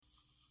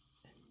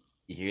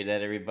You hear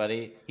that,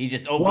 everybody? He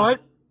just opens.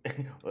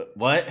 What?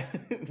 What?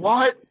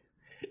 What?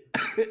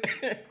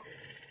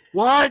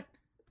 What?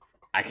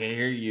 I can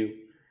hear you.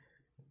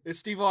 It's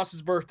Steve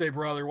Austin's birthday,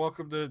 brother.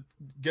 Welcome to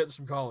Getting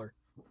Some Color.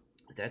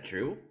 Is that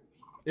true?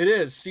 It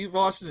is. Steve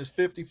Austin is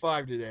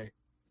 55 today.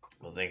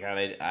 Well, thank God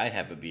I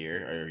have a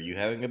beer. Are you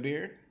having a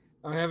beer?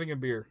 I'm having a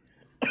beer.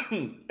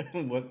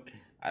 What?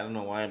 I don't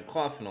know why I'm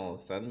coughing all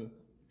of a sudden.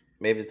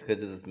 Maybe it's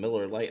because it's this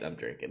Miller Lite I'm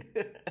drinking.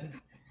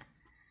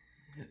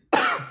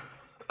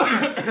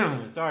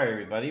 Sorry,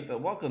 everybody,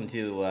 but welcome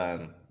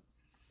to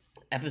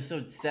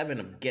episode 7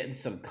 of Getting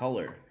Some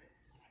Color,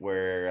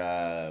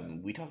 where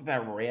we talk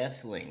about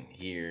wrestling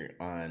here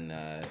on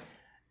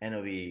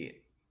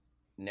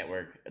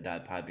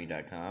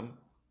novnetwork.podbean.com.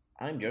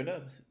 I'm Joe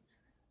Dubs.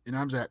 And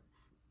I'm Zach.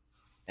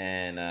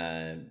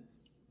 And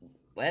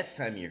last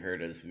time you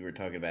heard us, we were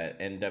talking about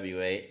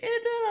NWA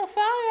Into the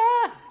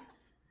Fire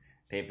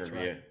pay-per-view.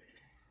 Right.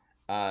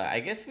 I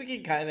guess we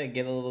could kind of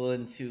get a little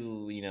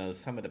into,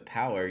 some of the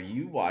power.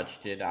 You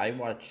watched it. I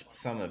watched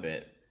some of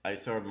it. I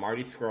saw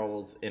Marty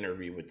Scurll's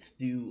interview with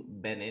Stu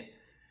Bennett,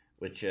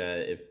 which,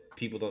 if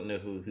people don't know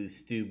who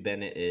Stu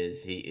Bennett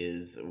is, he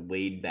is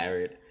Wade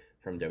Barrett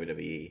from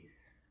WWE.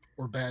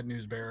 Or Bad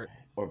News Barrett.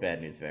 Or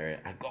Bad News Barrett.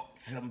 I got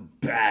some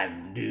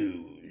bad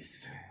news.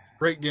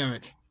 Great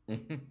gimmick.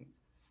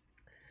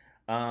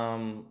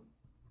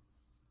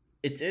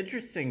 It's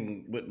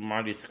interesting what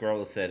Marty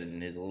Scurll said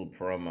in his little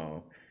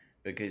promo,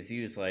 because he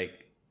was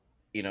like,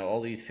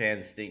 all these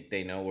fans think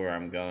they know where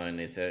I'm going.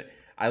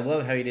 I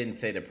love how he didn't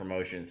say the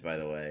promotions, by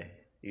the way.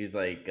 He's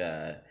like,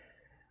 oh,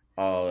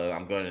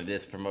 I'm going to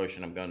this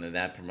promotion, I'm going to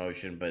that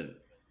promotion,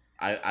 but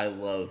I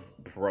love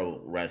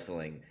pro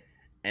wrestling.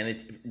 And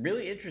it's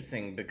really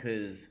interesting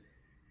because,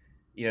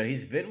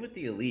 he's been with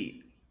the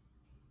Elite,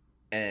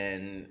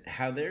 and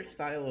how their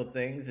style of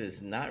things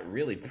is not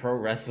really pro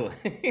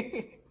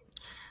wrestling.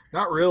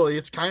 Not really.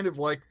 It's kind of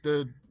like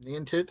the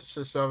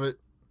antithesis of it.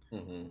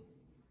 Mm-hmm.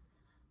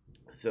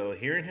 So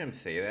hearing him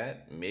say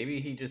that, maybe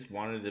he just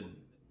wanted to,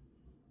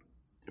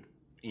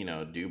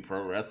 do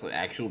pro wrestling,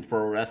 actual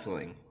pro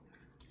wrestling.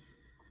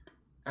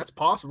 That's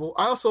possible.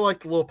 I also like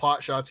the little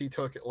pot shots he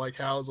took at like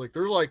how it's like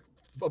there's like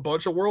a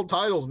bunch of world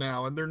titles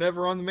now and they're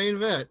never on the main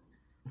event.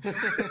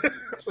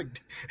 It's like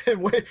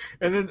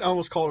and then I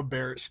almost called him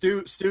Barrett.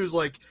 Stu's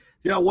like,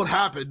 yeah, what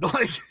happened?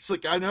 Like it's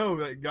like I know,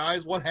 like,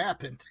 guys, what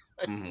happened?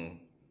 Mm-hmm.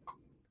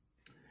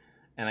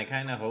 And I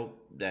kind of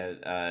hope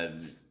that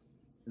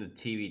the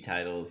TV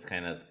title is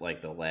kind of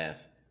like the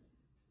last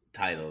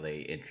title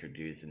they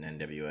introduced in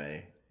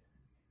NWA.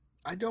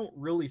 I don't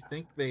really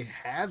think they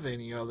have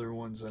any other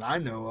ones that I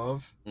know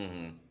of.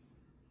 Mm-hmm.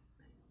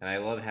 And I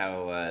love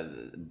how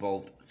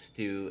both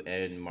Stu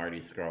and Marty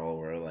Scurll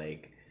were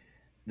like,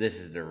 this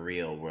is the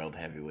real World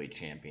Heavyweight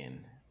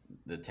Champion,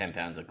 the 10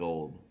 pounds of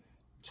gold.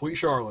 Sweet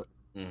Charlotte.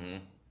 Mm-hmm.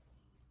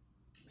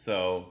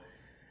 So,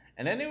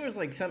 and then there was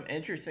like some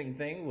interesting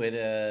thing with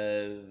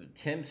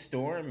Tim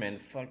Storm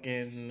and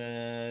fucking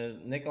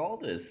Nick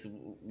Aldis.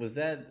 Was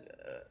that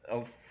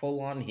a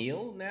full-on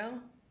heel now,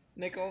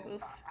 Nick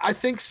Aldis? I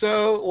think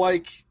so.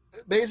 Like,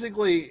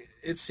 basically,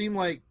 it seemed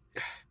like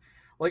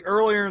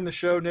earlier in the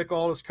show, Nick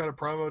Aldis cut a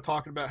promo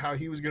talking about how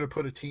he was going to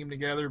put a team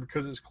together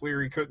because it's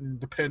clear he couldn't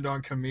depend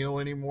on Camille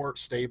anymore.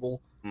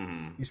 Stable.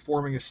 Mm-hmm. He's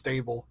forming a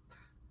stable.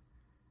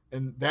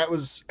 And that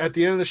was, at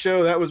the end of the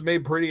show, that was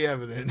made pretty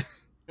evident.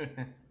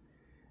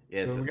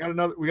 Yeah, so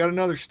we got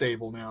another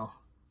stable now.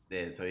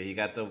 Yeah, so he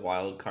got the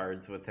wild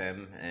cards with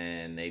him,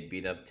 and they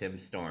beat up Tim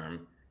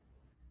Storm.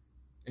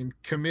 And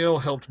Camille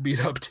helped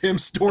beat up Tim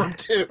Storm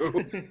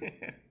too.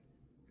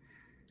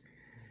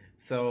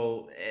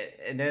 So,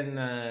 and then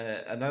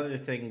another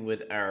thing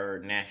with our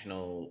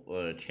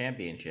national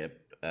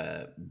championship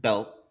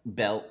belt.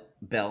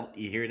 You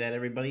hear that,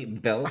 everybody?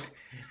 Belt.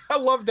 I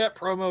love that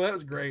promo. That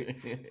was great.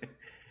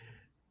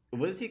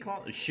 What does he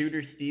call it?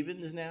 Shooter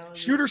Stevens now?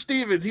 Shooter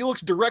Stevens. He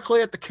looks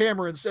directly at the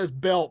camera and says,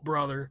 "Belt,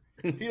 brother."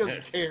 He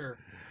doesn't care.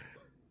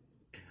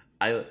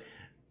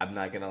 I'm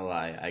not gonna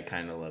lie. I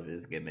kind of love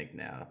his gimmick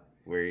now,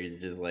 where he's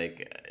just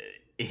like,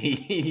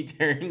 he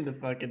turned the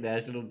fucking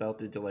national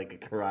belt into like a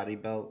karate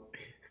belt.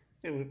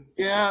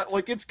 Yeah,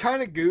 like it's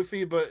kind of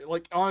goofy, but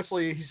like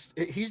honestly,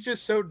 he's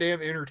just so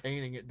damn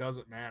entertaining. It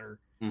doesn't matter.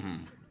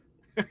 Mm-hmm.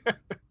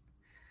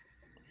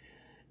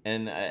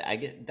 And I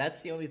get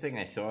that's the only thing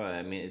I saw.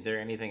 I mean, is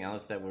there anything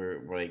else that were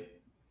like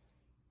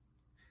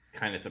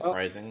kind of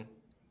surprising?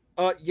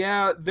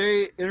 Yeah,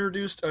 they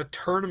introduced a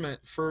tournament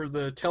for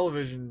the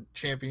television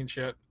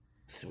championship.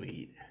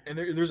 Sweet. And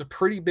there's a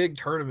pretty big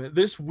tournament.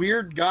 This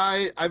weird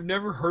guy, I've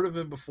never heard of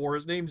him before.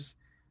 His name's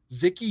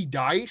Zicky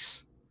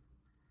Dice,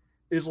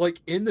 is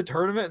like in the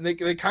tournament, and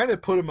they kind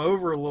of put him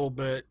over a little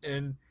bit,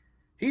 and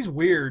he's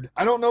weird.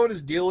 I don't know what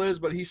his deal is,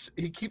 but he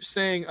keeps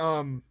saying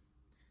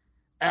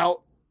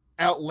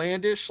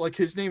outlandish, like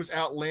his name's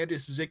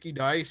Outlandish Zicky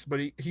Dice, but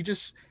he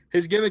just,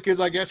 his gimmick is,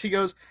 I guess he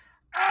goes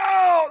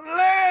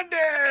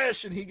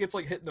outlandish and he gets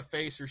like hit in the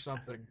face or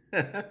something.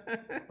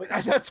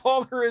 Like that's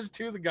all there is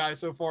to the guy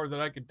so far that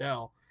I could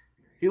tell.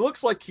 He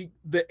looks like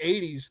the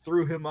 80s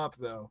threw him up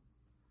though.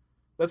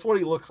 That's what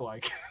he looks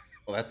like.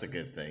 Well, that's a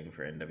good thing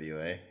for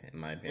NWA, in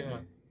my Yeah,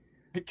 opinion.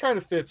 it kind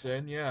of fits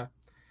in. Yeah,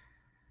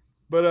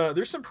 but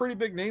there's some pretty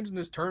big names in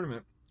this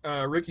tournament.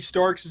 Ricky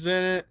Starks is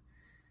in it.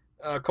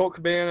 Colt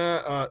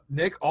Cabana.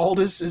 Nick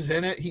Aldis is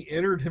in it. He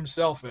entered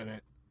himself in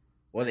it.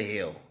 What a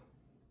heel.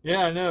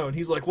 Yeah, I know. And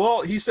he's like,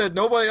 well, he said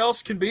nobody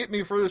else can beat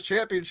me for this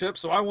championship,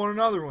 so I want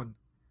another one.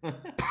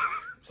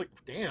 It's like,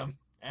 damn,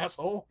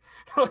 asshole.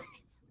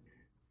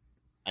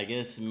 I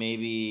guess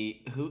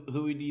maybe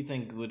who do you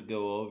think would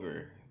go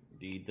over?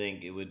 Do you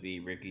think it would be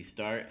Ricky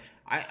Stark?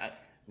 I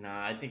no,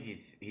 I think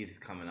he's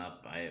coming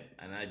up. I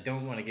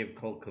don't want to give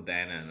Colt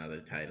Cabana another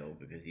title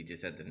because he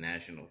just had the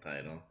national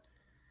title.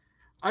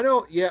 I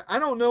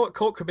don't know what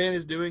Colt Cabana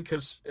is doing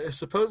because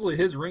supposedly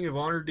his Ring of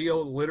Honor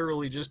deal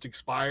literally just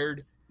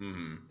expired.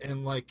 Hmm.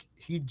 And like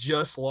he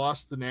just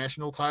lost the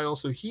national title,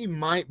 so he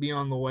might be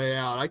on the way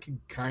out. I could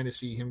kind of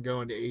see him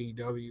going to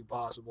AEW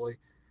possibly.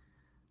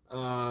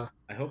 I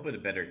hope with a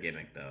better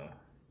gimmick though,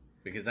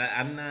 because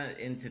I'm not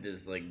into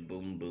this like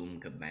boom boom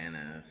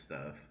Cabana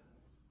stuff.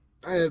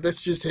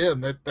 That's just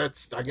him.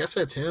 That's I guess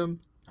that's him.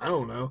 I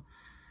don't know.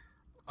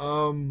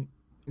 I'm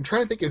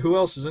trying to think of who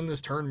else is in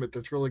this tournament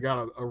that's really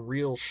got a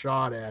real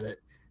shot at it.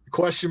 The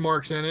question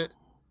marks in it.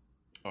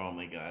 Oh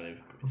my god,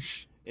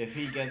 if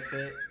he gets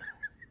it.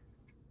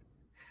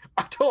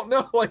 I don't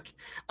know. Like,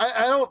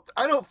 I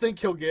don't think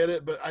he'll get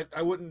it, but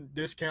I wouldn't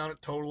discount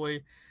it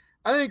totally.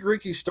 I think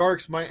Ricky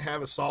Starks might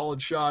have a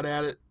solid shot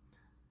at it,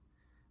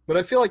 but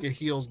I feel like a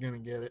heel's gonna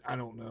get it. I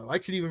don't know. I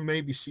could even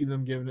maybe see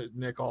them giving it to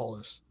Nick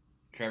Aldis.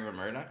 Trevor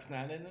Murdoch's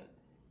not in it.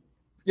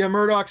 Yeah,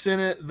 Murdoch's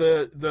in it.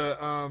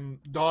 The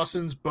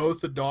Dawsons,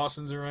 both the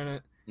Dawsons are in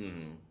it.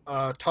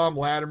 Hmm. Tom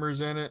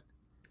Latimer's in it.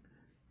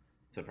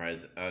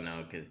 Surprised? Oh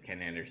no, because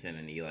Ken Anderson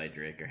and Eli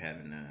Drake are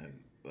having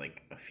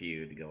a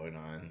feud going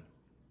on.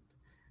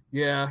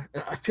 Yeah,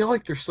 I feel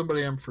like there's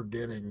somebody I'm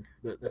forgetting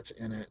that's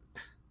in it.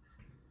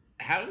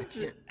 How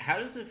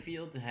does it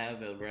feel to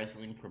have a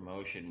wrestling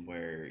promotion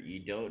where you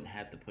don't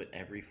have to put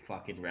every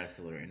fucking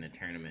wrestler in a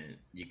tournament?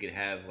 You could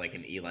have like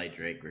an Eli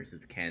Drake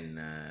versus Ken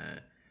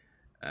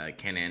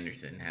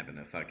Anderson having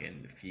a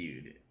fucking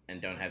feud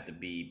and don't have to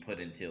be put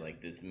into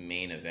like this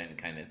main event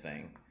kind of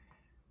thing.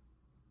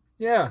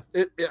 Yeah,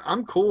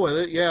 I'm cool with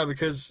it. Yeah,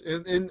 because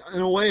in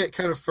a way, it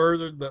kind of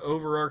furthered the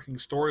overarching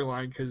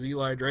storyline because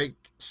Eli Drake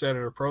said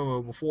in a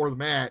promo before the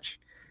match,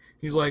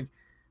 he's like,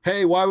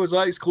 "Hey, why was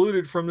I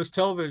excluded from this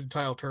television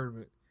title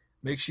tournament?"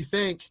 Makes you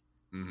think.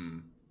 Hmm.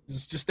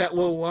 It's just that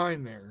little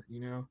line there, you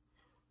know.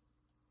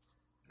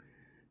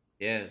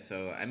 Yeah,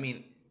 so I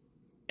mean,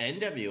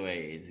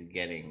 NWA is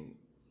getting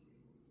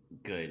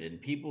good,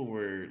 and people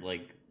were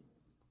like,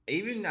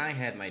 even I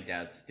had my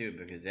doubts too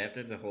because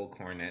after the whole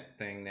Cornette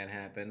thing that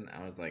happened,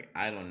 I was like,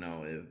 I don't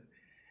know if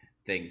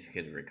things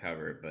could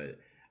recover, but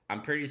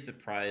I'm pretty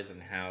surprised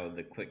on how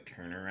the quick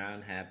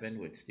turnaround happened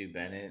with Stu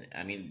Bennett.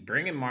 I mean,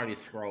 bringing Marty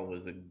Scurll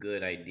was a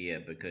good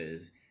idea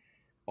because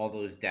all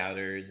those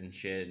doubters and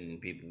shit, and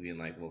people being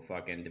like, "Well,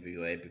 fuck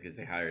NWA" because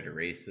they hired a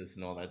racist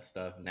and all that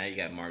stuff. Now you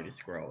got Marty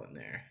Scurll in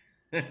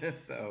there,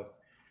 so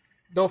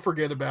Don't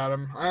forget about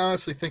him. I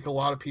honestly think a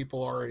lot of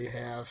people already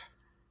have.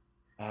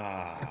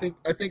 ah,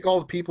 I think all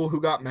the people who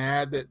got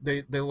mad that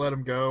they let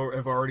him go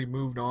have already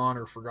moved on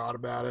or forgot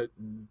about it.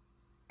 And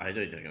I thought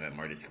you were talking about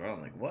Marty Scurll.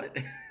 I'm like, what?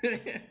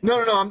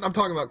 no. I'm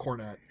talking about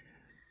Cornette.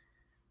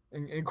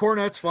 And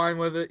Cornette's fine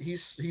with it.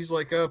 He's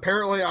like,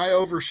 apparently I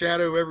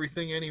overshadow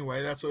everything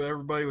anyway. That's what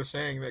everybody was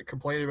saying that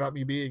complained about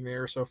me being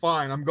there. So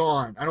fine, I'm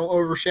gone. I don't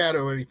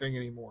overshadow anything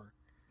anymore.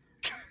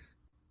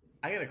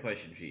 I got a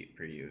question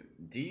for you.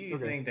 Do you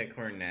Okay. think that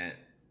Cornette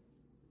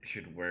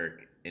should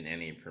work in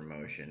any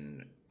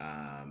promotion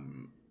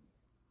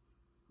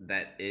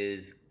that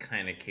is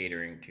kind of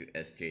catering to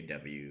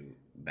SJW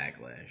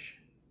backlash?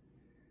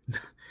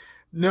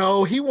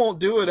 No, he won't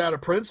do it out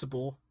of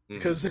principle Mm-hmm.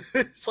 because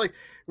it's like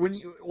when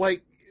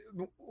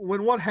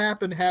what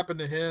happened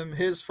to him,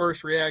 his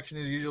first reaction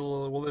is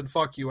usually, well, then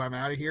fuck you, I'm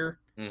out of here.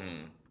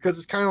 Mm-hmm. Because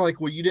it's kind of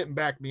like, well, you didn't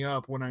back me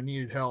up when I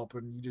needed help,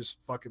 and you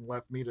just fucking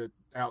left me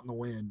out in the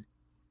wind.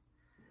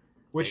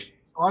 Which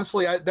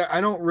honestly, I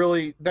don't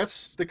really.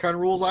 That's the kind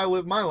of rules I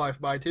live my life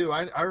by too.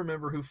 I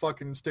remember who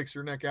fucking sticks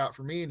their neck out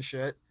for me and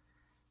shit.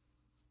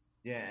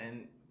 Yeah,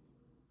 and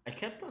I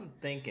kept on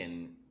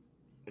thinking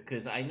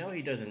because I know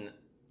he doesn't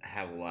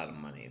have a lot of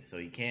money, so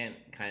he can't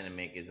kind of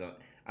make his own.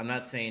 I'm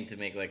not saying to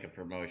make like a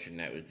promotion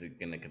that was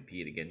going to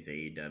compete against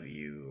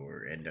AEW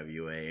or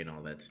NWA and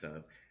all that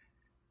stuff,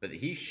 but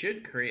he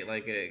should create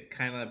like a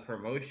kind of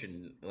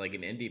promotion, like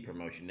an indie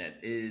promotion that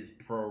is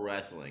pro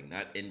wrestling,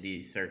 not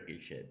indie circuit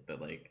shit,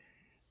 but like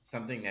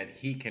something that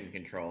he can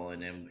control,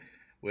 and then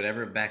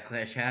whatever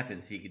backlash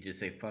happens, he could just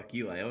say "fuck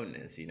you, I own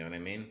this." You know what I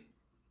mean?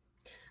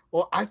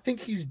 Well, I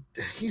think he's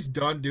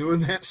done doing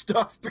that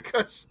stuff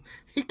because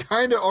he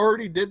kind of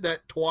already did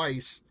that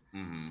twice.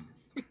 Mm-hmm.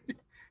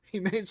 He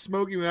made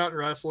Smoky Mountain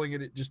Wrestling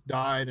and it just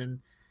died, and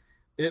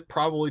it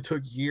probably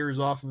took years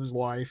off of his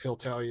life. He'll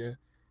tell you,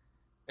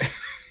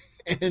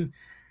 and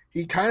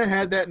he kind of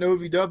had that in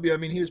OVW. I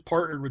mean, he was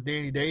partnered with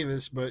Danny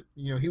Davis, but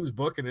he was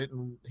booking it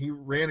and he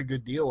ran a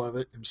good deal of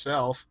it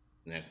himself.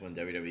 And that's when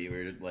WWE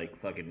were like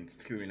fucking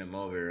screwing him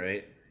over,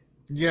 right?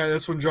 Yeah,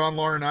 that's when John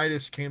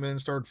Laurinaitis came in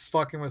and started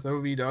fucking with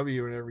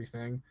OVW and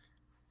everything.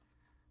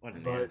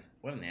 But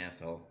what an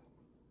asshole.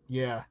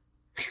 yeah.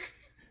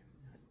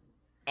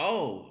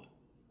 Oh,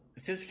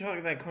 since we're talking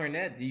about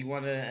Cornette, do you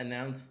want to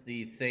announce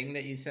the thing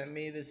that you sent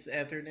me this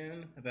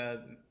afternoon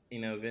about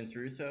Vince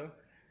Russo?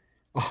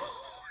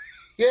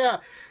 Yeah.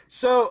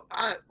 So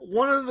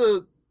one of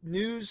the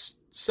news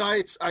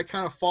sites I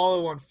kind of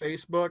follow on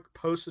Facebook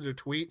posted a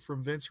tweet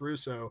from Vince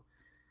Russo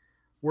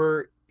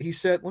where he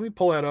said, let me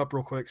pull that up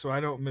real quick so I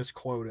don't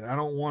misquote it. I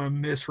don't want to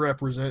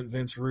misrepresent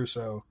Vince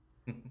Russo.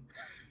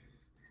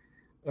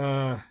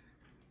 Here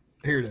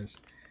it is.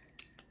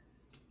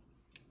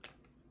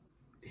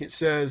 It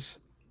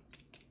says,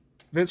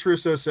 Vince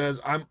Russo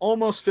says, I'm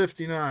almost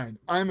 59.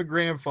 I'm a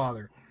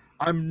grandfather.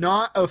 I'm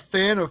not a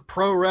fan of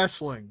pro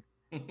wrestling.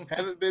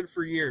 Haven't been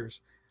for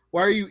years.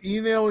 Why are you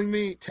emailing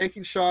me,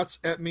 taking shots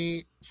at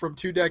me from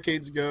 2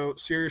 decades ago?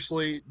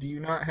 Seriously, do you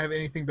not have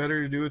anything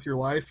better to do with your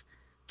life?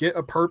 Get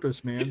a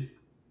purpose, man.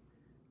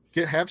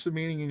 Have some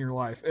meaning in your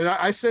life. And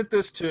I sent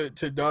this to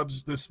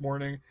Dubs this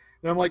morning,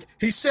 and I'm like,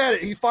 he said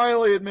it. He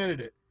finally admitted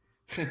it.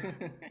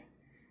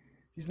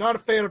 He's not a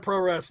fan of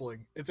pro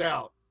wrestling. It's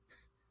out.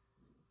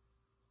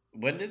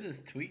 When did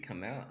this tweet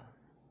come out?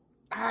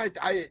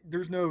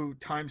 There's no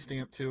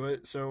timestamp to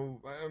it,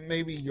 so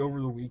maybe over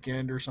the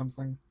weekend or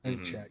something.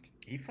 I'd check.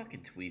 He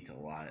fucking tweets a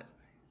lot.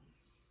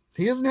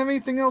 He doesn't have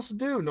anything else to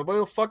do. Nobody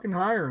will fucking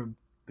hire him.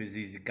 Because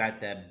he's got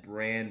that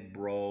brand,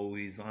 bro.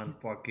 He's on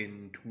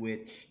fucking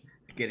Twitch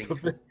getting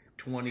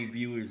 20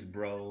 viewers,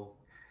 bro.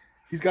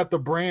 He's got the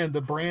brand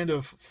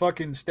of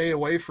fucking stay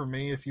away from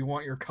me if you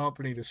want your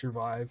company to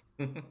survive.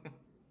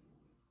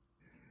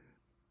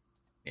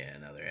 Yeah,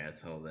 another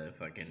asshole that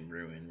fucking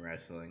ruined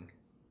wrestling.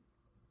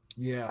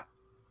 Yeah.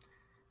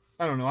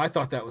 I don't know. I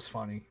thought that was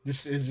funny.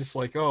 This is just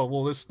like, oh,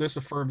 well, this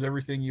affirms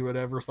everything you had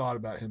ever thought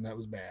about him. That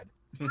was bad.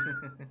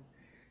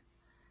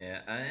 Yeah,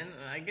 and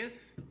I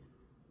guess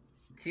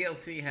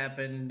TLC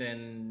happened,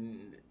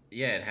 and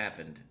yeah, it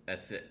happened.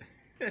 That's it.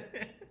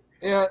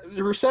 Yeah,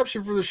 the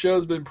reception for the show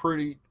has been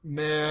pretty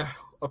meh.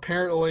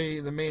 Apparently,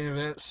 the main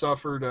event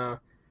suffered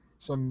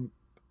some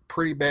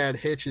pretty bad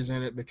hitches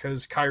in it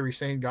because Kairi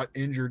Sane got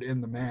injured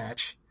in the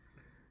match.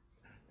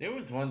 There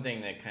was one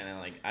thing that kind of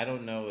like, I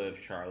don't know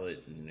if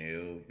Charlotte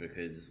knew,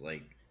 because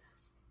like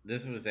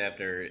this was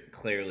after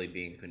clearly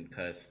being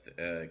concussed,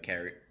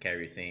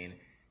 Kairi Sane,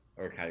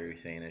 or Kairi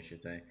Sane, I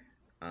should say.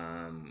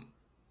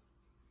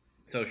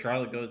 So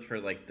Charlotte goes for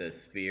like the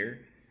spear,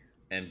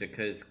 and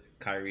because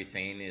Kairi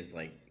Sane is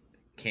like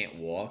can't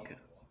walk,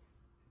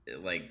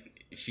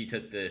 like she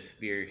took the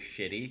spear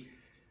shitty,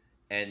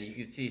 and you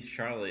can see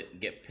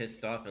Charlotte get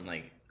pissed off and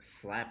like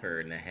slap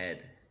her in the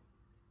head.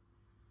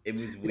 It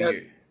was weird.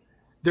 Yeah,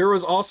 there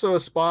was also a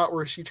spot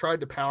where she tried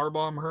to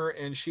powerbomb her,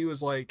 and she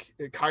was like,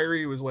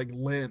 Kairi was like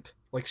limp,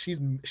 like she's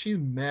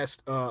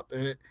messed up,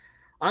 and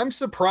I'm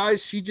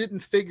surprised she didn't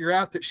figure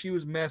out that she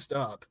was messed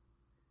up.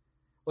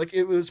 Like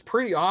it was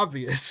pretty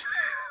obvious.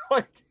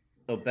 Like,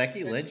 oh,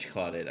 Becky Lynch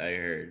caught it, I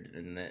heard,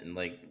 and then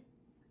like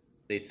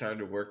they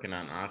started working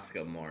on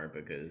Asuka more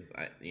because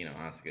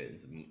Asuka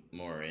is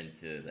more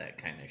into that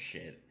kind of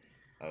shit.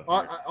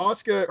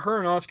 Asuka, her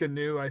and Asuka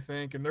knew, I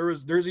think, and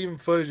there's even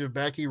footage of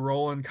Becky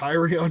rolling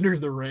Kairi under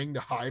the ring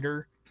to hide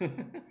her.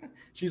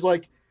 She's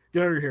like,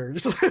 get under here,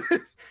 just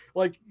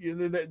like,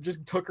 and then that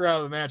just took her out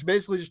of the match.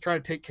 Basically, just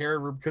trying to take care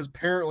of her because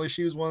apparently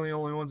she was one of the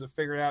only ones that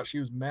figured out she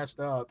was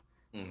messed up.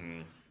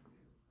 Mm-hmm.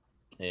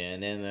 Yeah,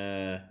 and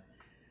then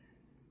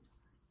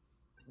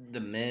The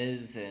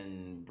Miz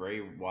and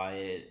Bray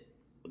Wyatt,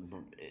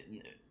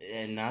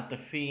 and not The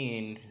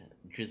Fiend,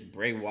 just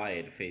Bray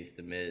Wyatt faced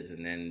The Miz,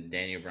 and then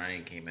Daniel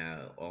Bryan came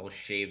out all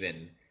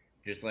shaven,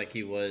 just like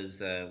he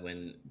was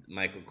when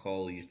Michael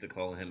Cole used to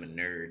call him a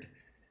nerd.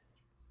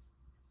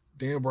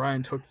 Daniel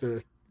Bryan took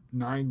the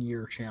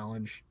 9-year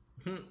challenge.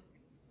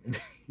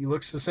 He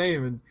looks the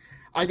same, and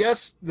I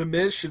guess The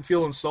Miz should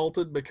feel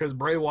insulted because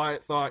Bray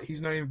Wyatt thought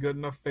he's not even good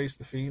enough to face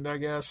The Fiend, I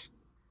guess.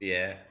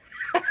 Yeah.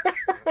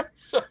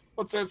 So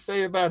what's that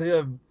say about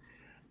him?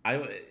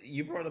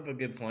 You brought up a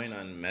good point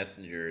on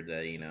Messenger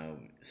that,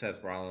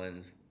 Seth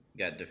Rollins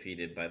got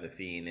defeated by The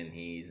Fiend and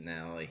he's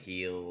now a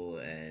heel,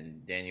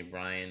 and Daniel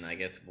Bryan, I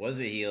guess, was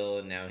a heel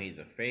and now he's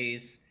a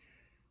face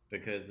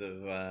because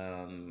of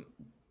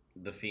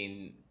The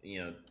Fiend,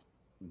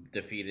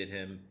 defeated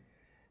him.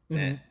 Mm-hmm.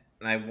 And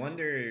I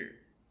wonder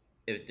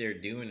if they're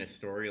doing a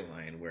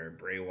storyline where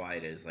Bray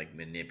Wyatt is like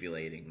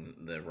manipulating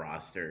the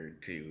roster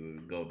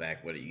to go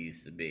back what it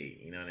used to be.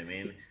 You know what I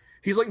mean?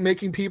 He's like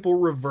making people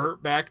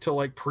revert back to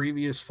like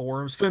previous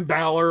forms. Finn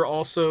Balor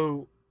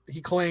also, he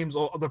claims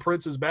the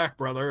Prince is back,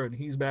 brother, and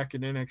he's back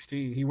in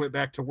NXT. He went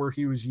back to where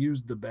he was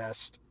used the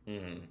best.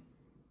 Mm-hmm.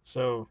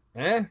 So,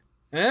 I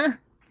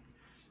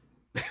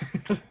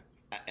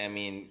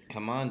mean,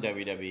 come on,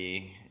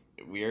 WWE.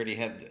 We already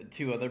have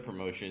 2 other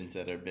promotions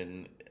that have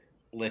been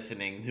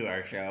listening to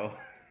our show.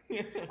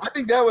 I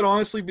think that would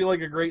honestly be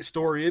like a great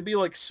story. It'd be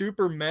like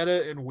super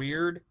meta and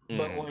weird,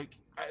 but Mhm. like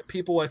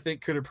people I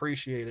think could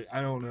appreciate it.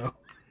 I don't know.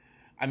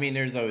 I mean,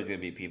 there's always gonna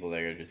be people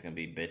that are just gonna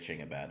be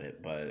bitching about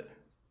it,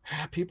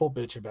 People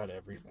bitch about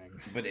everything.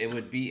 but it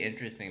would be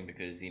interesting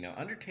because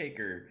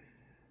Undertaker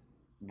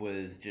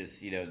was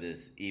just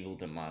this evil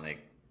demonic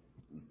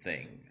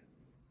thing,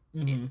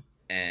 Hmm.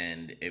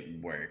 and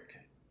it worked.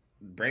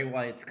 Bray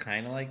Wyatt's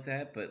kind of like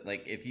that, but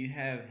like if you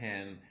have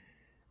him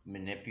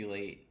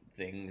manipulate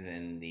things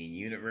in the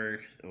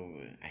universe, oh,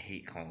 I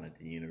hate calling it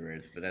the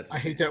universe, but that's I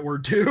what hate it. that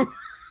word too.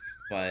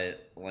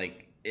 But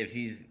like if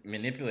he's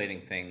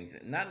manipulating things,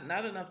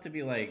 not enough to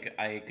be like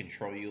I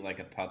control you like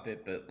a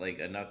puppet, but like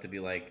enough to be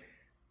like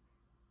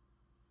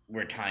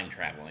we're time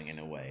traveling in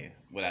a way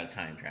without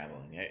time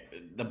traveling.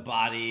 The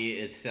body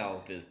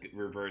itself is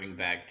reverting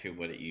back to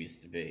what it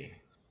used to be.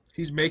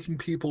 He's making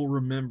people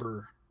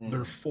remember their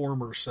Mm.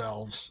 former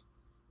selves.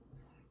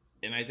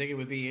 And I think it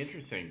would be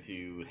interesting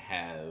to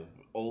have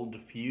old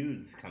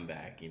feuds come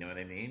back. You know what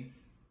I mean?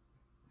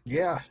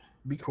 Yeah,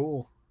 be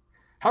cool.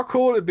 How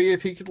cool would it be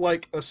if he could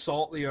like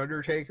assault the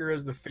Undertaker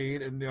as the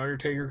Fiend, and the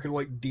Undertaker could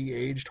like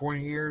de-age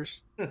 20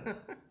 years?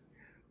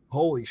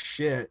 Holy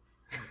shit!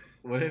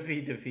 What if he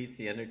defeats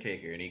the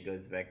Undertaker and he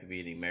goes back to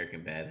being the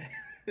American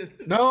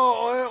Badass?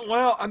 No,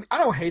 well, I mean, I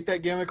don't hate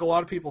that gimmick. A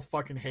lot of people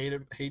fucking hate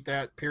him, hate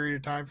that period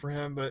of time for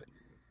him. But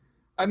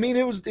I mean,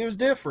 it was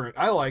different.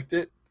 I liked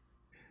it.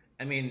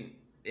 I mean,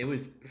 it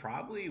was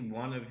probably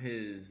one of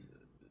his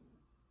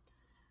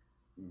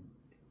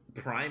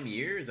prime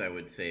years, I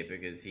would say,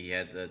 because he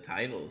had the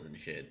titles and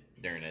shit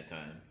during that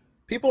time.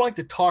 People like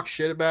to talk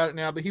shit about it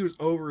now, but he was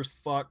over as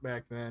fuck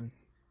back then.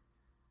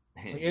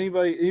 Like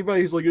anybody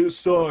who's like it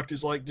sucked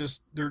is like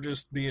just they're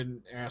just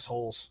being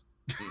assholes.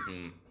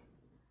 Hmm.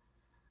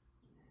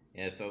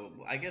 Yeah, so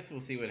I guess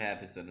we'll see what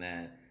happens on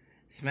that.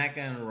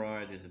 SmackDown and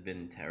Raw has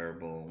been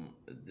terrible.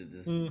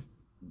 This Mm,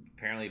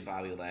 apparently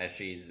Bobby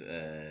Lashley's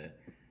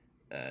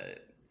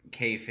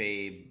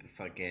kayfabe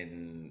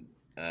fucking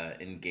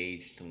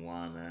engaged to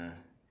Lana.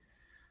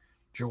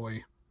 joy.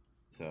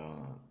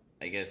 So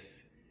I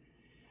guess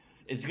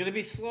it's gonna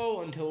be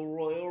slow until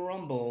Royal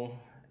Rumble,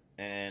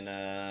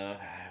 and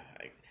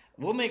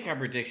we'll make our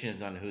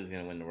predictions on who's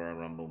gonna win the Royal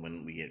Rumble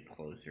when we get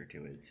closer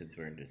to it, since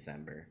we're in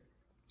December.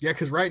 Yeah,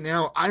 because right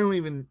now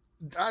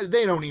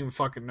they don't even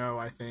fucking know.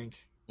 I think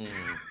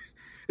Mm.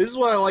 this is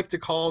what I like to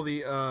call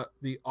the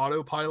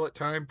autopilot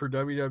time for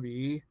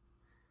WWE.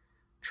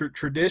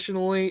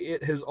 Traditionally,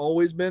 it has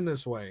always been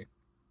this way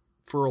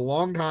for a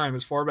long time,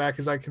 as far back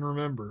as I can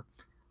remember.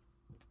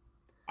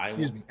 I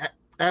Excuse will, me.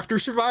 After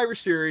Survivor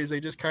Series, they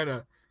just kind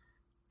of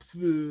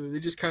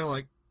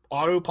like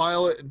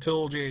autopilot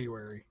until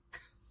January.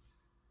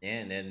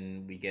 and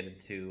then we get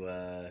into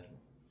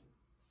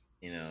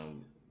you know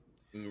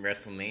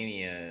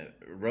WrestleMania,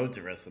 Road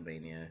to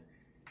WrestleMania,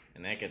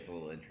 and that gets a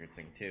little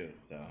interesting too.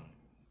 So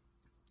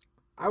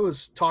I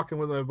was talking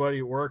with my buddy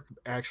at work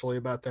actually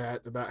about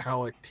that, about how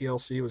like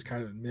TLC was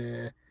kind of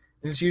meh.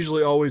 And it's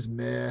usually always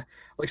meh.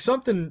 Like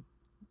something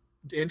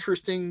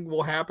interesting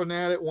will happen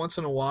at it once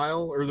in a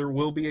while, or there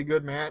will be a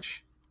good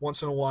match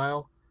once in a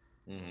while.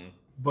 hmm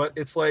But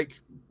it's like,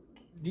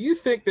 do you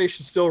think they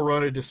should still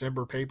run a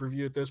December pay per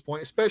view at this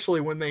point,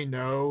 especially when they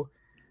know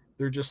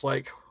they're just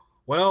like,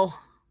 well,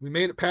 we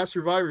made it past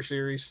Survivor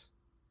Series.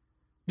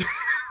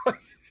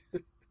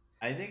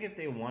 I think if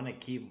they want to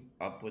keep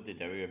up with the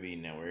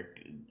WWE network,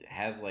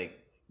 have like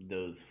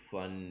those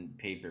fun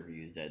pay per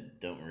views that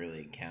don't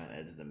really count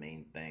as the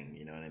main thing.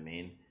 You know what I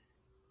mean?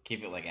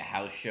 Keep it like a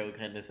house show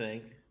kind of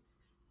thing.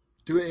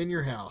 Do it in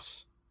your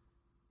house.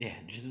 Yeah,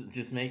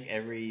 just make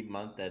every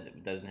month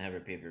that doesn't have a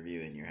pay per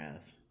view in your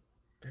house.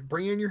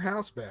 Bring in your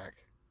house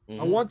back. I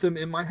Hmm. want them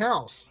in my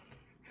house.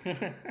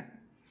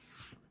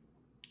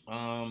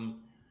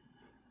 um,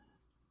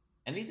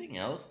 anything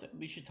else that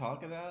we should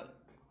talk about?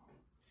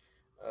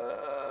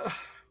 Uh,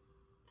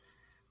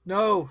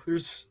 no,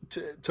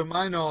 to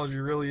my knowledge,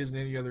 there really isn't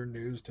any other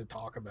news to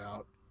talk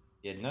about.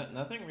 Yeah,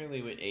 nothing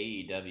really with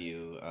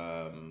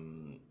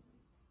AEW.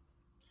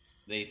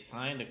 They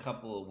signed a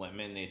couple of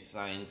women. They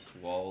signed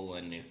Swole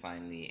and they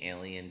signed the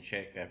alien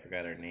chick. I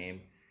forgot her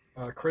name.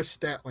 Chris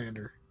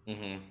Statlander.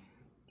 Hmm.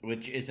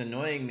 Which is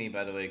annoying me,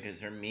 by the way, because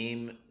her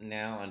meme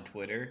now on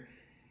Twitter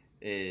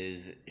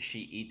is she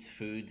eats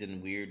foods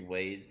in weird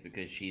ways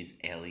because she's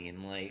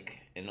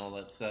alien-like and all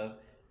that stuff.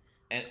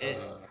 And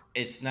Uh,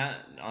 it's not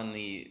on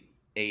the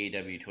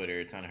AEW Twitter;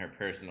 it's on her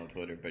personal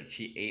Twitter. But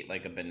she ate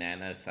like a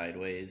banana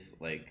sideways,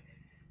 like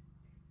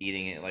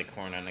eating it like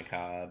corn on the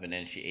cob, and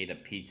then she ate a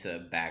pizza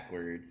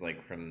backwards,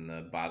 like from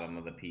the bottom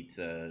of the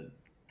pizza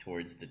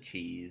towards the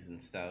cheese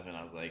and stuff. And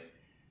I was like,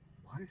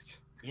 what?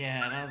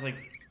 yeah, and I was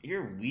like,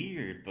 you're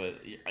weird, but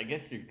I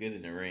guess you're good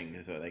in the ring,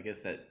 so I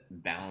guess that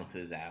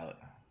balances out.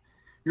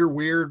 You're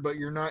weird, but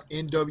you're not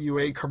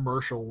NWA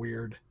commercial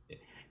weird.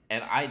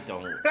 And I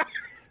don't.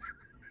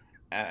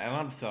 And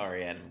I'm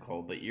sorry, Adam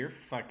Cole, but your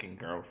fucking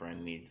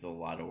girlfriend needs a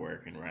lot of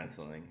work in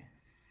wrestling.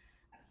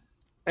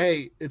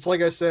 Hey, it's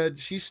like I said,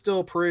 she's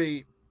still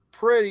pretty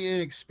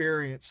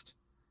inexperienced.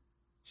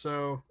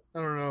 So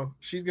I don't know.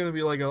 She's gonna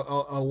be like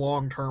a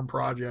long term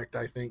project,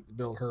 I think, to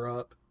build her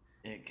up.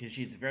 Because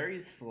she's very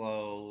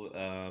slow.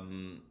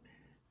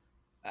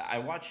 I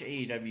watched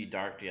AEW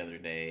Dark the other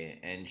day,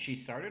 and she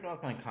started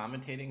off on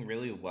commentating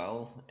really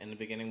well in the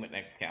beginning with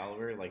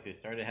Excalibur. Like they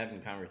started having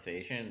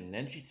conversation, and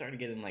then she started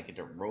getting like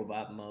into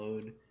robot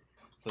mode.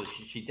 So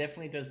she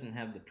definitely doesn't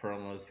have the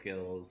promo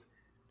skills.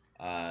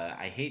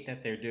 I hate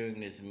that they're doing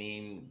this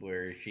meme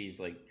where she's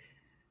like,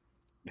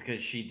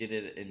 because she did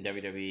it in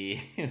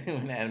WWE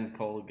when Adam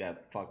Cole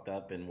got fucked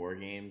up in War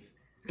Games.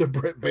 The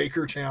Britt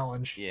Baker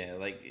challenge. Yeah,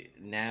 like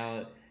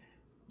now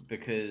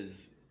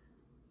because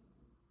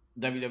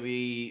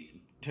WWE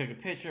took a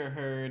picture of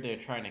her. They're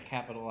trying to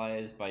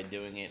capitalize by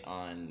doing it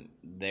on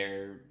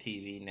their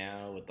TV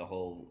now with the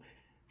whole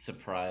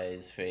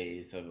surprise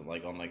face of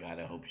like, oh my god,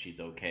 I hope she's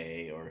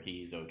okay or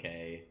he's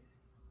okay.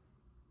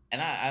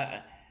 And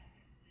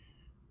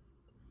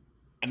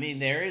I mean,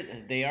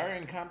 they are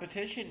in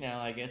competition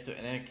now, I guess, with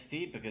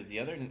NXT because the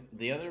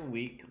other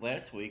week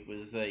last week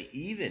was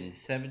even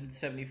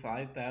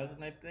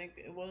 775,000, I think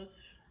it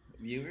was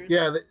viewers.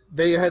 Yeah,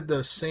 they had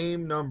the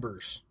same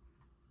numbers.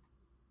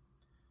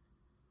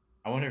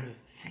 I wonder if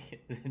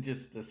it's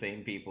just the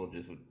same people,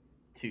 just with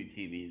two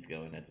TVs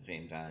going at the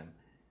same time.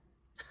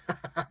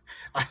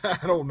 I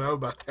don't know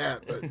about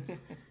that, but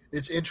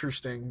it's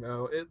interesting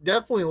though. It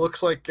definitely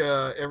looks like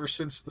ever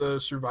since the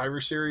Survivor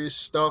Series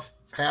stuff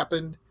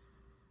happened,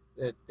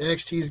 that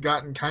NXT's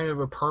gotten kind of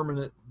a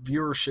permanent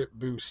viewership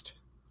boost,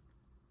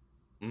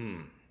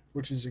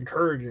 which is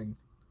encouraging.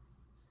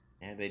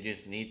 Yeah, they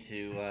just need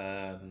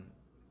to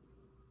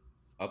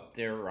up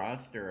their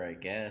roster, I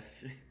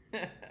guess.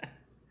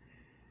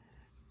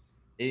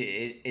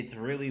 It's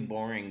really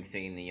boring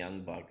seeing the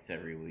Young Bucks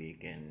every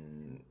week,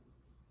 and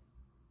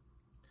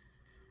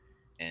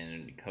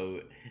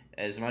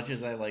as much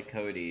as I like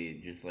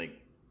Cody, just like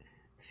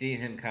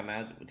seeing him come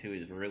out to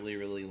his really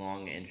really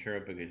long intro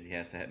because he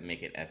has to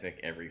make it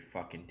epic every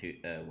fucking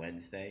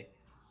Wednesday.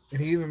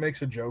 And he even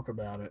makes a joke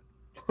about it.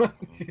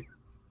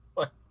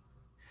 Like,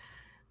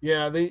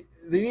 yeah, they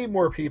need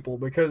more people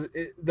because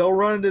they'll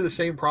run into the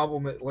same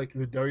problem that like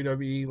the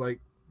WWE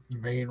like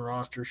main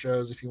roster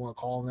shows, if you want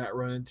to call them that,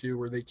 run into,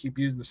 where they keep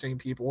using the same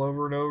people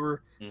over and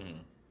over. Mm-hmm.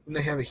 And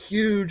they have a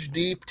huge,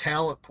 deep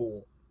talent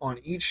pool on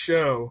each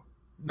show,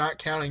 not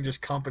counting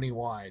just company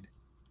wide.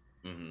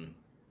 Mm-hmm.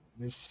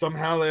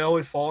 Somehow they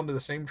always fall into the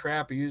same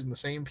trap of using the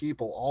same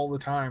people all the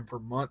time for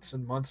months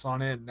and months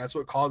on end. And that's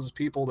what causes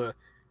people to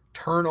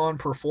turn on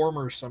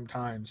performers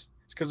sometimes.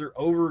 It's because they're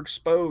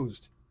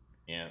overexposed.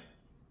 Yeah.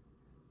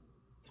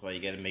 That's why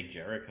you got to make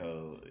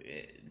Jericho.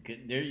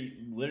 They're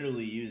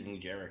literally using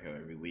Jericho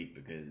every week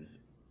because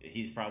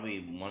he's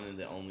probably one of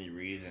the only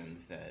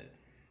reasons that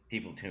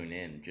people tune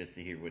in, just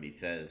to hear what he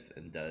says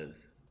and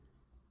does.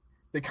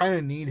 They kind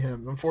of need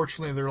him.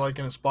 Unfortunately, they're like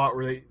in a spot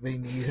where they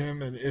need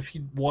him, and if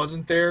he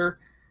wasn't there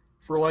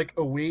for like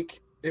a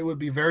week, it would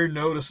be very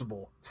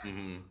noticeable.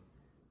 Mm-hmm.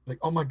 Like,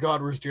 oh my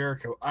God, where's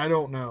Jericho? I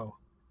don't know.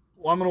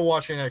 Well, I'm gonna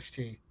watch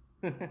NXT.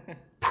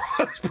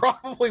 That's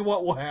probably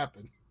what will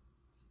happen.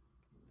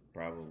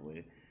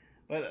 Probably.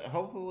 But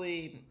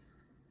hopefully,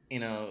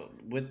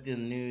 with the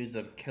news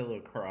of Killer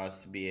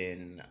Cross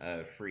being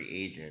a free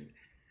agent,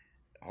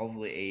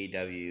 hopefully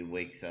AEW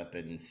wakes up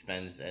and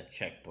spends that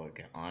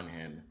checkbook on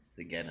him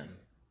to get him.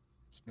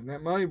 Spend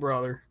that money,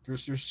 brother.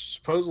 There's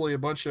supposedly a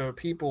bunch of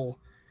people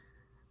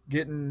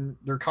getting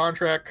their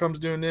contract comes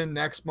to an end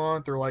next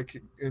month or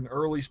like in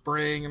early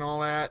spring and all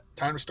that.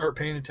 Time to start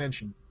paying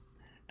attention.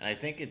 And I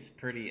think it's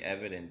pretty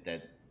evident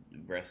that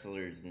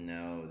wrestlers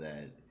know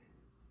that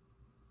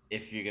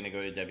if you're going to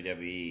go to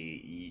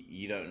WWE,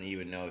 you don't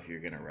even know if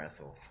you're going to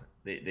wrestle.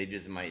 They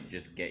just might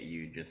just get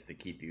you just to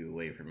keep you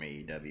away from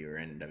AEW or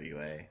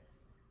NWA.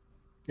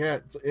 Yeah.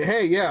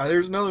 Hey, yeah,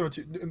 there's another one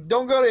too.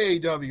 Don't go to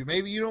AEW.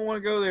 Maybe you don't want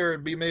to go there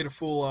and be made a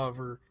fool of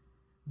or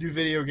do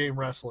video game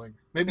wrestling.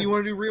 Maybe you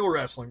want to do real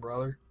wrestling,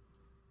 brother.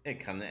 Hey,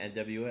 come to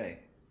NWA.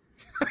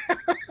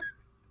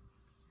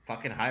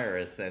 Fucking hire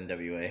us,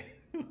 NWA.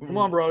 Come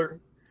on, brother.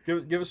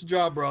 Give us a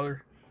job,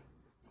 brother.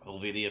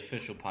 We'll be the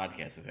official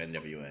podcast of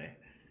NWA.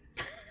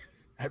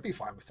 I'd be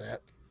fine with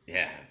that.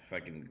 Yeah, it's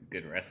fucking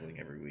good wrestling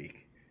every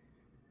week.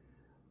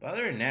 But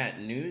other than that,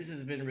 news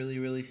has been really,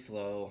 really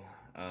slow.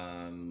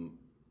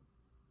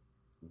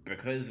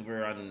 Because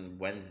we're on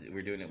Wednesday,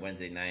 we're doing it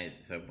Wednesday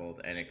nights, so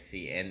both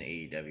NXT and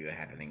AEW are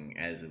happening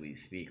as we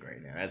speak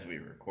right now, as we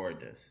record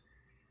this.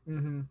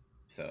 Mm-hmm.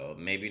 So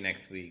maybe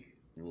next week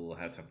we'll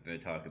have something to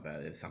talk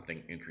about if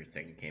something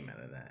interesting came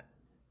out of that.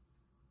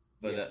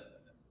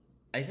 But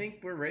I think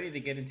we're ready to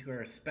get into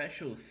our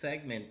special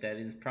segment that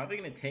is probably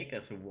going to take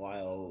us a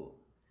while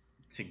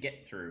to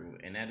get through,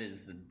 and that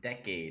is the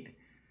decade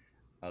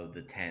of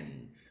the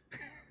tens.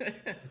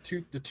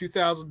 The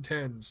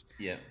 2010s.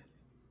 Yeah.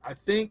 I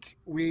think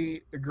we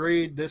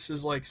agreed this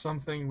is like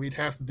something we'd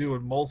have to do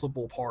in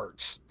multiple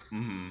parts.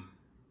 Mm-hmm.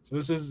 So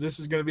this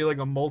is going to be like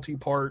a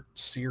multi-part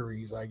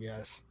series, I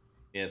guess.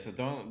 Yeah, so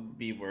don't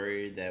be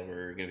worried that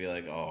we're going to be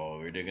like, oh,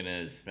 we're going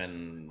to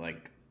spend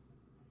like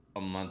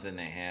a month and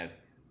a half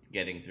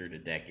getting through the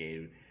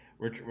decade.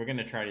 we're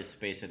gonna try to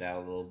space it out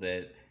a little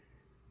bit,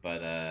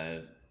 but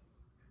I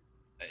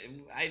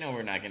know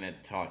we're not gonna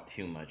talk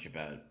too much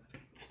about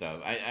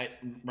stuff. I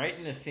right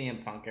in the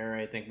CM Punk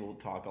era, I think we'll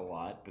talk a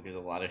lot because a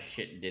lot of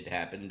shit did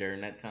happen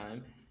during that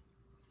time.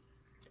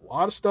 A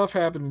lot of stuff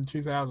happened in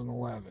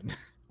 2011.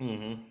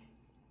 Mm-hmm.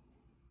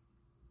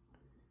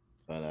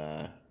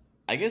 But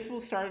I guess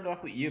we'll start it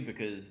off with you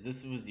because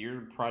this was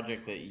your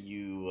project that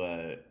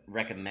you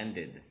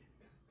recommended,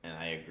 and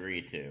I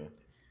agreed to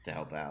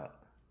help out.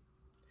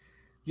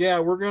 Yeah,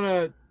 we're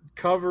gonna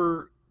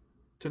cover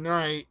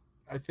tonight.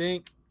 I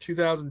think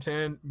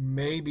 2010,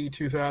 maybe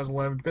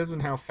 2011. Depends on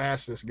how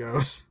fast this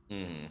goes.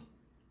 Mm-hmm.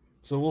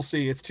 So we'll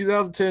see. It's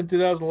 2010,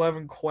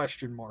 2011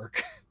 question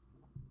mark.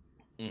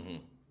 Mm-hmm.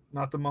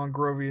 Not the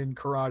Mongrovian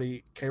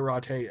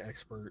karate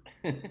expert.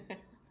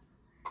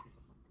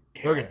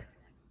 Okay.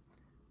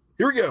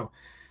 Here we go.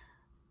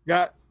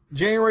 Got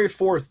January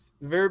 4th,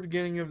 the very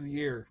beginning of the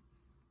year.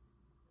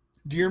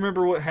 Do you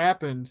remember what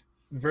happened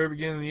at the very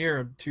beginning of the year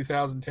of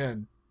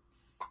 2010?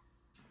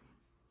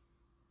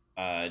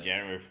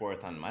 January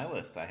 4th on my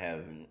list, I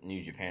have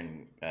New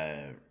Japan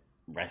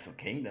Wrestle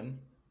Kingdom.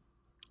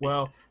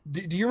 Well,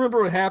 do you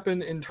remember what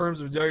happened in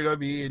terms of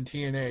WWE and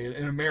TNA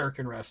in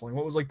American wrestling?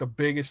 What was like the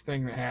biggest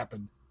thing that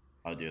happened?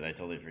 Oh, dude, I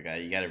totally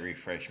forgot. You got to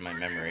refresh my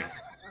memory.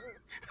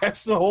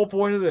 That's the whole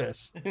point of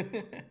this.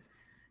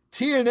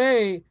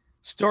 TNA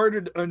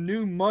started a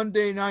new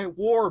Monday Night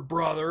War,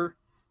 brother.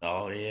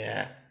 Oh,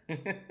 yeah.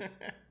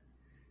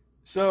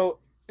 So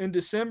in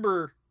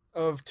December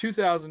of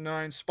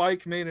 2009,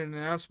 Spike made an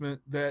announcement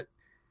that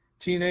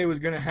TNA was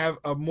going to have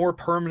a more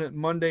permanent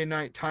Monday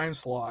night time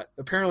slot.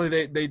 Apparently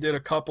they did a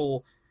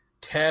couple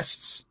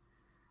tests.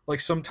 Like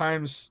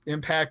sometimes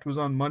Impact was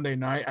on Monday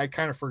night. I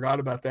kind of forgot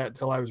about that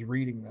until I was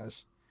reading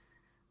this.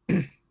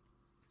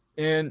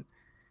 And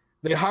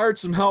they hired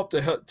some help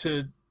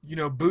to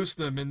boost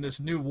them in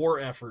this new war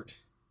effort,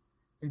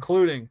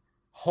 including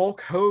Hulk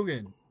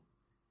Hogan,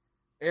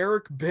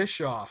 Eric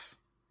Bischoff,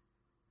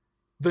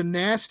 the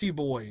Nasty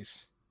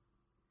Boys,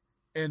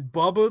 and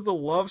Bubba the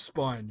Love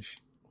Sponge.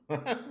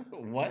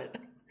 What?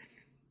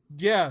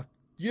 Yeah,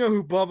 you know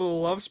who Bubba the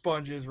Love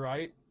Sponge is,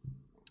 right?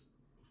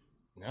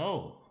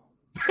 No.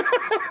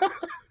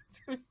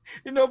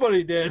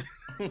 Nobody did.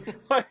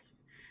 Like,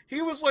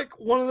 he was like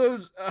one of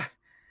those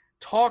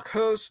talk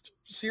host,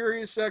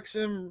 Sirius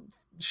XM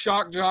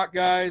shock jock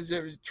guys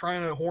that was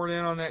trying to horn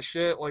in on that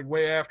shit like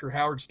way after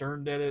Howard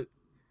Stern did it.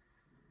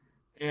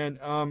 And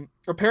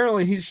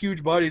apparently he's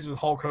huge buddies with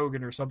Hulk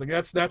Hogan or something.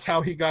 That's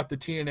how he got the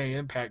TNA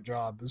Impact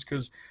job, is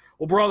because,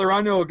 well, brother,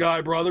 I know a guy,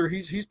 brother.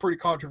 He's pretty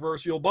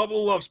controversial. Bubba the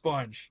Love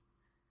Sponge.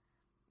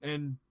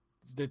 And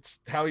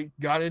that's how he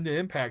got into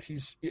Impact.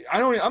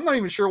 I'm not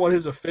even sure what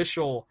his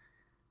official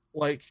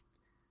like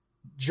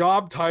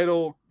job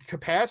title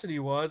capacity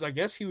was. I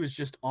guess he was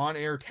just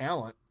on-air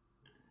talent.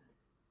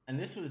 And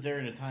this was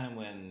during a time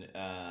when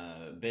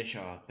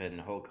Bischoff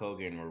and Hulk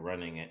Hogan were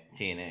running at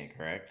TNA,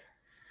 correct?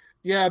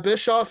 Yeah,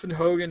 Bischoff and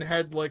Hogan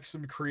had like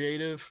some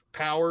creative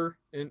power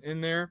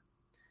in there.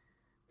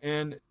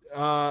 And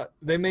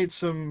they made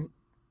some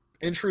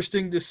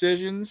interesting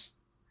decisions.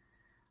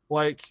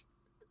 Like,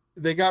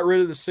 they got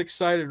rid of the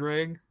 6-sided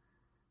ring.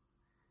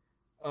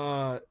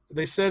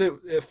 They said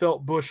it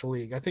felt Bush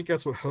League. I think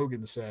that's what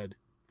Hogan said.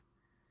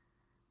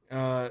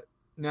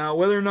 Now,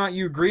 whether or not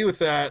you agree with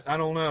that, I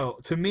don't know.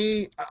 To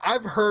me,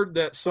 I've heard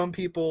that some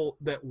people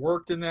that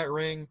worked in that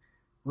ring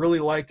really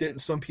liked it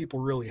and some people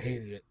really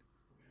hated it.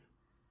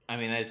 I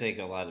mean, I think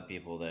a lot of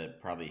people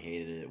that probably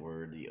hated it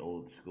were the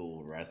old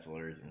school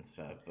wrestlers and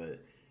stuff, but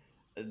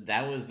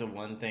that was the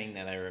one thing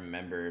that I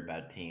remember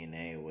about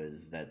TNA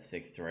was that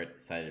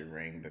 6-sided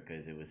ring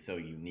because it was so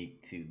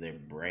unique to their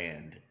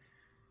brand.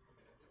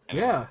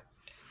 Yeah.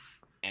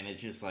 And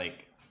it's just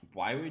like,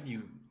 why would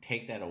you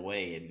take that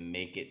away and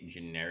make it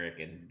generic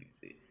and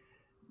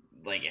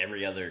like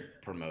every other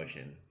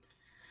promotion?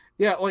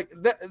 Yeah, like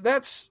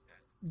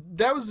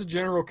that was the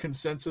general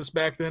consensus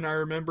back then. I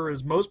remember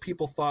is most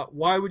people thought,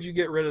 why would you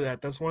get rid of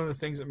that? That's one of the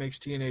things that makes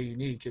TNA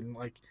unique. And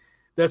like,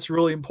 that's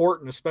really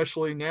important,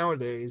 especially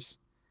nowadays,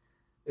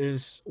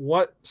 is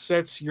what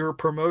sets your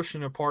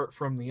promotion apart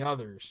from the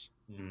others.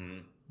 Mm-hmm.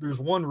 There's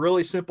one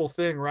really simple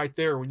thing right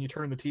there when you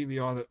turn the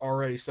TV on that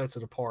already sets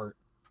it apart.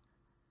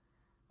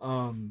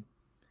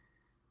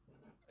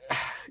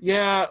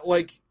 Yeah,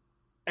 like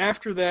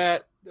after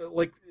that,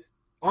 like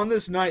on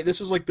this night,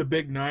 this was like the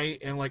big night,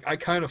 and like I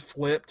kind of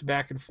flipped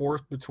back and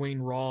forth between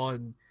Raw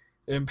and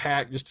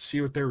Impact just to see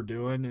what they were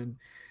doing, and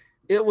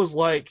it was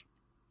like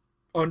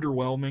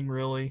underwhelming,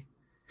 really.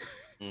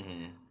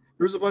 Mm-hmm.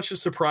 There was a bunch of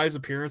surprise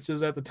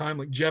appearances at the time.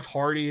 Like Jeff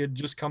Hardy had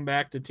just come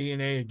back to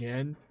TNA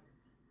again,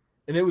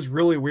 and it was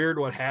really weird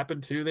what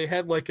happened too. They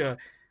had like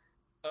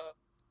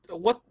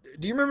what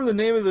do you remember the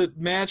name of the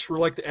match where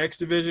like the X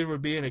Division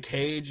would be in a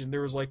cage and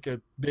there was like a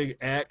big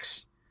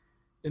X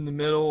in the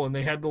middle and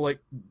they had to like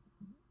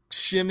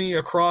shimmy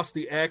across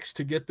the X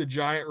to get the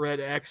giant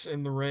red X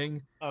in the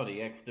ring? Oh,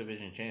 the X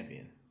Division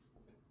champion.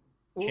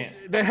 Well,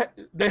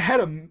 they had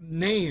a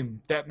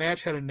name. That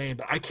match had a name,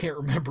 but I can't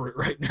remember it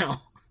right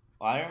now.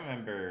 Well, I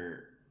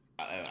remember.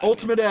 I mean,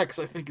 Ultimate X,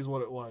 I think, is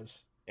what it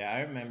was. yeah,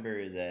 I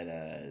remember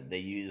that they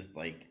used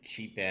like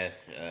cheap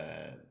ass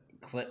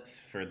clips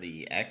for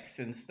the X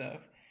and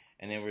stuff,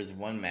 and there was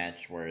one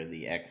match where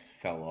the X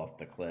fell off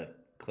the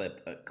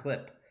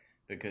clip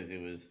because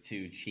it was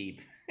too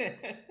cheap,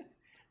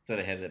 so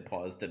they had to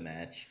pause the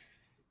match.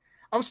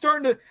 I'm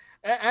starting to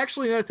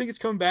actually. I think it's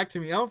coming back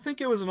to me. I don't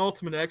think it was an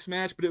Ultimate X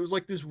match, but it was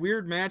like this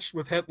weird match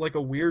with like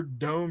a weird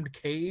domed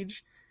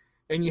cage,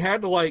 and you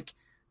had to like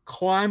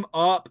climb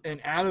up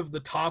and out of the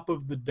top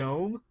of the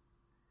dome.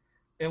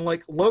 And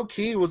like Low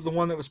Key was the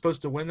one that was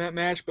supposed to win that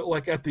match, but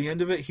like at the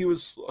end of it, he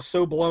was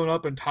so blown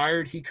up and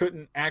tired he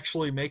couldn't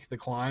actually make the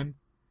climb.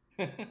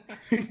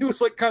 He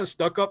was like kind of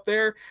stuck up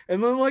there,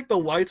 and then like the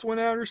lights went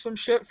out or some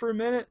shit for a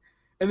minute,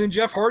 and then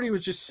Jeff Hardy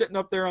was just sitting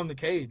up there on the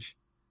cage.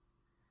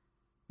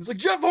 He's like,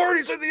 Jeff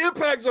Hardy's in the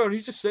impact zone.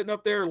 He's just sitting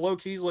up there. Low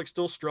Key's like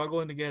still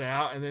struggling to get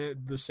out. And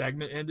then the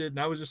segment ended. And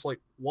I was just like,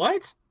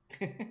 what?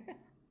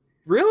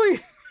 Really?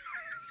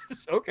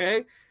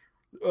 Okay.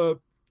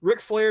 Ric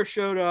Flair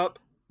showed up,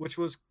 which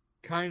was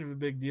kind of a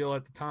big deal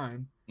at the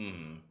time.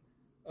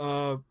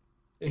 Mm-hmm.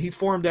 He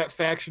formed that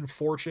faction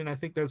Fortune. I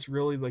think that's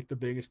really like the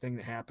biggest thing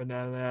that happened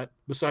out of that.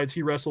 Besides,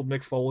 he wrestled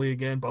Mick Foley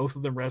again. Both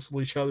of them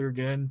wrestled each other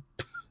again.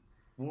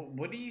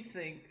 What do you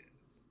think?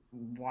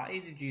 Why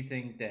did you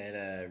think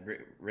that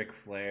Ric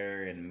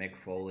Flair and Mick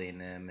Foley and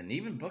them, and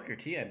even Booker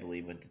T, I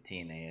believe, went to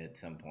TNA at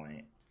some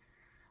point?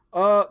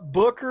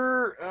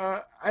 Booker,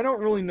 I don't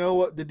really know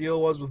what the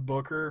deal was with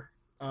Booker.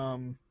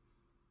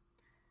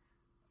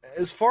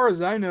 As far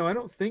as I know, I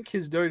don't think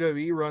his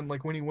WWE run,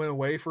 like when he went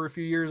away for a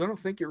few years, I don't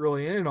think it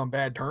really ended on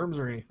bad terms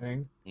or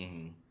anything.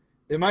 Mm-hmm.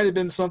 It might have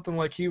been something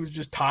like he was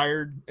just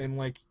tired and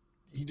like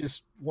he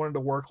just wanted to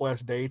work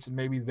less dates, and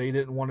maybe they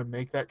didn't want to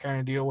make that kind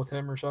of deal with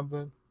him or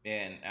something.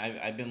 And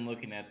I've been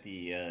looking at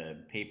the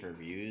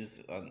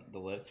pay-per-views on the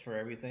list for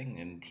everything,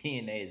 and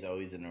TNA is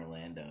always in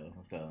Orlando.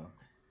 So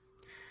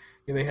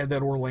Yeah, they had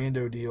that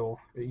Orlando deal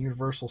at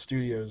Universal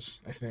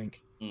Studios, I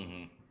think.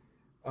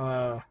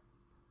 mm-hmm.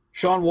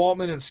 Sean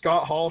Waltman and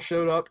Scott Hall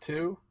showed up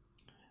too.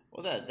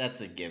 Well,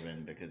 that's a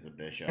given because of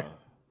Bischoff.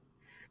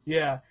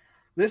 Yeah,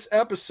 this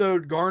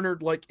episode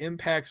garnered like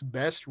Impact's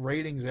best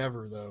ratings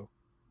ever, though,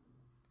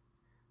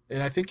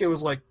 and I think it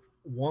was like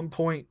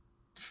 1.4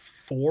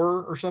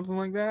 or something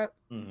like that.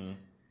 Mm-hmm.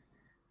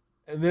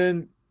 And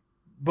then,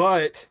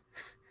 but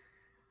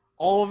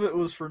all of it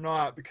was for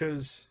naught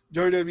because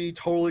WWE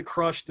totally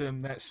crushed him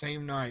that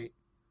same night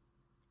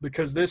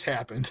because this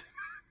happened.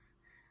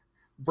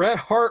 Bret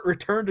Hart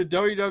returned to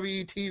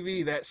WWE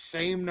TV that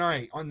same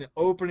night on the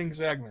opening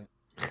segment.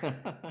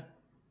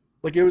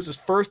 Like it was his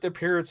first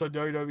appearance on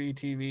WWE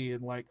TV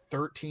in like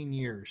 13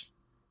 years.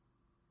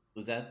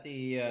 Was that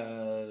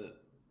the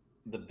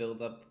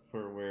build up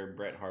for where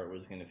Bret Hart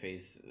was going to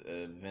face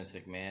Vince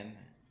McMahon?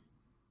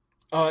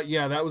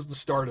 Yeah, that was the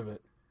start of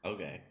it.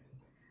 Okay.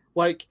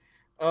 Like,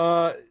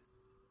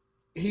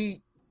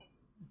 he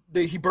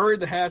buried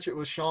the hatchet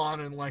with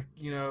Shawn, and like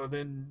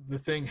then the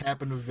thing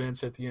happened with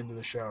Vince at the end of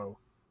the show,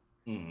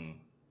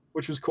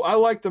 which was cool. I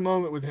liked the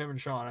moment with him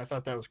and Shawn. I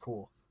thought that was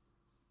cool.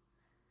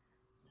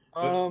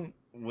 Go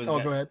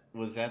ahead.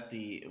 Was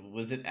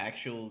it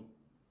actual,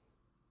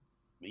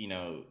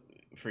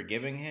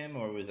 forgiving him,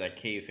 or was that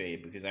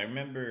kayfabe? Because I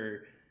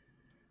remember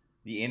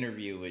the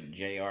interview with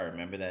JR.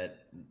 Remember the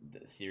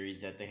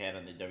series that they had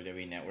on the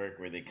WWE Network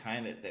where they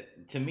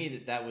to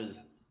me that was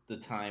the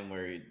time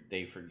where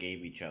they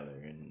forgave each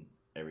other and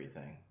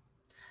everything.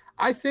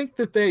 I think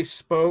that they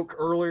spoke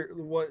earlier.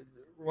 What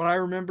I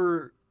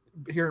remember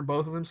hearing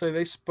both of them say,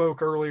 they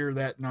spoke earlier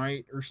that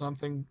night or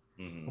something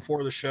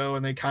before the show,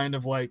 and they kind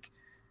of like,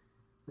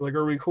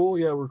 are we cool?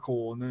 Yeah, we're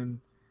cool. And then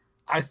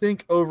I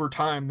think over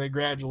time they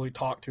gradually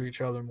talked to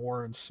each other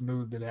more and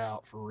smoothed it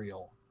out for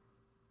real.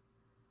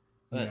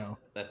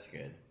 That's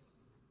good.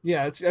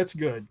 Yeah, that's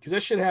good because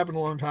that shit happened a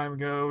long time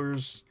ago.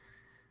 There's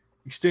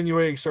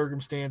extenuating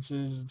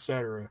circumstances,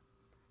 etc.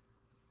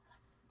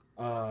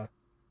 Let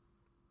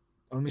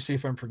me see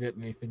if I'm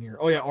forgetting anything here.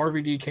 Oh yeah,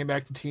 RVD came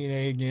back to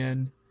TNA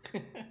again.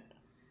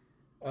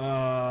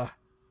 A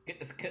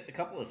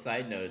couple of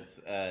side notes.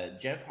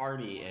 Jeff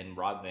Hardy and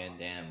Rob Van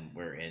Dam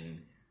were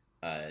in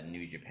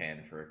New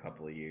Japan for a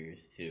couple of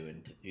years too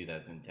in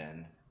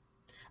 2010.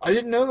 I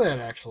didn't know that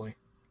actually.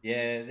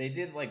 Yeah, they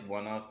did like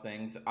one-off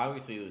things.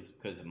 Obviously, it was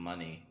because of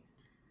money,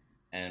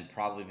 and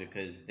probably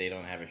because they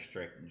don't have a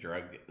strict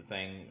drug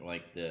thing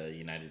like the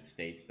United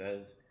States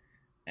does.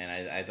 And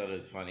I thought it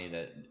was funny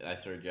that I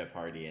saw Jeff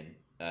Hardy and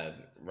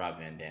Rob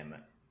Van Dam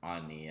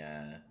on the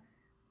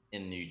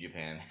in New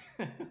Japan.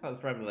 I was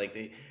probably like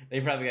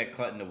they probably got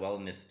caught in a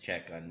wellness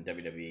check on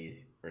WWE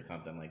or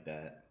something like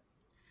that.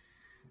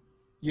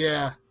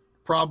 Yeah,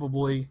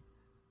 probably.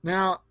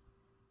 Now,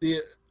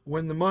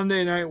 when the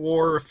Monday Night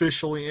War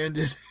officially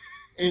ended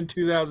in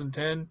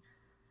 2010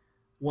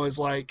 was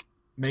like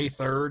May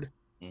 3rd.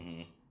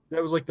 Mm-hmm.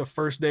 That was like the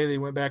first day they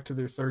went back to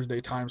their Thursday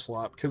time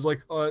slot because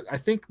like I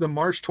think the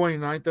March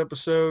 29th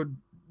episode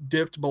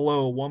dipped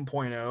below a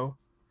 1.0,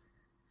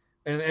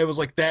 And it was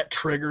like that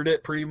triggered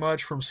it pretty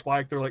much from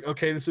Spike. They're like,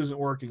 okay, this isn't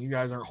working. You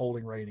guys aren't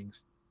holding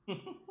ratings. And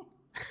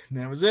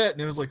that was it.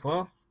 And it was like,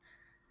 well,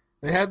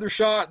 they had their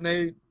shot and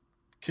they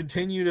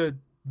continue to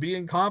be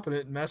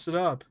incompetent and mess it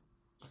up.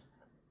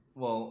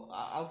 Well,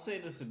 I'll say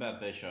this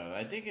about Bischoff.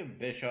 I think if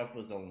Bischoff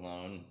was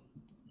alone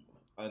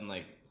on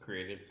like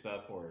creative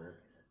stuff, or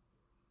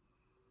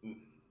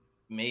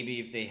maybe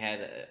if they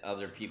had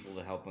other people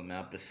to help him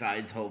out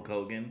besides Hulk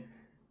Hogan,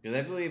 because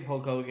I believe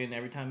Hulk Hogan,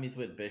 every time he's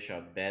with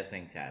Bischoff, bad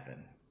things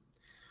happen.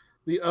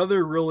 The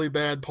other really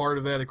bad part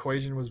of that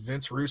equation was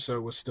Vince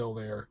Russo was still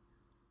there.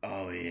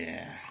 Oh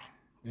yeah,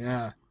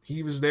 Yeah,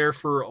 he was there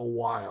for a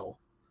while.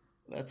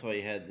 that's why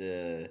you had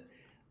the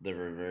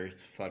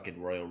reverse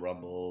fucking Royal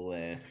Rumble.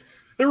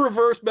 The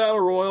reverse battle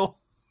royal.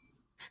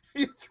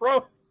 You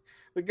throw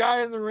the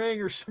guy in the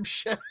ring or some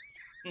shit.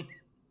 And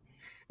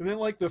then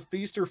like the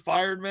feast or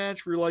fired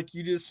match where like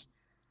you just,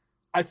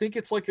 I think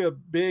it's like a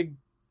big,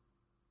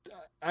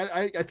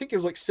 I think it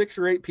was like 6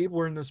 or 8 people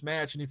are in this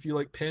match. And if you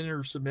like pin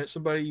or submit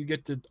somebody, you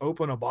get to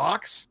open a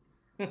box.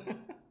 And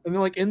then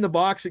like in the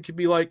box, it could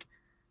be like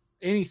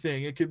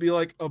anything. It could be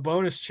like a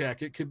bonus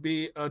check. It could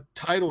be a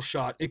title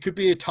shot. It could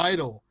be a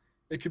title.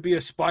 It could be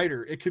a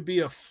spider. It could be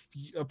a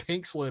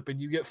pink slip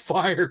and you get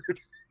fired.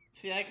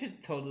 See, I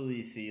could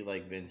totally see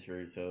like Vince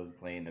Russo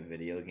playing a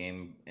video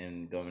game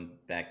and going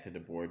back to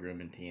the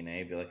boardroom in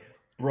TNA, be like,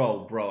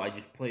 bro, I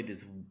just played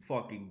this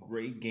fucking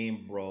great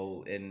game,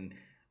 bro, and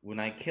when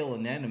I kill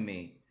an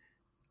enemy,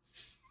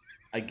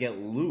 I get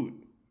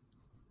loot,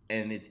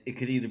 and it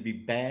could either be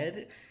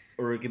bad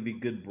or it could be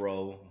good,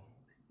 bro.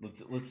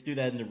 Let's do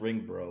that in the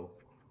ring, bro.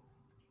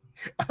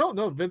 I don't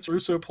know if Vince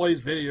Russo plays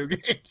video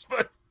games,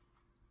 but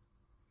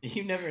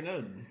You never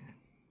know.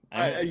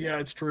 yeah,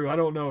 it's true. I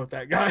don't know if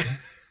that guy.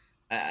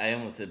 I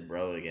almost said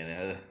bro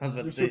again. I was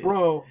about You to say, said,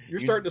 bro, you're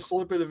starting to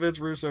slip into Vince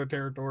Russo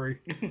territory.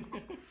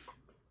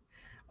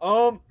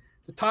 To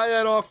tie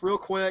that off real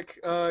quick,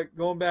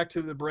 going back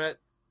to the Brett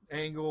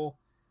angle.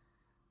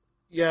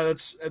 Yeah,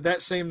 that's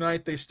that same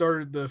night they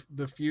started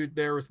the feud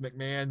there with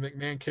McMahon.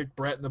 McMahon kicked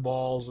Brett in the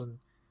balls, and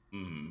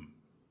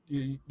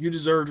you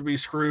deserve to be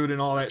screwed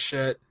and all that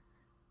shit.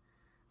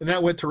 And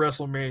that went to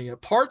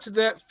WrestleMania. Parts of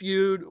that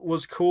feud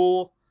was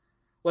cool.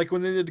 Like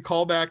when they did the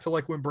callback to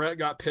like when Brett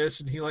got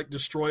pissed and he like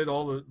destroyed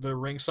all the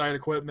ringside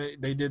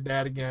equipment. They did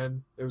that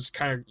again. It was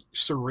kind of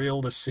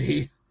surreal to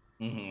see.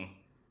 Mm-hmm.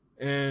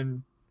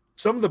 And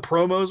some of the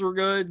promos were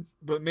good,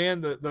 but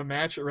man, the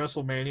match at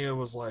WrestleMania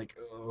was like,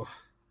 oh.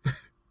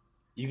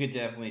 You could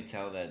definitely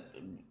tell that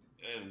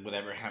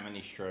how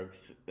many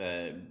strokes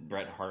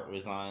Bret Hart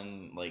was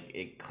on, like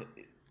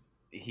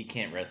he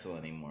can't wrestle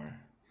anymore.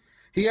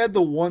 He had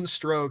the one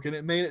stroke, and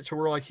it made it to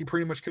where like he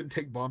pretty much couldn't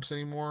take bumps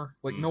anymore.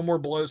 Like no more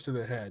blows to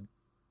the head.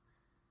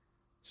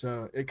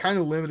 So it kind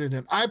of limited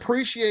him. I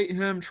appreciate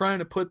him trying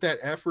to put that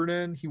effort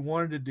in. He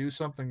wanted to do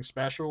something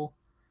special.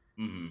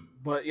 Mm-hmm.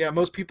 But yeah,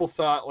 most people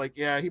thought like,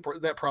 yeah,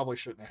 that probably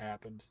shouldn't have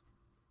happened.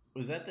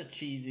 Was that the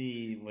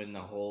cheesy when the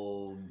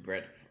whole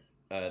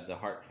the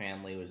Hart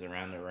family was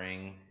around the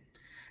ring?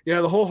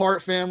 Yeah, the whole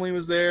Hart family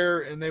was there,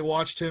 and they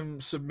watched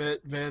him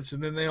submit Vince,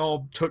 and then they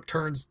all took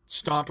turns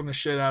stomping the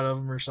shit out of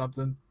him or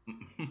something.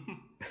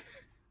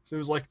 So it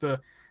was like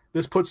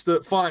this puts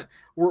the fine.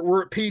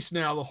 We're at peace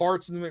now. The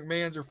Harts and the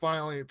McMahons are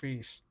finally at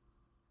peace.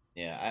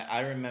 Yeah, I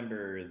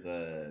remember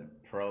the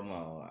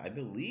promo. I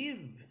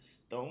believe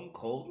Stone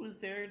Cold was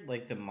there,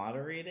 like to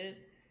moderate it,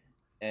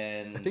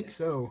 and I think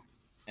so.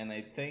 And I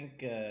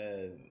think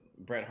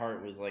Bret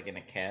Hart was like in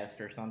a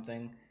cast or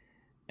something.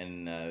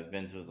 And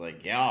Vince was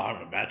like, "Yeah, I'll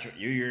have a match with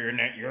you.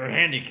 You're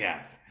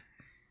handicapped."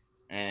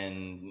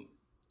 And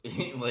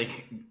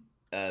like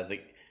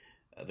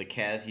the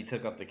cast, he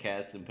took up the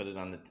cast and put it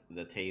on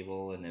the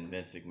table, and then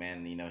Vince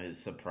McMahon,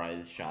 his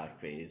surprised shock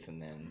face, and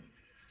then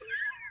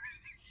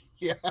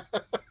yeah,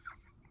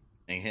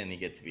 and then he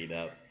gets beat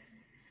up.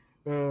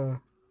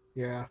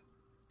 Yeah,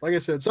 like I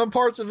said, some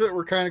parts of it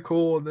were kind of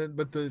cool, and then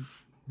but the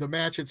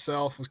match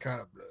itself was kind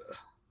of.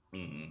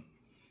 Mm-hmm.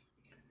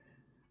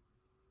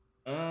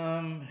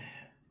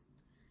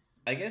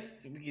 I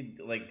guess we could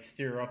like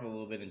steer up a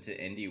little bit into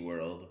indie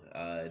world.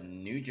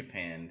 New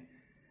Japan.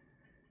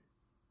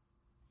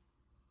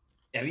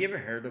 Have you ever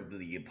heard of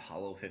the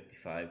Apollo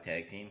 55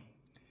 tag team?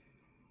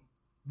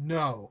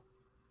 No.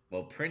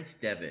 Well, Prince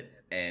Devitt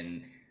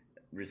and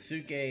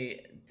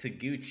Ryusuke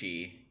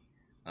Taguchi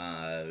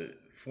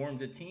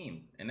formed a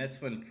team, and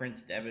that's when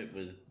Prince Devitt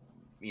was,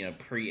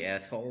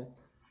 pre-asshole,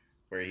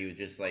 where he was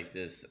just like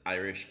this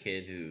Irish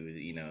kid who,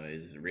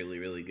 is really,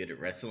 really good at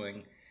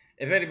wrestling.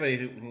 If anybody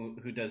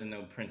who doesn't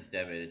know Prince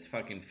Devitt, it's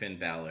fucking Finn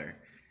Balor.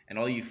 And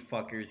all you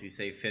fuckers who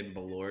say Finn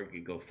Balor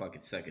could go fucking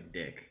suck a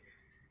dick.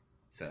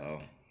 So.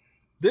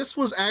 This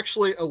was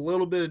actually a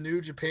little bit of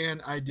New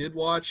Japan I did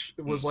watch.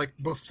 It was like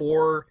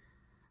before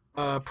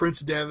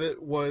Prince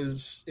Devitt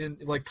was in,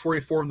 like before he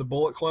formed the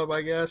Bullet Club,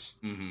 I guess.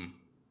 Mm-hmm.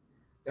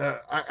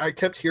 I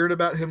kept hearing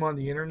about him on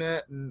the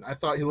internet, and I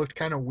thought he looked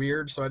kind of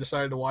weird, so I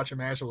decided to watch a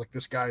match. I was like,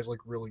 this guy's like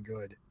really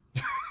good.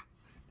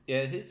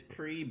 Yeah, his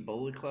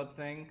pre-Bullet Club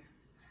thing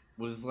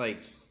was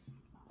like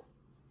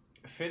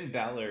Finn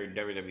Balor in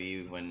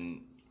WWE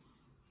when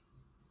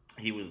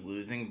he was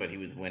losing, but he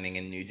was winning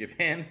in New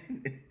Japan.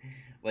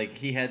 Like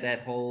he had that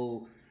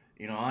whole,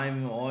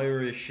 I'm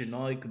Irish and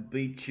I could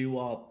beat you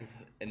up,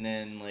 and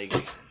then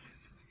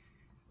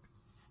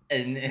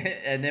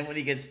and then when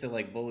he gets to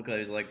like Bullet Club,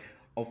 he's like,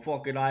 "I'm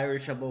fucking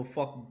Irish. I'm gonna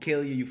fucking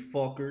kill you, you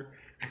fucker."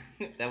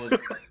 That was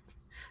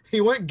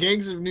He went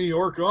Gangs of New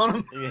York on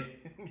him. yeah.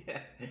 Yeah.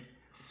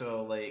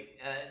 So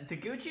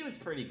Taguchi was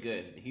pretty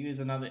good. He was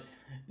another.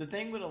 The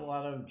thing with a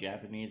lot of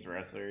Japanese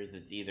wrestlers,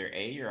 it's either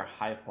A, you're a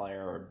high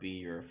flyer, or B,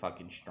 you're a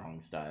fucking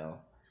strong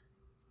style.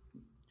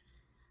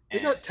 They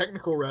And got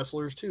technical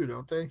wrestlers too,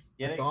 don't they?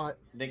 yeah, I thought.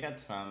 they got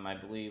some. I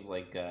believe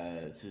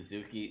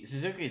Suzuki.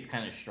 Suzuki is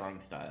kind of strong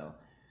style.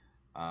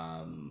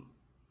 Um,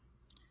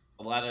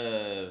 a lot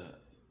of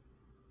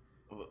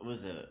what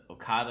was it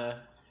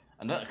Okada?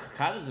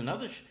 Okada's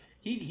another.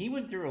 He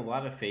went through a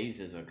lot of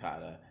phases.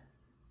 Okada,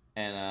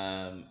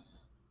 and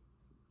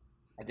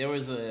there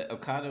was a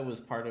Okada was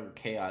part of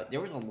Chaos.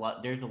 There's a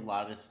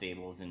lot of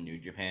stables in New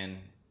Japan,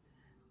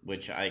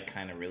 which I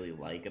kind of really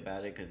like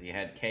about it because you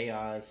had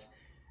Chaos,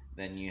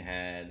 then you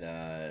had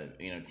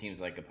teams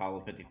like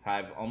Apollo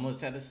 55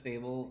 almost had a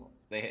stable.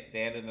 They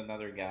added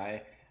another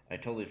guy. I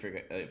totally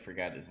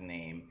forgot his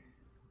name.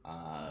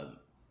 Uh,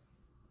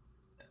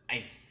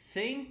 I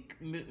think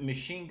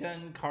Machine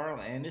Gun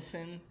Carl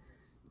Anderson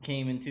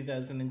came in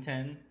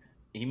 2010.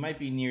 He might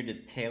be near the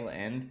tail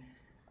end.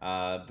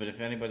 But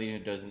if anybody who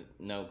doesn't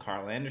know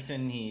Carl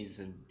Anderson,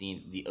 he's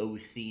the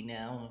OC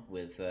now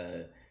with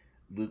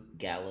Luke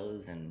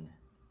Gallows and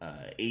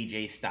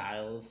AJ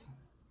Styles.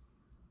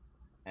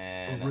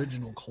 And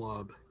Original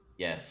Club.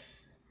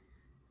 yes,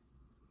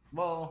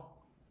 well,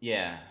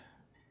 yeah,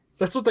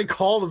 That's what they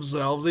call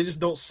themselves. They just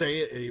don't say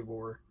it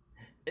anymore.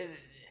 it,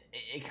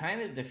 it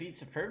kind of defeats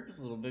the purpose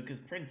a little bit because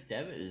Prince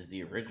Devitt is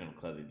the original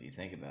club if you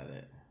think about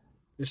it.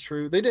 It's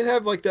true. They did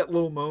have like that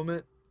little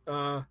moment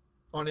on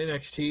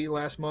NXT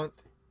last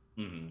month.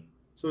 Mm-hmm.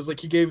 So it's like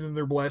he gave them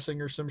their blessing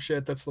or some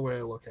shit. That's the way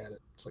I look at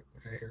it. It's like,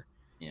 okay, here.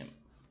 Yeah.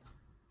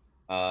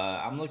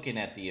 I'm looking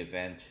at the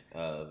event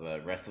of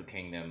Wrestle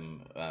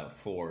Kingdom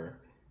 4,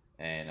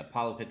 and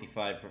Apollo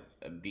 55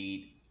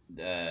 beat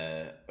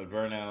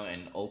Averno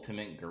and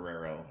Ultimate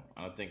Guerrero.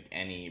 I don't think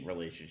any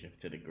relationship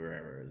to the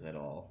Guerreros at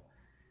all.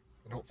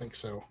 I don't think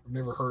so. I've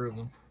never heard of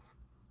them.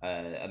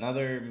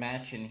 Another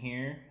match in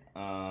here.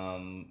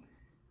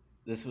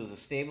 This was a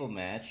stable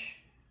match.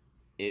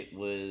 It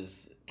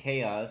was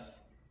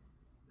Chaos,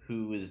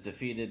 who was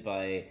defeated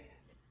by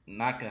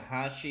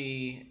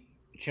Nakahashi,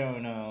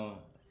 Chono,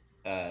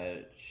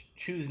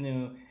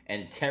 Chuznu,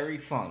 and Terry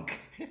Funk.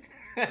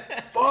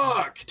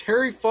 Fuck!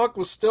 Terry Funk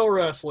was still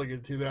wrestling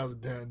in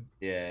 2010.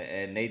 Yeah,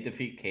 and they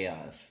defeat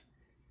Chaos.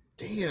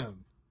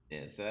 Damn.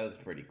 Yeah, so that was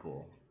pretty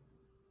cool.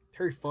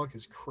 Terry Funk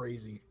is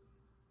crazy.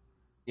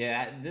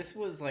 Yeah, this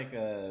was like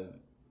a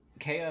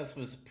Chaos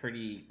was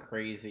pretty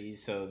crazy.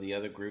 So the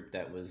other group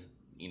that was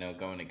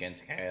going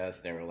against Chaos,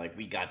 they were like,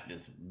 "We got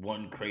this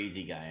one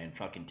crazy guy," and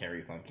fucking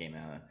Terry Funk came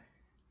out.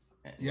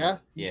 Yeah,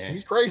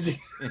 he's crazy.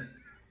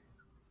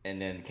 And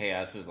then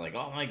Chaos was like,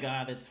 "Oh my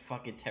god, it's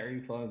fucking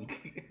Terry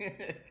Funk!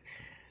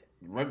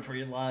 Run for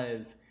your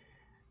lives!"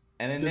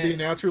 And then the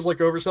announcers like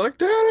oversell like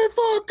Terry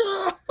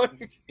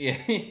Funk. Yeah,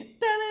 Terry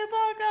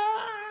Funk.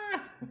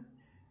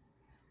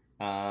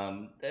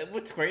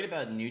 What's great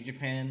about New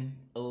Japan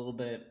a little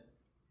bit,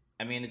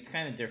 I mean, it's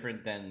kind of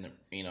different than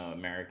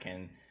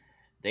American.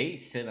 They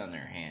sit on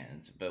their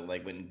hands, but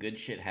like when good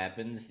shit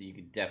happens, you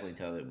could definitely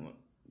tell that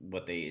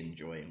what they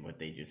enjoy and what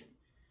they just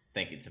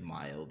think it's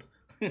mild.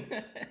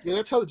 Yeah,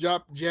 that's how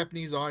the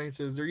Japanese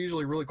audience is. They're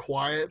usually really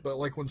quiet, but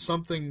like when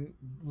something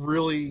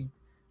really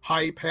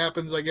hype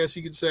happens, I guess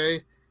you could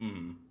say,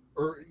 Mm.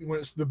 or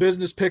when the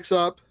business picks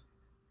up,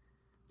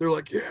 they're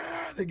like, yeah,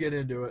 they get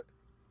into it.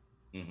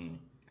 Mm-hmm.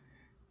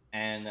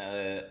 And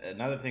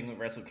another thing with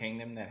Wrestle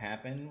Kingdom that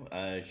happened,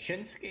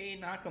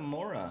 Shinsuke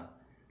Nakamura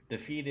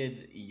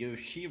defeated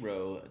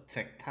Yoshiro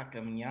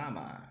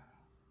Takamiyama.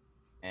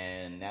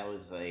 And that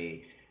was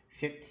a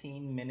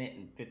 15-minute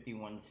and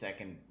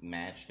 51-second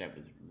match that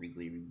was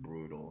really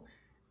brutal.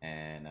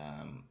 And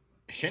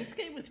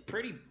Shinsuke was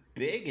pretty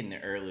big in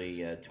the early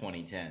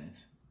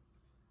 2010s.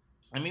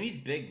 I mean, he's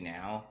big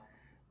now,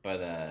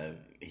 but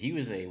he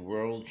was a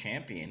world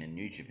champion in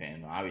New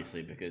Japan,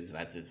 obviously, because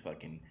that's his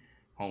fucking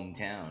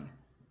hometown,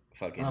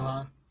 fucking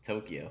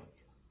Tokyo.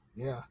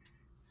 Yeah.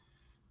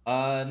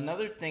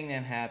 Another thing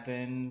that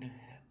happened,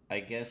 I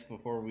guess,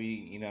 before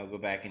we go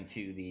back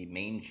into the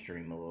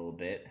mainstream a little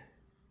bit,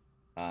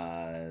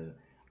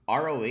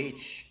 ROH.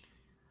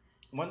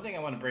 One thing I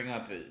want to bring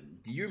up: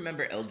 do you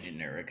remember El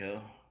Generico?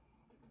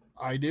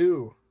 I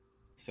do.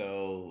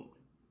 So,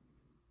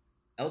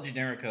 El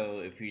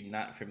Generico, if you're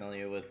not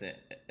familiar with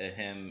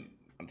him,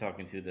 I'm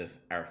talking to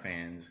our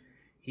fans.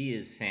 He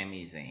is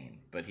Sami Zayn,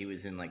 but he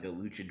was in like a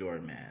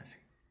luchador mask.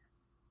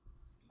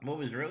 What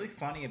was really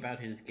funny about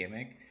his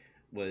gimmick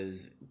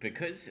was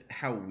because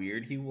how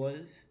weird he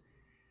was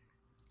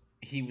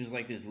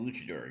like this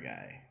luchador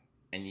guy,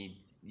 and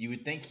you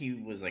would think he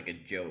was like a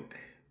joke,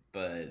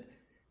 but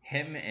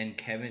him and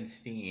Kevin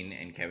Steen,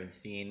 and Kevin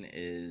Steen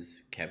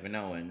is Kevin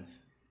Owens.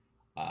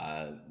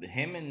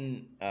 Him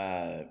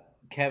and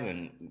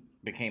Kevin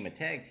became a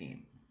tag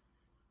team,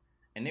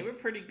 and they were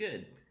pretty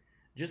good.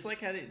 Just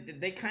like how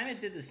they kind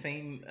of did the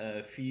same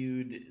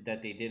feud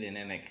that they did in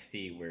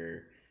NXT,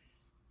 where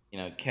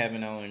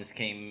Kevin Owens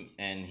came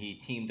and he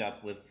teamed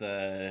up with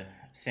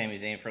Sami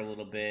Zayn for a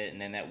little bit, and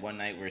then that one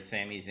night where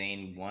Sami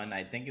Zayn won,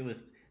 I think it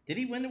was. Did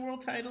he win the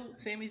world title,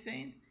 Sami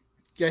Zayn?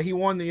 Yeah, he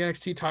won the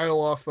NXT title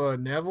off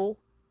Neville,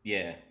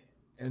 Yeah.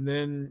 and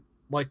then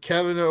like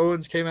Kevin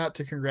Owens came out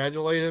to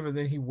congratulate him, and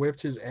then he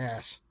whipped his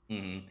ass.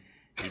 Mm-hmm.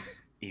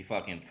 He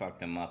fucking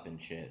fucked him up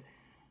and shit.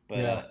 But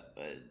Yeah.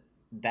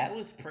 that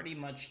was pretty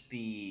much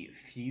the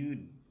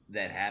feud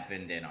that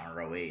happened in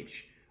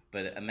ROH.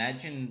 But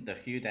imagine the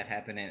feud that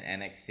happened in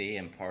NXT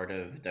and part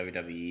of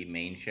WWE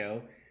main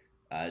show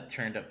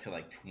turned up to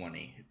like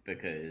 20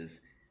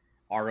 because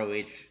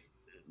ROH,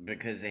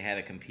 because they had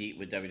to compete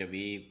with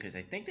WWE, because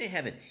I think they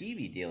had a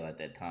TV deal at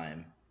that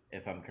time,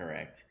 if I'm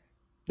correct.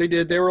 They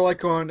did. They were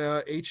like on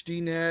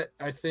HDNet,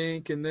 I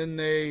think, and then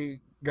they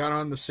got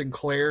on the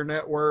Sinclair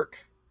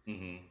network,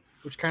 Mm-hmm.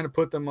 which kind of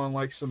put them on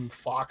like some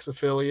Fox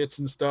affiliates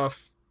and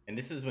stuff. And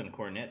this is when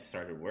Cornette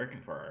started working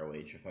for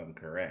ROH, if I'm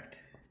correct.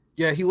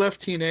 Yeah, he left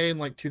TNA in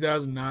like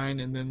 2009,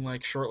 and then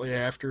like shortly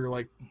after,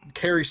 like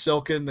Kerry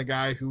Silkin, the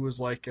guy who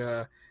was like,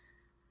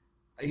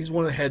 he's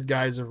one of the head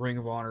guys of Ring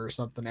of Honor or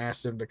something,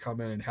 asked him to come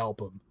in and help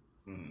him.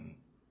 Mm-hmm.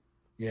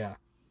 Yeah.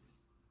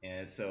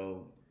 And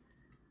so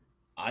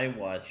I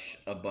watch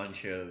a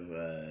bunch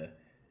of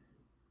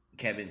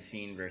Kevin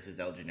Steen versus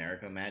El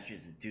Generico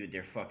matches. Dude,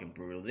 they're fucking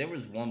brutal. There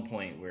was one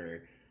point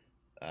where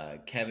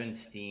Kevin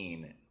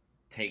Steen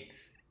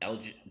takes El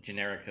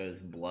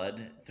Generico's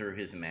blood through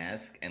his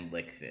mask and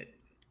licks it.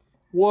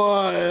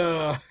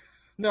 What?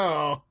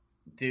 No.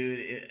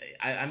 Dude,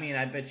 I mean,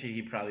 I bet you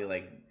he probably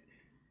like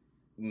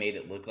made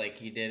it look like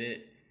he did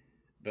it,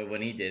 but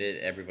when he did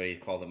it, everybody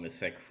called him a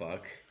sick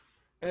fuck.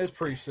 That's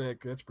pretty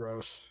sick. That's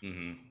gross.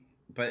 Mm-hmm.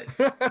 But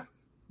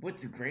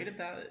what's great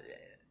about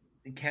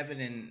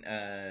Kevin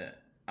and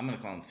I'm gonna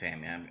call him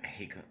Sammy.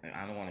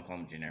 I don't want to call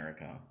him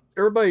Generico.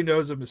 Everybody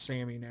knows him as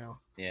Sammy now.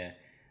 Yeah.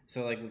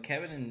 So like with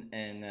Kevin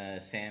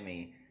and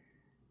Sammy,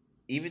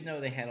 even though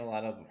they had a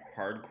lot of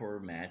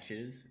hardcore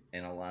matches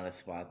and a lot of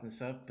spots and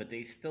stuff, but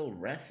they still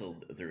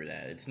wrestled through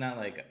that. It's not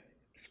like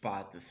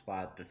spot to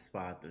spot to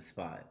spot to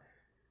spot.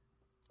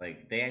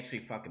 Like they actually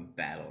fucking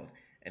battled,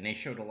 and they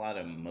showed a lot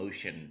of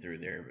emotion through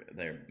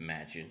their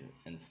matches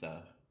and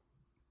stuff.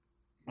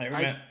 I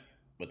remember.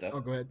 What's up? Oh,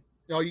 go ahead.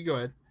 Oh, you go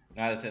ahead.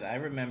 No, I said I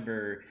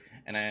remember,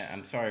 and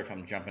I'm sorry if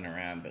I'm jumping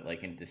around, but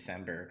like in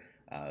December,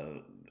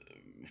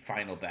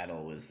 Final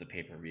Battle was the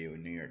pay-per-view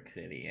in New York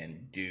City,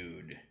 and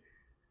dude,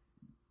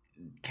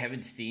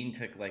 Kevin Steen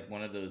took like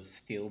one of those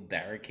steel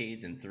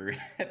barricades and threw it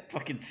at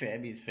fucking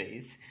Sammy's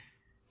face.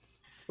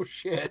 Oh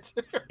shit.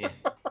 Yeah.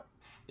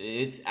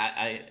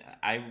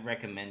 I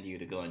recommend you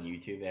to go on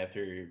YouTube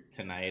after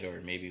tonight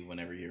or maybe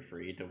whenever you're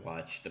free to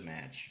watch the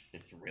match.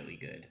 It's really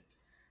good.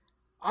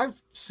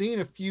 I've seen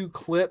a few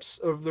clips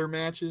of their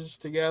matches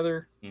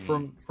together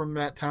from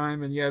that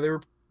time, and yeah,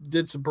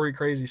 did some pretty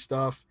crazy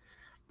stuff.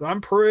 But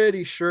I'm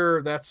pretty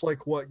sure that's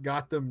like what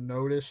got them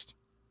noticed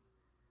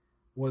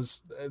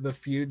was the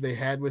feud they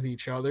had with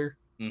each other.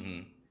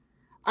 Mm-hmm.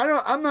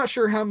 I'm not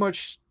sure how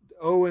much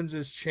Owens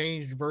has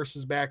changed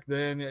versus back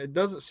then. It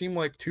doesn't seem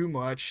like too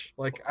much.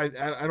 Like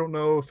I don't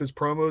know if his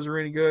promos are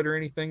any good or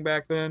anything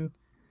back then.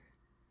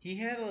 He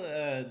had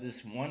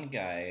this one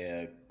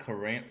guy,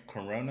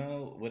 Corona,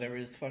 whatever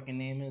his fucking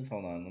name is.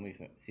 Hold on, let me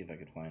see if I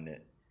can find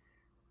it.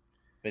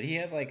 But he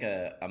had like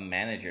a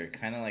manager,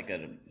 kind of like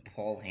a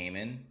Paul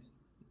Heyman.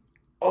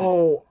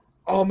 Oh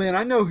man,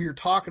 I know who you're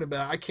talking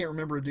about. I can't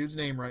remember a dude's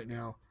name right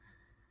now.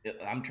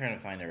 I'm trying to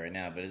find it right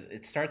now, but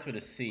it starts with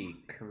a C.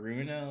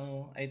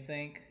 Caruno, I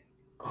think.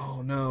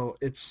 Oh no,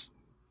 it's.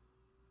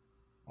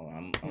 Hold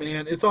on,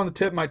 man, it's on the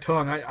tip of my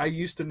tongue. I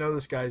used to know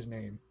this guy's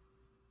name.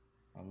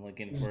 I'm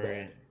looking for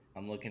it.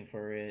 I'm looking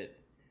for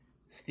it.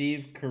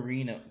 Steve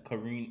Corino.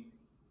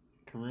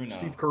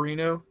 Steve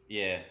Corino?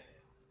 Yeah.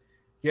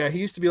 Yeah, he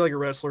used to be like a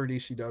wrestler at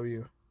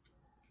ECW.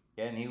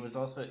 Yeah, and he was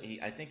also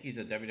I think he's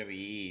a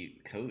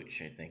WWE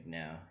coach, I think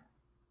now.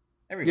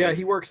 Yeah,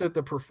 he works at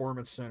the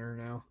Performance Center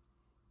now.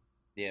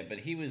 Yeah, but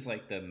he was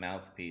like the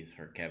mouthpiece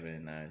for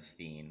Kevin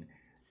Steen.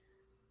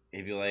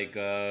 He'd be like,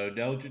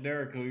 Del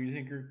Generico, you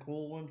think you're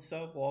cool and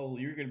stuff? Well,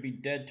 you're gonna be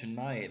dead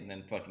tonight, and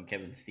then fucking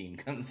Kevin Steen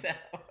comes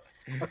out.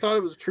 I thought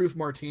it was Truth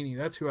Martini.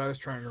 That's who I was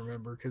trying to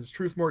remember, because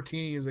Truth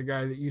Martini is a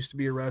guy that used to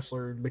be a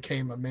wrestler and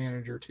became a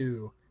manager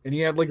too, and he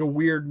had like a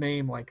weird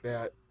name like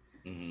that.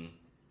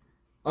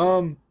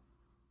 Mm-hmm.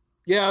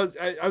 Yeah,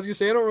 I was gonna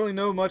say I don't really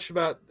know much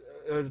about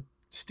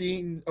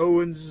Steen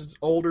Owens'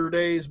 older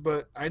days,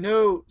 but I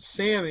know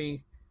Sammy,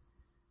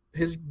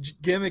 his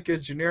gimmick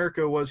as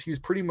Generico was he was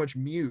pretty much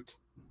mute.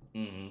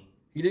 Mm-hmm.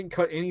 He didn't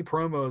cut any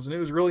promos, and it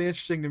was really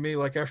interesting to me.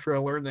 Like after I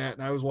learned that,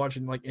 and I was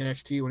watching like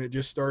NXT when it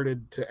just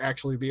started to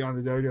actually be on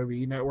the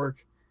WWE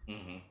network.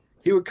 Mm-hmm.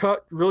 He would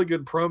cut really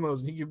good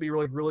promos, and he could be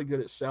really good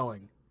at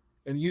selling.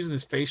 and using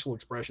his facial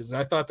expressions. And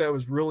I thought that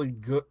was really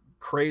good,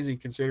 crazy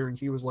considering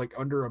he was like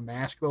under a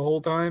mask the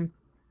whole time.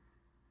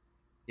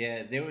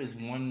 Yeah, there was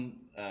one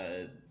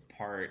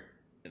part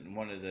in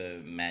one of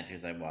the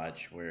matches I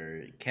watched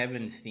where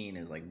Kevin Steen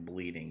is like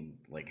bleeding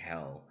like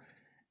hell,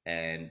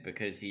 and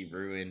because he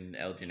ruined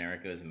El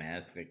Generico's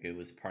mask, like it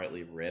was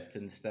partly ripped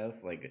and stuff.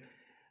 Like,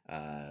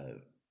 uh,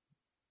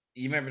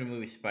 you remember the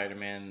movie Spider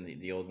Man,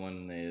 the old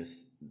one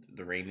is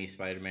the Raimi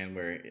Spider Man,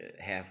 where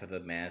half of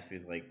the mask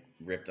is like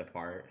ripped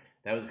apart.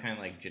 That was kind of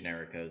like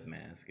Generico's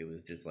mask. It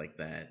was just like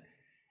that.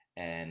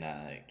 And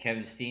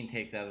Kevin Steen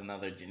takes out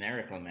another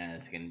Generico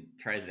mask and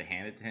tries to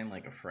hand it to him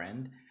like a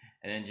friend.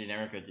 And then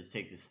Generico just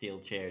takes a steel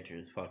chair to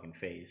his fucking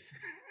face.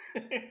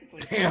 It's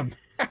like, Damn.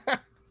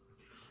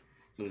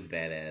 it was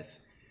badass.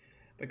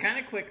 But kind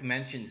of quick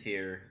mentions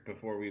here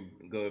before we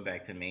go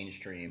back to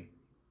mainstream.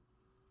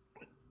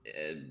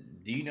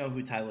 Do you know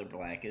who Tyler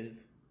Black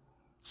is?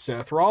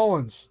 Seth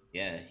Rollins.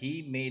 Yeah,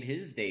 he made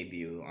his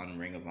debut on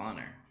Ring of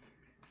Honor.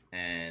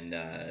 And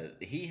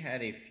he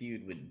had a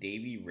feud with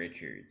Davey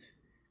Richards.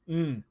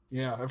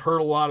 Yeah, I've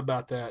heard a lot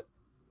about that.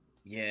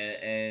 Yeah,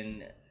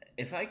 and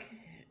if I could,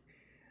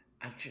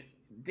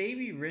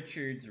 Davey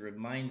Richards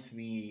reminds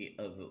me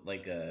of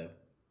like I'm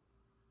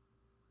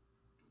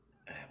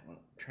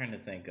trying to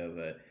think of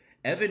a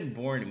Evan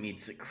Bourne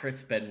meets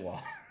Chris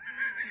Benoit.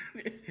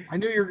 I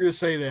knew you were going to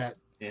say that.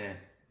 Yeah,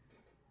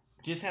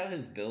 just how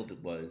his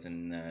build was,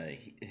 and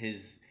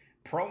his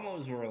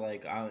promos were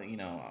like,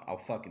 I'll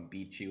fucking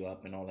beat you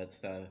up and all that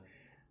stuff.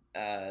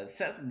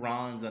 Seth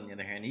Rollins, on the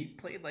other hand, he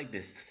played like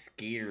this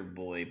skater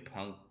boy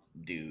punk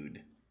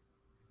dude,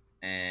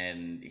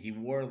 and he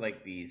wore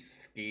like these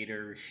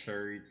skater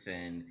shirts,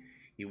 and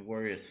he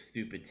wore a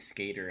stupid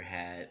skater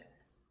hat.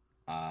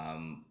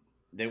 Um,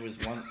 there was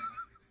one.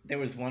 There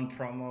was one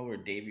promo where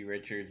Davey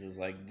Richards was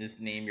like, "Just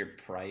name your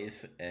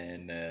price,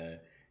 and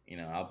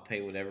I'll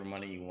pay whatever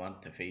money you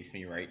want to face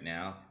me right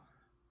now."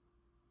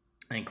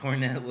 And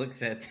Cornette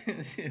looks at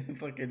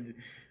fucking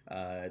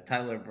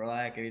Tyler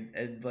Black,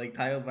 and like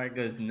Tyler Black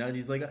goes nuts.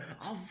 He's like,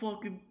 "I'll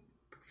fucking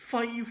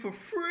fight you for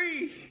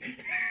free."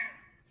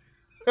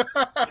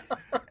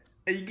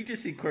 And you can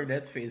just see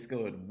Cornette's face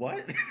going,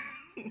 "What?"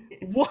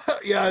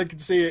 What? Yeah, I can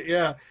see it.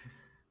 Yeah.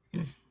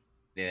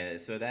 Yeah,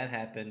 so that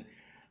happened.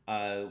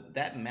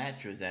 That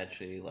match was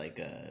actually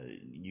like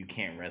you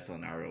can't wrestle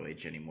in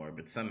ROH anymore,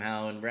 but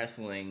somehow in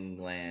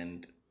wrestling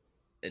land,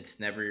 it's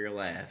never your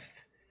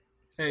last.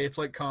 Hey, it's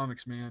like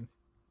comics, man.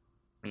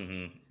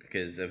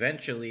 Because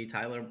eventually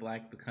Tyler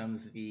Black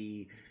becomes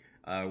the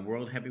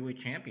world heavyweight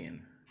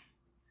champion.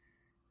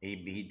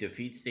 He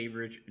defeats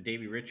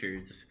Davey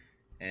Richards,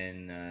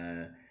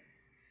 and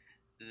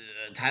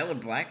Tyler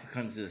Black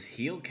becomes this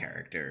heel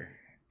character.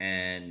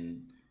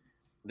 And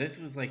this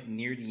was like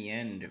near the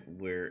end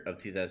of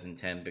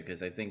 2010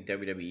 because I think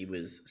WWE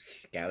was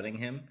scouting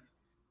him.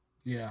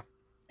 Yeah.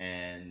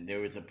 And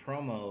there was a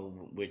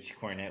promo which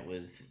Cornette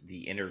was the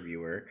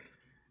interviewer,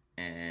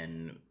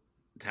 and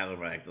Tyler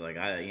Black's like,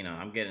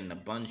 I'm getting a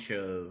bunch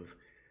of,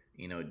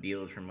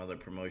 deals from other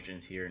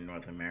promotions here in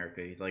North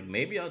America. He's like,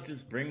 maybe I'll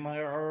just bring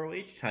my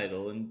ROH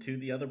title into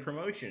the other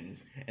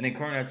promotions. And then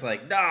Cornette's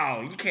like,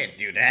 no, you can't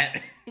do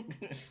that.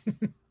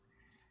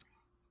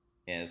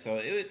 Yeah, so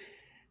it would.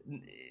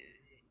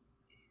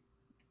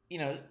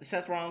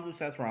 Seth Rollins is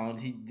Seth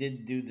Rollins. He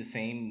did do the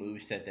same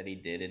moveset that he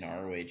did in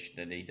ROH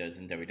that he does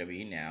in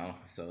WWE now.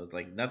 So it's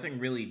like nothing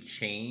really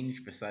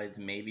changed besides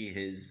maybe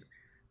his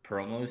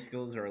promo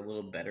skills are a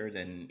little better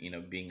than,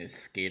 being a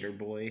skater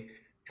boy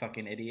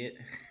fucking idiot.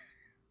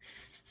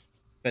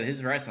 But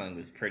his wrestling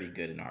was pretty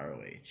good in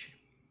ROH.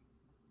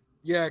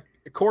 Yeah,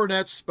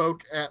 Cornette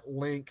spoke at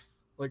length,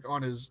 like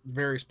on his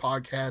various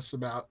podcasts,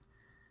 about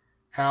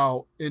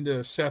how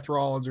into Seth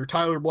Rollins, or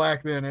Tyler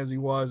Black then as he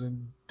was,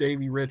 and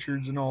Davey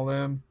Richards and all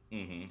them.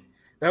 Mm-hmm.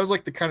 That was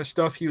like the kind of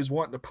stuff he was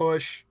wanting to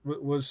push,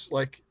 was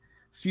like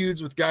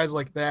feuds with guys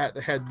like that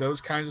had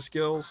those kinds of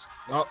skills.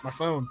 Oh, my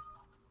phone.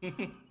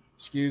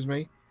 Excuse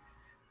me.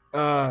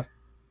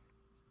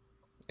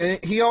 And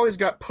he always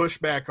got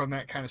pushback on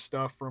that kind of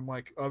stuff from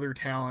like other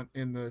talent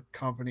in the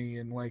company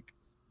and like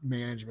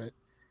management.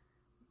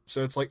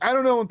 So it's like, I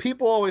don't know, when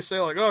people always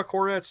say like, oh,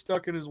 Cornette's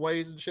stuck in his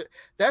ways and shit,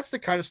 that's the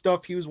kind of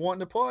stuff he was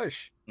wanting to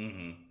push.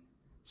 Mm-hmm.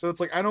 So it's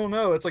like, I don't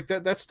know. It's like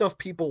that's stuff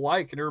people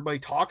like and everybody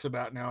talks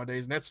about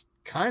nowadays. And that's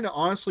kind of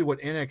honestly what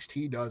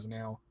NXT does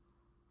now.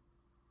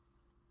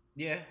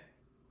 Yeah.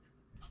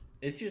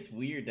 It's just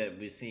weird that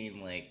we're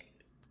seeing like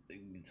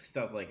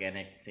stuff like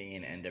NXT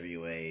and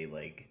NWA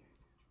like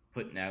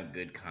putting out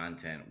good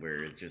content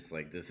where it's just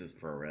like, this is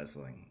pro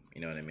wrestling.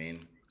 You know what I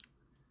mean?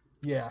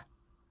 Yeah.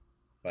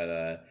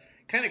 But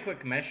kind of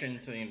quick mention.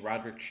 So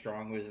Roderick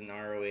Strong was in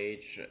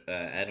ROH.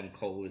 Adam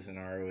Cole was in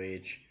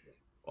ROH.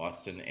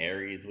 Austin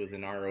Aries was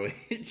in ROH.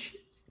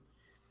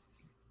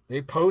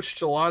 They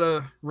poached a lot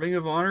of Ring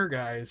of Honor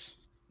guys.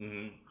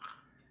 Mm-hmm.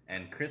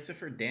 And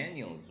Christopher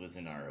Daniels was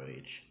in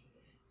ROH.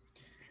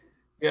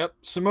 Yep.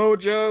 Samoa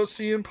Joe,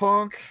 CM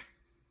Punk,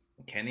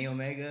 Kenny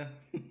Omega,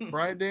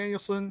 Bryan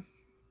Danielson.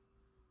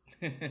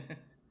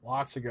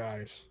 Lots of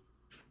guys.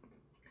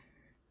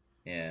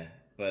 Yeah,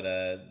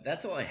 but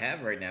that's all I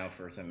have right now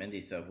for some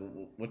indie stuff.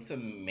 What's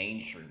some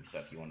mainstream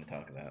stuff you want to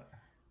talk about?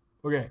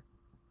 Okay,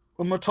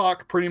 I'm gonna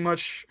talk pretty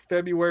much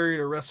February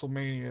to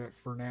WrestleMania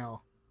for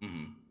now,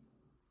 Hmm.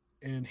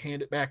 and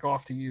hand it back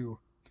off to you.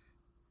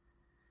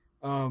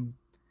 Um,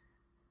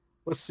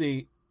 let's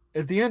see.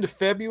 At the end of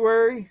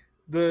February,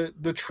 the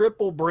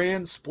triple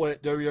brand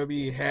split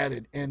WWE had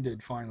it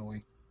ended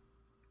finally,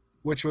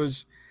 which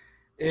was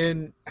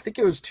in I think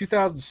it was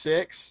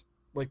 2006.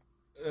 Like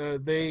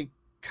they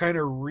kind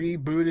of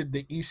rebooted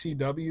the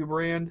ECW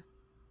brand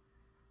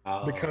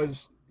Oh,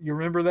 because you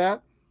remember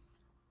that.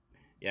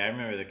 yeah, I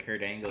remember the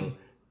Kurt Angle.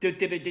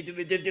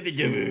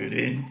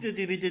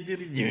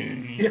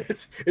 Yeah,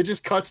 it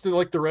just cuts to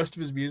like the rest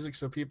of his music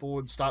so people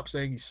would stop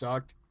saying he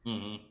sucked.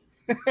 Hmm.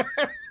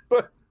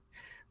 but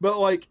but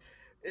like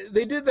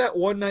they did that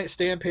one night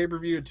stand pay per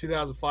view in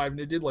 2005, and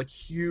it did like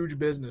huge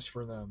business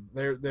for them.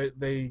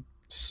 They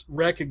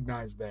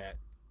recognized that,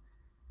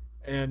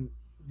 and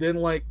then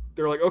like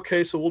they're like,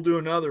 okay, so we'll do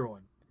another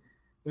one.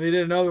 And they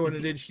did another one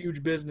and did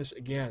huge business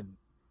again.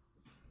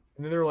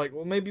 And then they're like,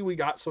 well, maybe we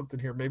got something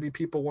here. Maybe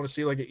people want to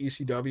see like an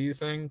ECW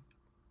thing.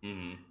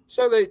 Hmm.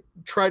 So they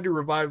tried to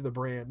revive the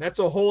brand. That's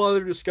a whole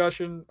other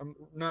discussion. I'm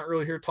not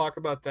really here to talk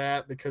about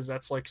that because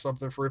that's like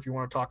something for if you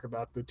want to talk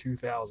about the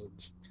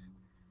 2000s.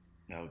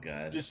 Oh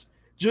God. Just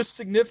just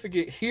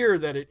significant here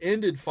that it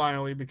ended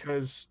finally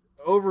because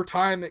over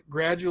time it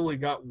gradually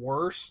got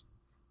worse,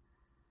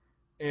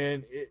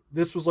 and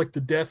this was like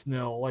the death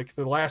knell. Like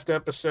the last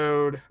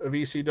episode of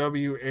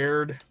ECW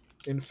aired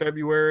in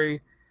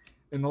February,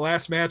 and the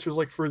last match was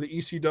like for the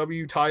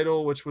ECW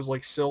title, which was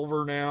like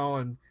silver now,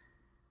 and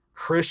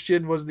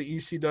Christian was the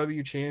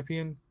ECW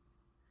champion,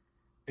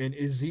 and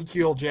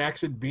Ezekiel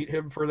Jackson beat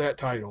him for that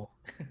title.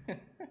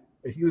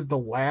 He was the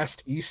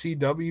last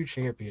ECW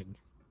champion.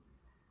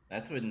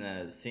 That's when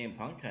CM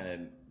Punk kind of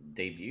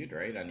debuted,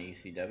 right, on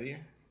ECW.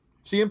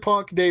 CM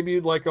Punk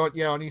debuted like on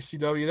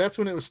ECW. That's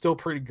when it was still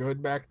pretty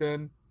good back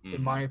then,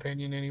 in my Hmm.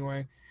 opinion,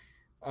 anyway.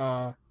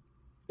 Uh,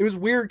 it was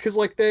weird because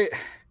like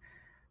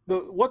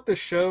what the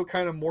show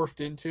kind of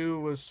morphed into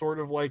was sort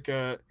of like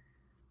a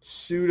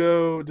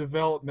pseudo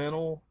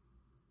developmental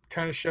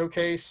kind of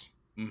showcase.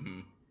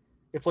 Hmm.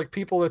 It's like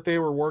people that they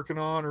were working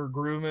on or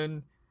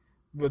grooming,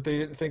 but they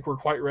didn't think were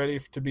quite ready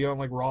to be on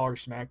like Raw or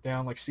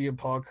SmackDown. Like CM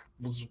Punk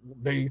was,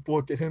 they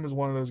looked at him as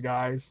one of those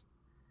guys.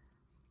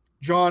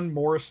 John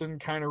Morrison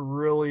kind of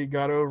really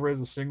got over as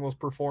a singles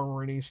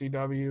performer in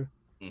ECW.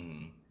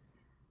 Hmm.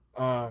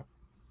 Uh,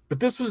 but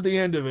this was the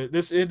end of it.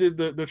 This ended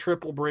the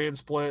triple brand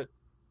split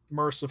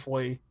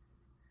mercifully,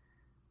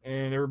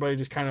 and everybody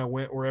just kind of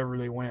went wherever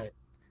they went.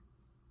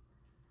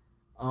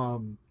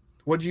 Um,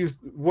 what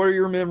are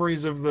your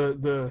memories of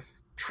the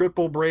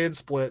triple brand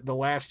split, the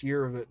last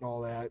year of it, and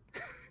all that?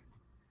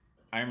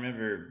 I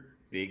remember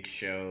Big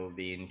Show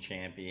being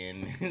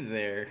champion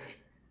there.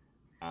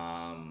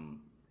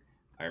 Um,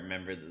 I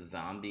remember the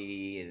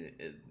Zombie.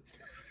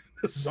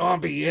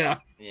 Zombie, yeah.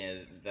 Yeah,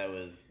 that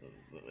was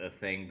a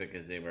thing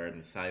because they were on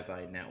the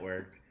Sci-Fi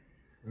Network.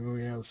 Oh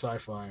yeah, the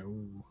sci-fi.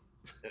 Ooh.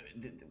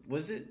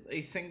 Was it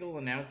a single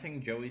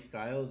announcing Joey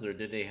Styles, or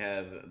did they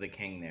have the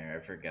King there?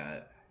 I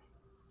forgot.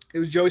 It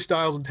was Joey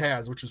Styles and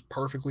Taz, which was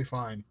perfectly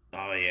fine.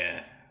 Oh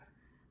yeah.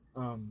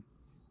 Um,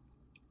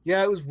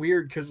 yeah, it was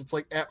weird because it's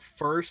like at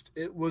first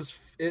it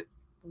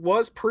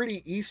was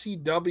pretty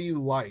ECW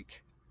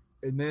like,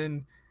 and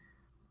then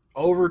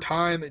over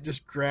time it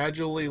just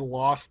gradually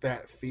lost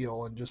that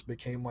feel and just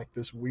became like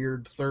this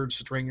weird third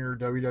stringer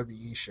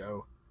WWE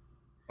show.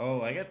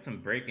 Oh, I got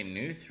some breaking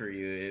news for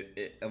you.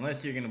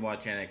 Unless you're gonna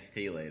watch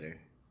NXT later.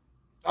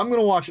 I'm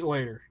gonna watch it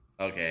later.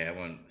 Okay, I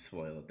won't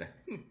spoil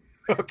it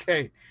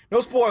Okay, no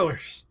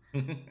spoilers.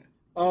 then.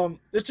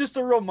 It's just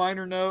a real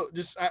minor note.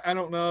 Just I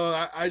don't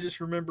know. I just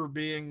remember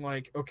being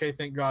like, okay,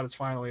 thank God it's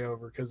finally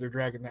over because they're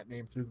dragging that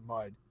name through the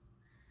mud.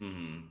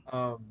 Hmm.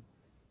 Um,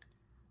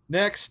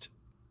 next,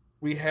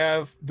 we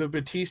have the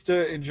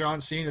Batista and John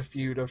Cena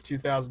feud of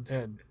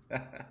 2010.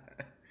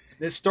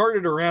 It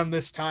started around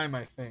this time,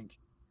 I think,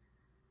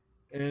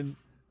 and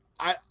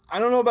I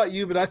don't know about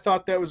you, but I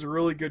thought that was a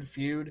really good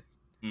feud,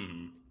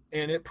 Hmm.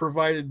 and it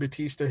provided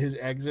Batista his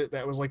exit.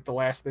 That was like the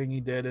last thing he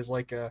did as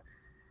like a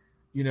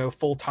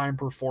full time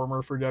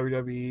performer for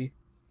WWE.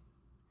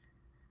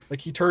 Like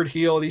he turned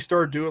heel and he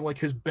started doing like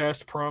his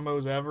best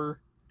promos ever.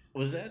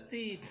 Was that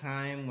the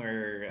time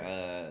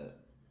where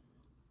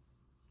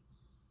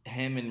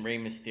him and Rey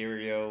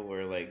Mysterio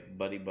were like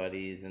buddy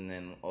buddies, and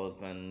then all of a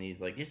sudden he's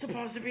like, "You're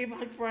supposed to be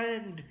my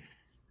friend."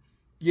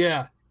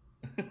 Yeah,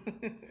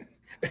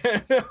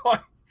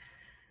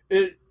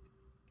 it,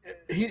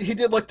 he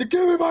did like the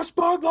give me my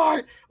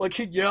spotlight. Like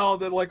he'd yell,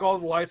 and then like all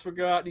the lights would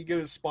go out, and he'd get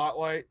his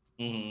spotlight,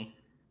 Hmm.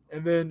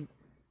 and then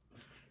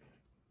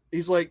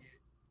he's like,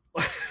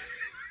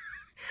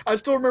 I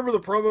still remember the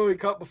promo he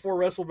cut before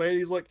WrestleMania.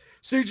 He's like,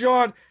 "See,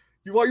 John,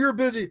 while you're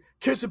busy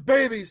kissing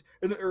babies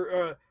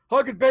or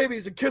hugging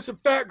babies and kissing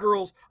fat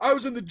girls, I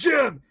was in the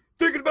gym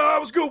thinking about how I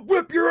was gonna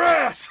whip your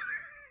ass."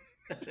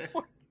 it's,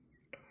 like,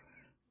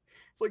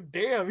 it's like,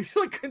 damn, he's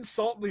like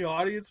consulting the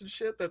audience and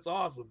shit. That's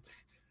awesome.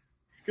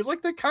 because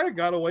like they kind of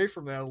got away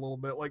from that a little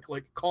bit, like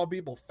call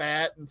people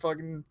fat and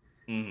fucking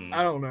I Mm-hmm.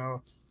 don't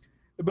know.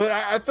 But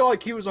I felt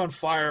like he was on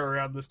fire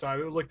around this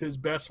time. It was like his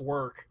best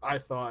work, I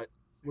thought,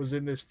 was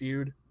in this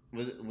feud.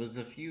 Was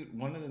the feud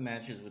one of the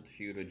matches with the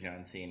feud with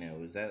John Cena?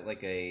 Was that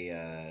like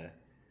a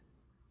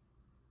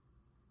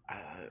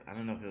I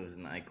don't know if it was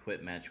an I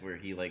Quit match where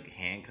he like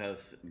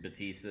handcuffs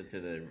Batista to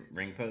the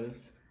ring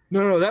post?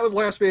 No, that was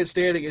Last Man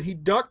Standing, and he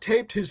duct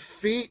taped his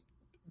feet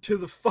to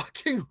the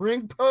fucking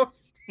ring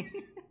post,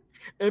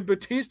 and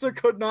Batista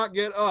could not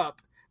get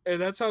up,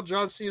 and that's how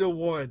John Cena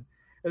won.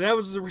 And that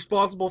was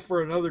responsible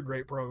for another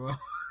great promo.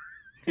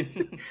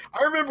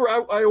 I remember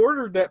I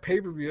ordered that pay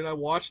per view and I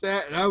watched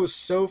that, and I was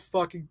so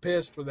fucking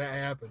pissed when that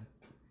happened.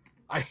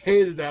 I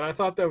hated that. I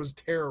thought that was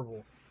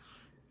terrible.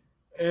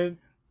 And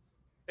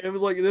it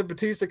was like, then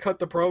Batista cut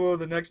the promo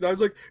the next night. I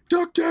was like,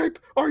 duct tape?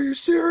 Are you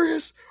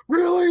serious?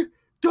 Really?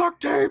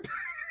 Duct tape?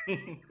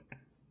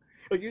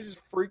 Like, he's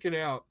just freaking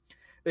out.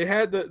 They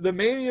had the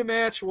Mania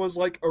match was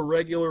like a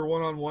regular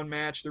one-on-one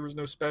match. There was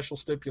no special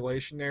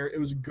stipulation there. It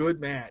was a good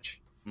match.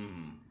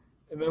 Mm-hmm.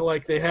 And then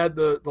like they had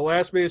the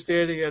Last Man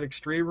Standing at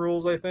Extreme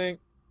Rules, I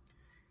think.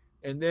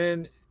 And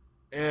then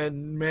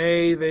in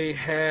May they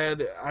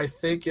had, I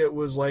think it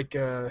was like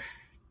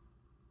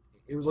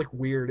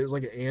weird. It was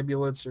like an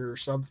ambulance or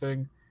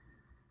something.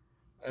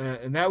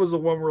 And that was the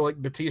one where like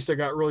Batista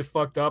got really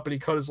fucked up and he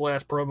cut his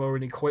last promo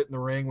and he quit in the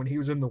ring when he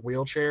was in the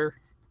wheelchair.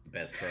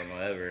 Best promo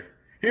ever.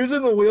 He was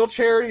in the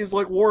wheelchair. He was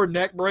like wore a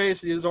neck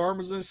brace. His arm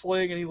was in a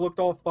sling, and he looked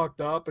all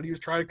fucked up. And he was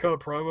trying to cut a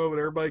promo, but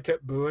everybody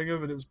kept booing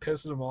him, and it was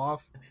pissing him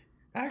off.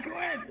 I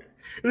quit.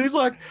 And he's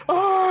like,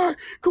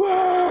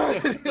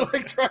 quit! And he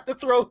like tried to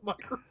throw the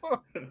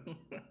microphone.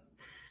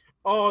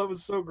 Oh, it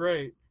was so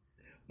great.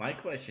 My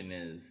question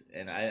is,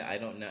 and I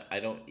don't know, I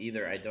don't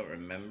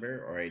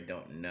remember or I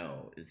don't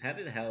know, is how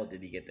the hell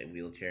did he get the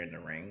wheelchair in the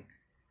ring?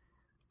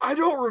 I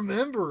don't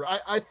remember.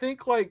 I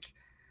think like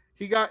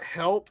he got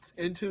helped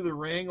into the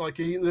ring. Like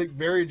he like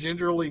very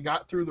gingerly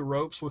got through the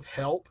ropes with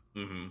help.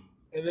 Mm-hmm.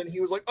 And then he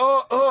was like,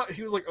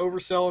 he was like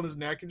overselling his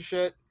neck and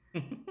shit.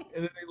 And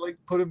then they like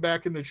put him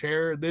back in the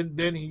chair. And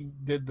then he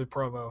did the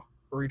promo,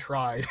 or he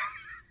tried.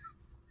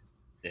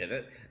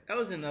 Yeah, that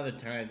was another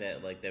time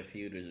that like that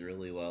feud was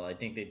really well. I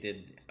think they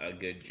did a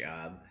good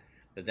job,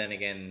 but then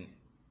again,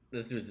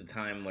 this was a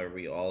time where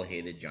we all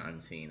hated John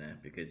Cena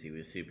because he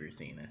was Super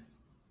Cena.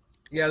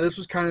 Yeah, this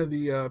was kind of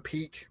the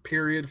peak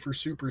period for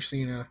Super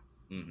Cena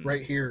Mm-hmm.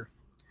 right here.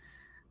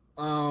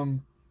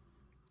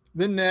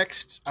 Then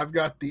next, I've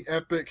got the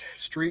epic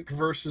streak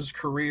versus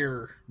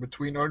career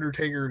between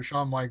Undertaker and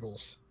Shawn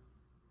Michaels.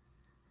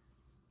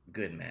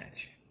 Good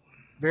match.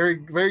 Very,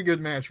 very good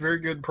match. Very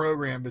good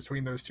program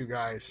between those two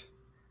guys.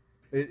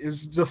 It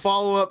was the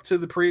follow up to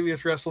the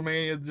previous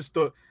WrestleMania, just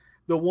the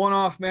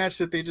one-off match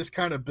that they just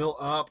kind of built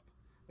up,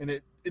 and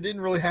it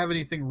didn't really have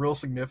anything real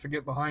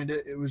significant behind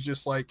it. It was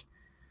just like,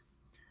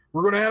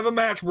 we're going to have a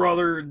match,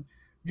 brother, and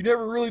you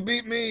never really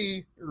beat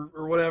me,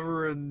 or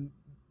whatever, and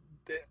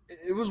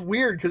it was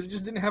weird because it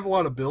just didn't have a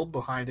lot of build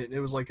behind it. It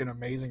was like an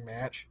amazing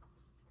match.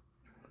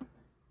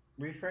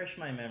 Refresh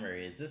my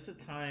memory. Is this a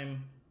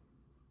time?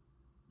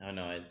 Oh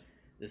no,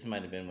 this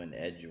might have been when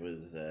Edge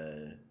was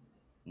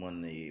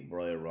won the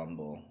Royal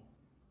Rumble.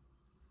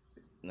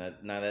 No,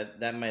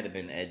 that might have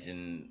been Edge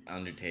and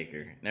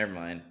Undertaker. Never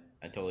mind.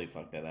 I totally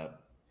fucked that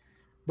up.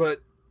 But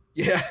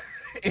yeah,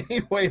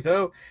 anyway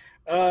though,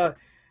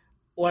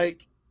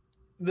 like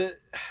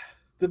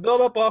the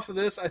build up off of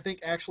this, I think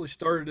actually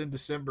started in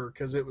December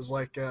because it was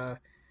like I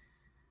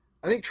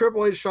think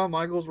Triple H and Shawn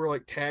Michaels were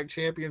like tag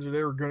champions, or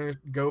they were gonna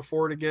go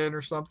for it again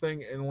or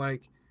something, and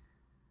like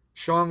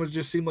Shawn was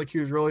just seemed like he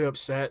was really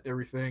upset and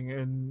everything,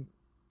 and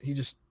he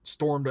just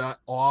stormed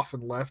off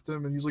and left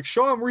him, and he's like,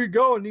 Shawn, where you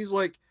going? And he's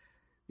like,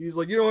 you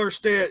don't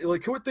understand.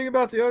 Like, quit thinking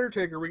about the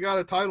Undertaker. We got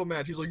a title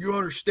match. He's like, you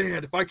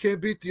understand? If I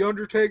can't beat the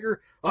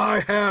Undertaker,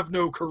 I have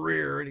no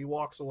career. And he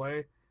walks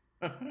away.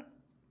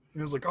 It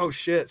was like, oh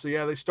shit. So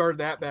yeah, they started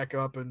that back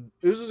up, and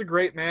this was a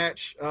great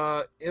match.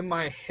 In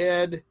my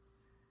head,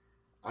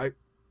 I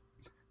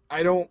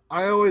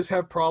always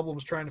have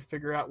problems trying to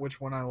figure out which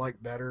one I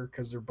like better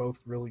because they're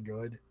both really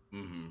good.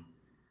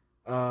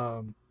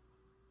 Mm-hmm.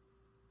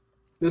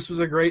 This was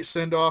a great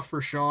send off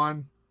for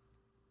Shawn.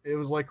 It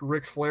was like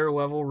Ric Flair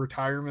level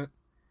retirement,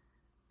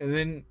 and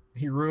then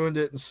he ruined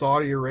it in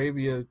Saudi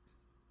Arabia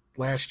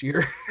last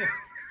year.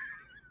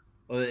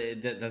 Well,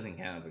 that doesn't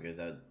count because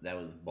that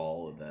was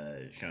bald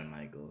Shawn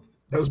Michaels.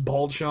 That was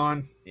bald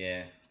Shawn.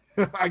 Yeah.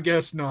 I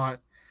guess not.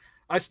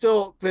 I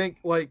still think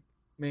like,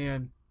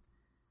 man,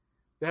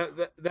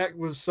 that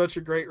was such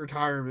a great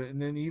retirement.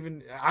 And then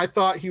even I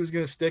thought he was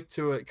going to stick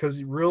to it because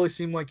he really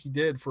seemed like he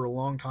did for a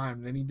long time.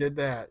 And then he did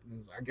that.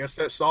 And I guess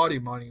that Saudi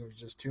money was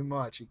just too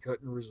much. He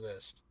couldn't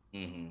resist.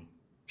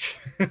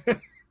 Mm-hmm.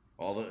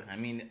 I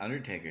mean,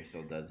 Undertaker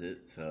still does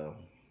it, so.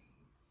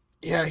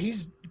 Yeah,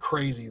 he's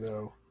crazy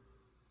though.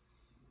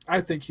 I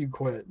think he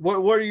quit.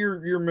 What are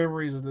your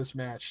memories of this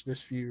match,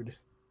 this feud?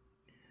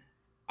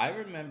 I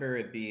remember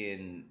it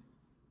being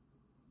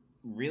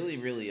really,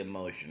 really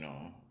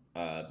emotional.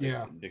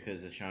 Yeah.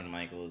 because of Shawn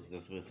Michaels.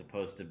 This was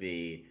supposed to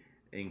be,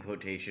 in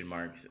quotation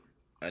marks,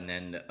 an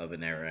end of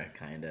an era,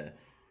 kind of,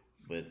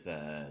 with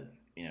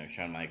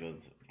Shawn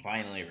Michaels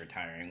finally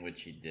retiring,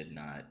 which he did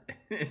not.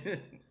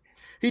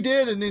 He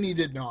did, and then he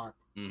did not.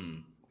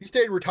 Mm. He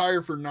stayed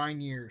retired for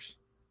 9 years.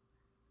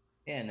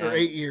 Yeah, Or now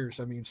 8 years,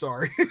 I mean,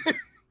 sorry.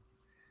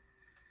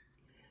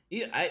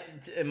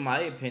 in my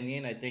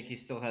opinion, I think he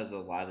still has a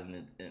lot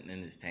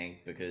in his tank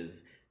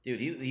because, dude,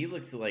 he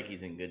looks like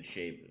he's in good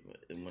shape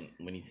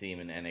when you see him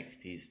in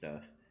NXT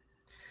stuff.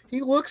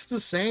 He looks the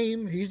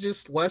same. He's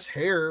just less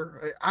hair.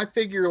 I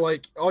figure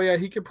like, oh yeah,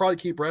 he could probably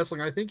keep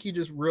wrestling. I think he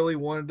just really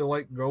wanted to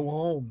like go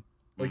home.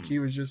 Like he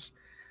was just.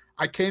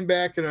 I came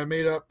back and I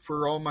made up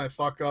for all my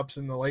fuck ups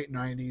in the late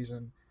 '90s,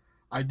 and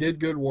I did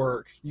good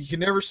work. You can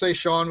never say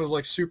Shawn was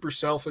like super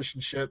selfish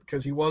and shit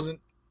because he wasn't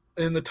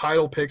in the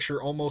title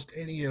picture almost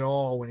any at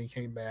all when he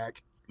came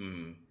back.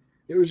 Mm.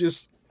 It was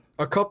just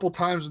a couple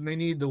times when they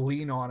needed to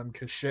lean on him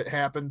because shit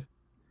happened.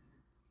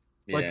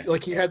 Yeah.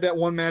 Like he had that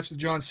one match with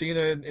John Cena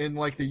in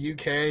like the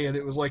UK, and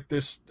it was like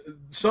this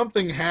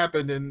something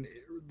happened, and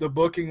the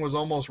booking was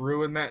almost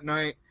ruined that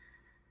night,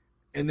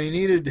 and they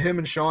needed him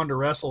and Shawn to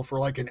wrestle for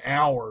like an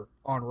hour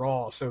on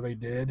Raw, so they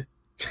did,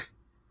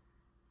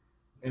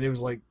 and it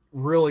was like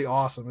really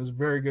awesome. It was a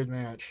very good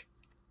match.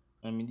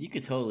 I mean, you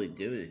could totally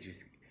do it.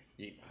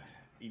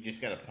 You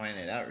just got to plan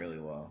it out really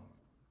well.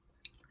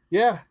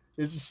 Yeah,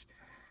 it's just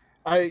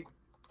I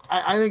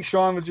think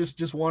Shawn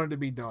just wanted to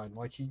be done.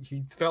 Like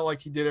he felt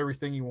like he did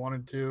everything he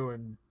wanted to,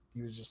 and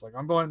he was just like,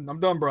 I'm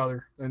done,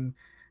 brother. And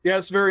yeah,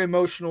 it's a very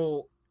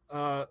emotional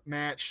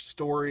match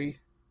story.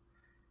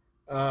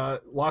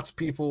 Lots of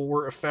people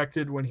were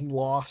affected when he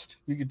lost.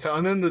 You could tell.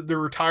 And then the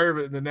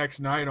retirement the next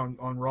night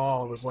on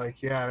Raw was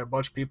like, yeah, a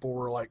bunch of people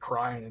were like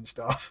crying and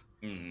stuff.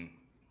 Mm-hmm.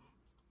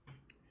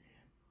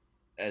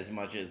 As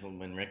much as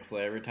when Ric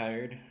Flair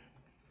retired?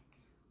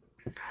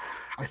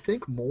 I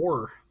think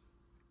more.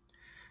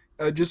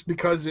 Just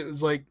because it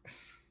was like,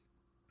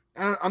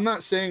 I'm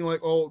not saying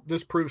like, oh,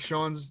 this proves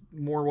Shawn's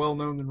more well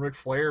known than Ric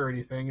Flair or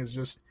anything. It's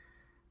just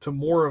to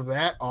more of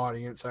that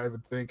audience, I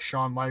would think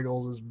Shawn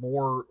Michaels is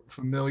more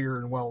familiar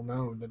and well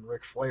known than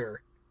Ric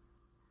Flair.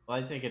 Well,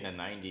 I think in the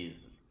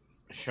 '90s,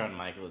 Shawn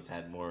Michaels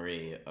had more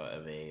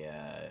of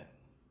a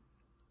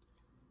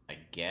I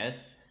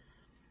guess.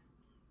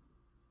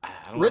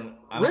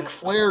 Ric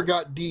Flair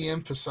got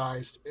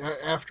de-emphasized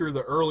after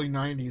the early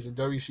 '90s in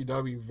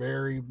WCW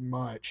very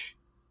much.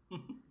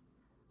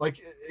 Like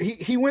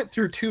he went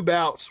through 2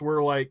 bouts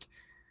where like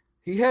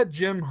he had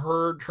Jim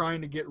Herd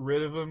trying to get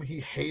rid of him. He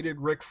hated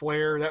Ric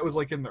Flair. That was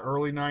like in the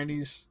early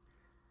 '90s.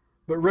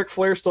 But Ric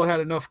Flair still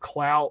had enough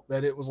clout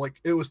that it was like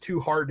it was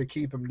too hard to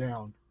keep him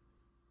down.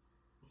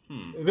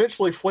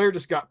 Eventually Flair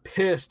just got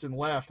pissed and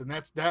left, and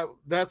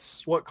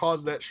that's what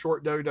caused that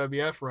short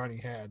WWF run he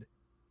had.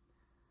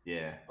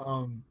 Yeah.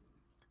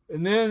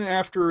 And then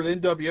after the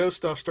NWO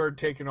stuff started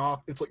taking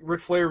off, it's like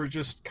Ric Flair was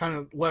just kind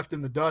of left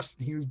in the dust,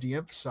 and he was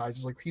de-emphasized.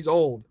 It's like, he's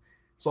old.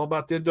 It's all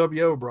about the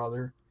NWO,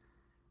 brother.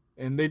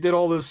 And they did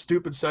all those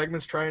stupid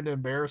segments trying to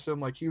embarrass him,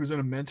 like he was in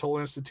a mental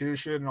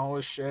institution and all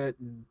this shit.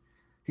 And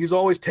he's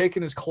always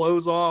taking his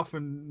clothes off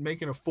and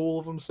making a fool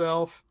of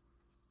himself.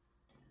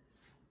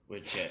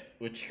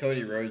 Which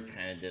Cody Rhodes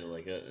kind of did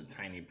like a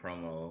tiny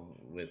promo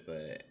with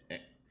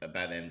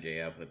about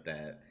MJF with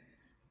that.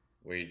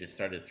 Where he just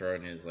started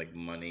throwing his like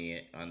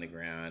money on the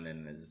ground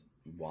and his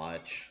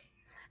watch.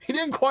 He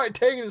didn't quite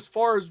take it as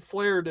far as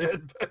Flair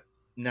did. But...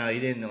 No, he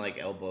didn't like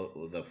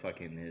elbow the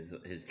fucking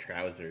his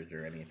trousers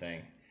or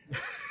anything.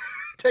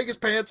 Take his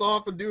pants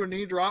off and do a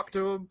knee drop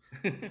to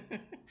him.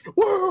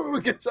 Woo!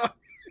 It gets up.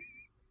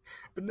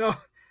 But no,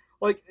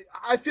 like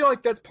I feel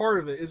like that's part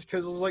of it is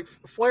because it was like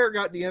Flair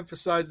got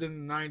de-emphasized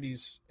in the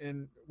 '90s,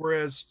 and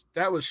whereas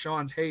that was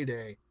Shawn's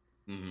heyday.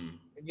 Mm-hmm.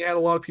 You had a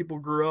lot of people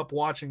grew up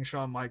watching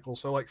Shawn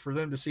Michaels, so like for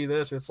them to see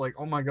this, it's like,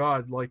 oh my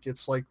god, like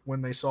it's like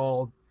when they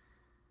saw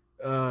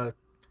I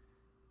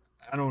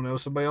don't know,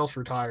 somebody else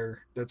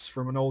retire that's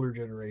from an older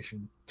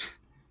generation.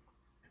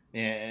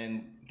 Yeah,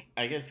 and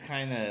I guess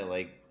kind of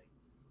like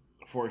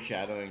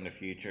foreshadowing the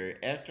future,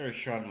 after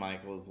Shawn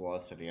Michaels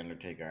lost to The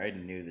Undertaker, I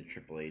knew the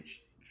Triple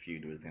H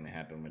feud was going to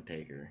happen with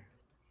Taker.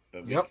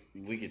 But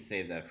we could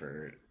save that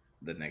for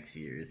the next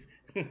years.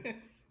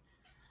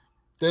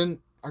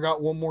 Then I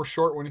got one more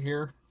short one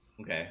here.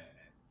 Okay.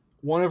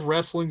 One of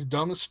wrestling's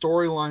dumbest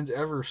storylines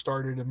ever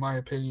started, in my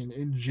opinion,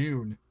 in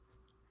June.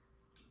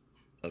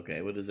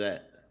 Okay, what is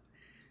that?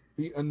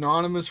 The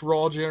anonymous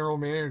Raw general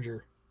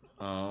manager.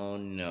 Oh,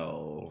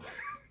 no.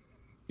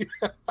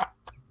 Yeah.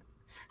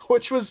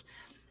 Which was,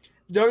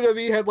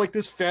 WWE had like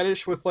this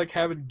fetish with like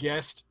having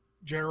guest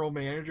general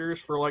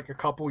managers for like a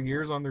couple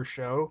years on their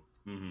show.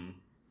 Mm-hmm.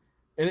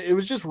 And it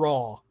was just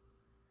Raw.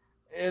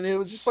 And it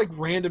was just like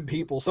random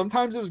people.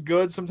 Sometimes it was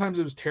good, sometimes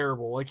it was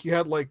terrible. Like you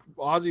had like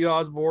Ozzy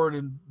Osbourne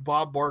and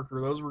Bob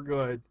Barker, those were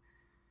good.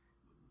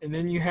 And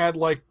then you had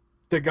like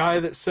the guy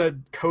that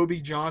said Kobe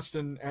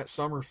Johnston at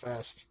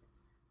Summerfest.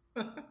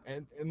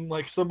 and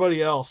like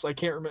somebody else. I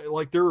can't remember.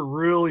 Like there were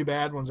really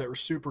bad ones that were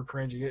super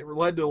cringy. It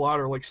led to a lot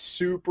of like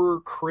super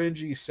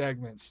cringy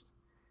segments.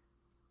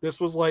 This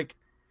was like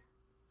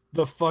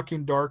the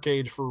fucking dark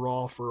age for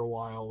Raw for a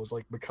while, was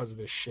like because of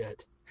this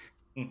shit.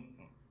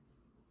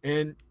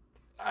 And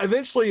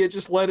eventually it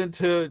just led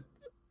into,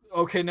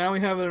 okay, now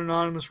we have an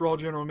anonymous Raw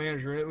general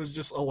manager, and it was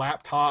just a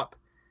laptop,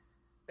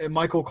 and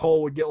Michael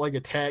Cole would get like a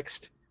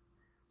text,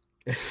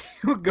 and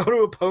he would go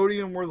to a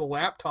podium where the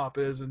laptop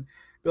is and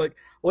be like,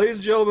 ladies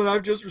and gentlemen,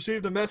 I've just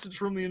received a message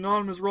from the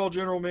anonymous Raw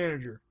general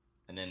manager.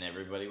 And then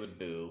everybody would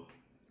boo.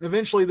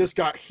 Eventually this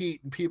got heat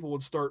and people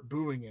would start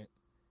booing it.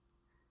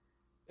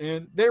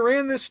 And they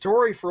ran this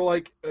story for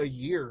like a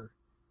year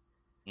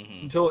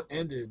until it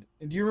ended.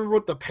 And do you remember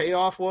what the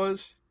payoff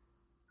was?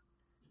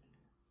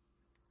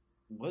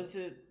 Was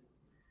it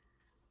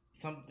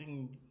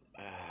something?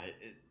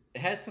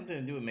 It had something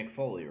to do with Mick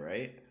Foley,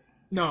 right?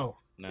 No.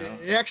 No.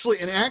 It actually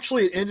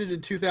it ended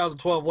in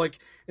 2012. Like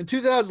in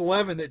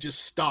 2011, it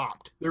just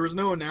stopped. There was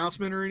no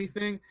announcement or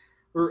anything.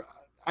 Or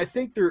I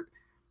think there.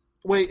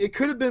 Wait, it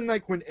could have been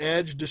like when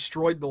Edge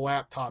destroyed the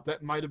laptop.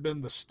 That might have been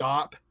the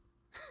stop.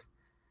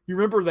 You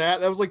remember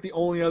that? That was like the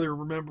only other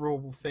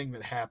memorable thing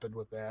that happened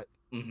with that.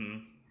 Mm-hmm.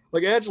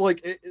 Like Edge,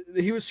 like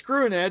he was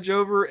screwing Edge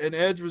over, and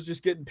Edge was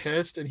just getting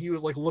pissed, and he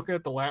was like looking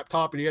at the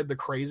laptop, and he had the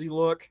crazy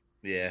look.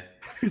 Yeah.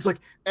 He's like,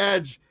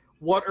 Edge,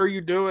 what are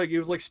you doing? He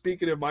was like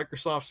speaking to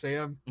Microsoft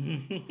Sam.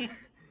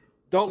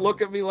 Don't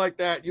look at me like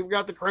that. You've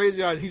got the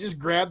crazy eyes. He just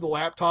grabbed the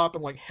laptop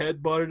and like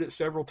head butted it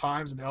several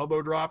times and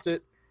elbow dropped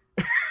it.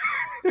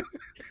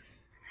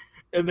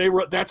 And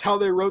that's how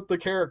they wrote the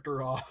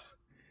character off.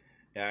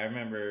 Yeah, I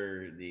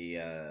remember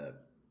the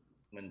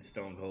when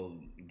Stone Cold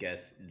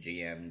guest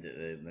GM'd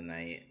the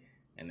night,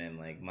 and then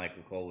like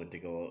Michael Cole went to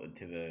go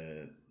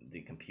to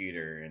the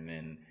computer, and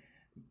then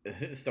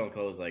Stone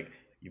Cold was like,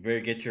 "You better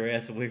get your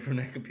ass away from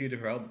that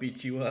computer, or I'll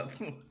beat you up."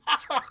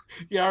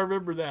 Yeah, I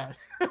remember that.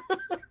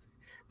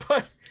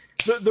 But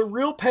the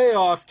real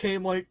payoff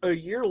came like a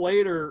year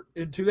later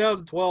in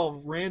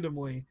 2012,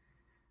 randomly,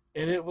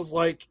 and it was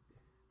like,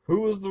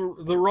 who was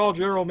the Raw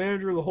general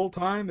manager the whole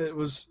time? It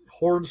was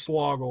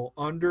Hornswoggle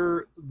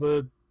under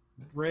the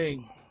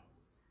ring.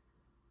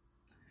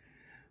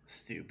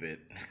 Stupid.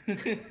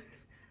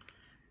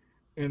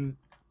 And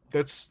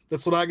that's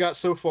what I got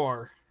so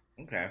far.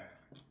 Okay.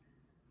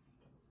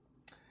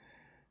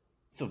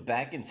 So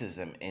back into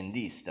some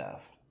indie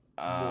stuff.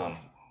 Not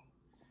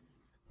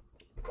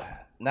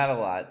a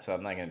lot, so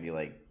I'm not gonna be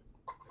like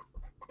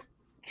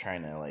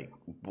trying to like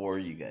bore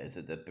you guys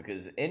at that,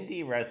 because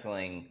indie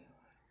wrestling,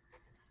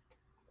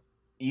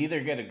 you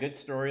either get a good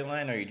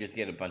storyline or you just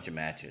get a bunch of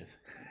matches.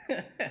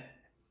 Yeah,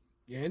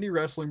 indie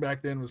wrestling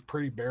back then was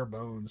pretty bare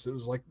bones. It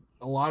was like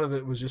a lot of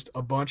it was just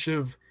a bunch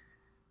of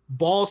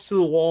balls to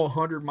the wall,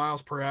 100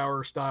 miles per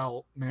hour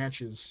style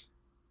matches.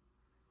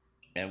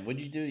 And what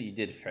did you do? You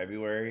did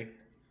February?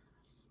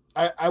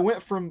 I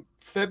went from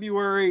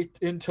February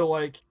into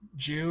like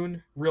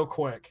June real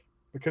quick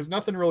because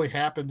nothing really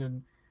happened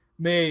in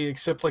May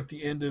except like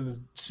the end of the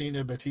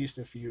Cena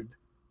Batista feud.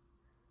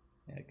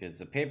 Yeah, because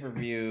the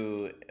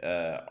pay-per-view,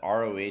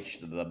 ROH,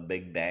 the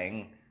Big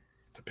Bang.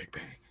 The Big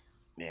Bang.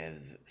 Yeah,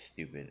 it's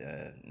stupid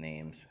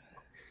names.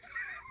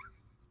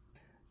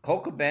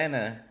 Colt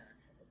Cabana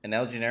and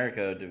El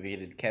Generico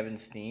defeated Kevin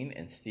Steen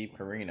and Steve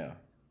Corino.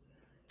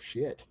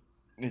 Shit.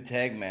 The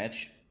tag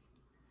match.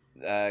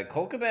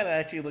 Colt Cabana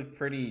actually looked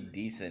pretty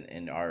decent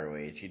in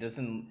ROH. He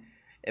doesn't,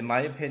 in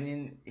my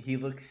opinion, he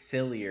looks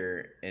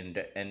sillier in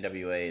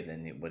NWA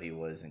than what he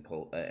was in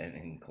Colt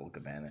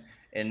Cabana.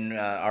 In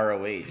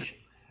ROH.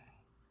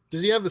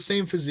 Does he have the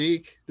same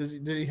physique?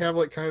 Did he have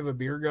like kind of a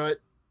beer gut?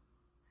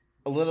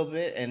 A little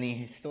bit, and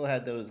he still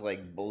had those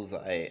like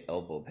bullseye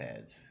elbow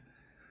pads.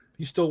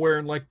 He's still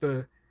wearing like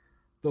the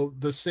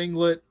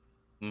singlet.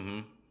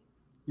 Mm-hmm.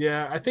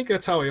 Yeah, I think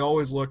that's how he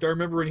always looked. I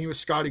remember when he was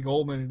Scotty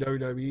Goldman in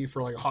WWE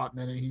for like a hot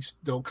minute, he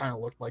still kind of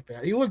looked like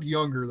that. He looked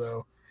younger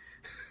though.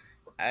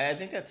 I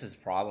think that's his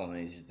problem.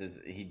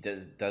 He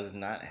does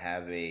not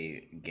have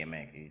a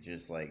gimmick. He's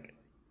just like,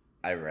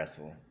 I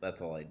wrestle.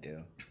 That's all I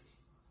do.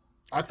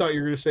 I thought you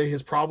were going to say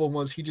his problem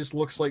was he just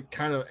looks like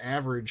kind of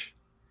average.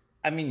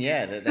 I mean,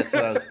 yeah, that's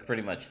what I was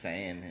pretty much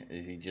saying.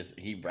 Is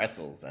he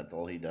wrestles? That's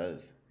all he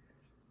does.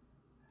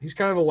 He's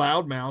kind of a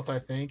loudmouth. I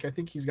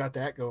think he's got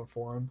that going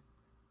for him.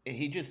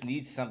 He just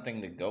needs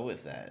something to go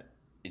with that.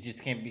 It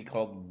just can't be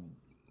called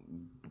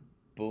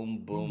Boom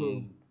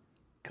Boom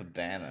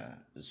Cabana.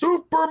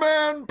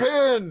 Superman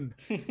pin.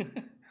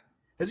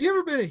 Has he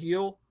ever been a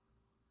heel?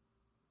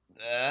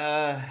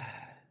 A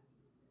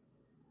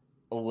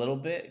little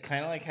bit,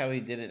 kind of like how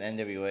he did at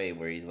NWA,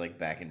 where he's like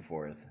back and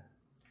forth.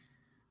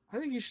 I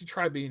think he should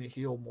try being a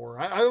heel more.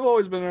 I've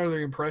always been under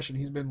the impression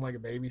he's been like a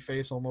baby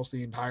face almost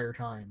the entire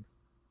time.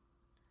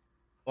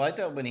 Well, I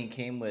thought when he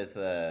came with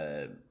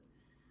Ken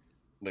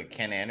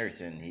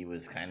Anderson, he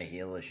was kind of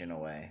heelish in a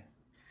way.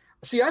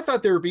 See, I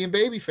thought they were being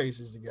baby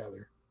faces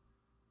together.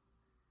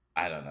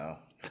 I don't know.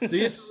 See,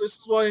 this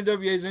is why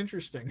NWA is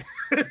interesting.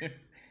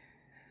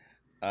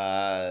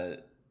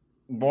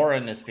 More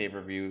on this pay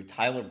per view.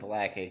 Tyler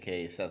Black,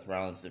 aka Seth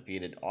Rollins,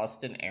 defeated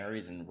Austin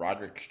Aries and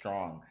Roderick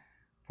Strong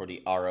for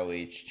the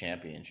ROH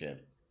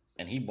Championship,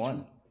 and he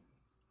won.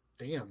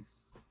 Damn.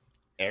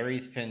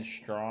 Aries pinned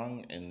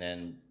Strong, and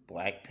then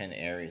Black pinned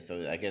Aries.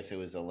 So I guess it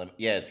was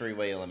a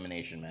three-way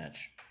elimination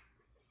match.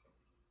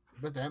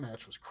 But that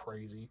match was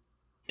crazy.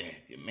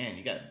 Yeah, man,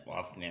 you got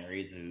Austin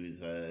Aries,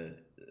 who's a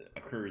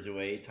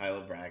cruiserweight.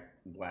 Tyler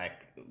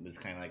Black was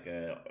kind of like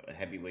a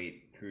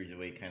heavyweight,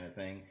 cruiserweight kind of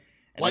thing.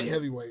 And light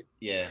heavyweight.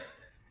 Yeah.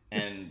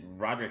 And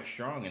Roderick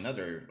Strong,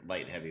 another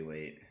light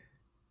heavyweight.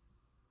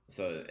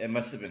 So it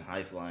must have been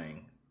high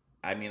flying.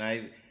 I mean,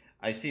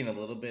 I've seen a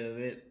little bit of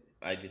it.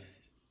 I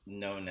just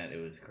known that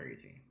it was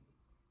crazy.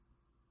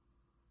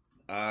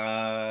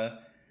 Other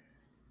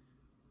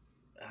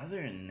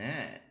than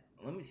that,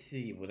 let me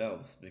see what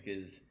else,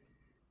 because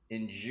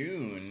in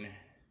June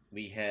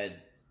we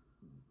had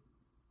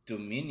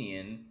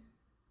Dominion,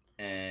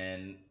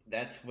 and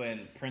that's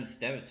when Prince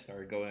Devitt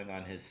started going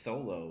on his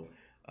solo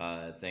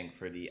thing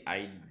for the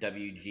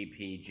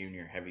IWGP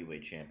Junior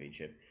Heavyweight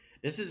Championship.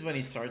 This is when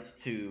he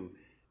starts to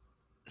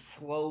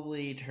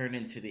slowly turn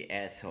into the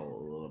asshole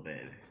a little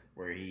bit,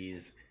 where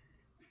he's,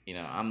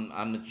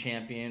 I'm the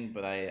champion,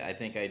 but I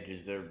think I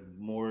deserve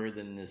more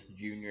than this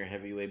junior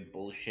heavyweight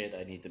bullshit.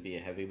 I need to be a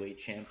heavyweight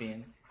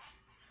champion.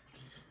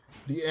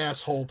 The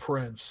asshole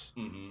Prince.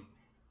 Mm-hmm.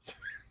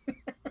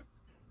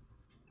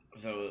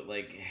 So,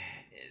 like,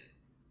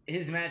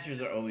 his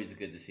matches are always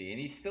good to see, and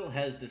he still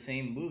has the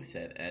same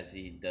moveset as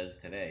he does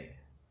today,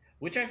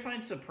 which I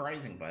find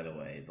surprising, by the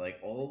way. Like,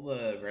 all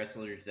the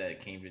wrestlers that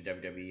came to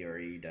WWE or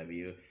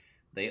AEW,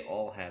 they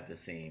all have the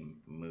same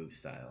move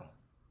style.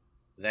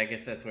 I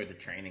guess that's where the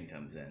training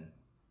comes in,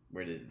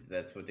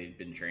 that's what they've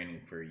been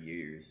training for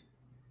years.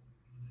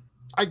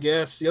 I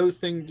guess the other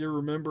thing to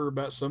remember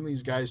about some of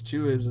these guys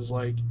too is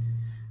like,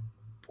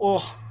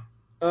 well,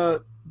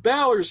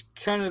 Balor's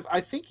kind of, I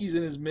think he's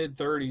in his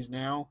mid-30s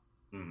now.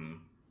 Mm-hmm.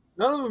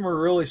 None of them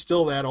are really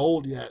still that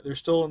old yet. They're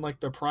still in like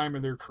the prime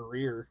of their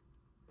career.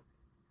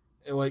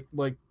 And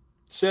like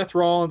Seth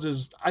Rollins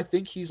is, I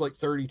think he's like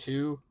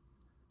 32,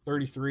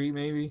 33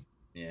 maybe.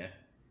 Yeah.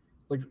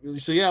 Like,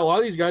 so yeah, a lot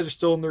of these guys are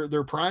still in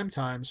their prime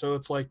time. So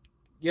it's like,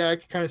 yeah, I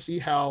can kind of see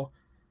how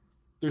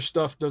their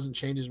stuff doesn't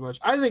change as much.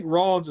 I think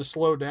Rollins has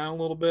slowed down a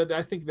little bit.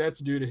 I think that's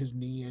due to his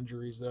knee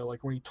injuries, though.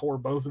 Like when he tore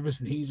both of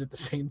his knees at the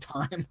same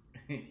time.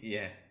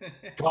 Yeah.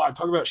 God,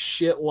 talk about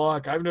shit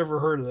luck. I've never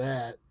heard of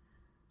that.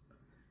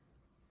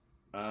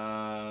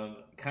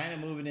 Kind of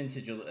moving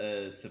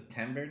into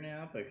September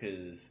now,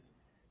 because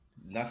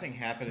nothing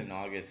happened in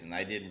August, and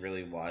I didn't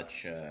really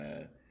watch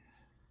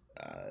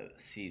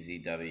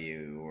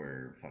CZW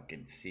or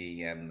fucking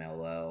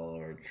CMLL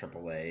or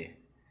AAA.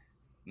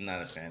 I'm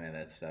not a fan of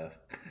that stuff.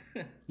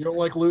 You don't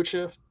like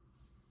Lucha?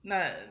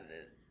 Not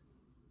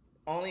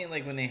only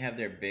like when they have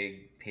their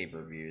big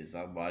pay-per-views,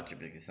 I'll watch it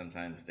because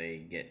sometimes they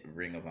get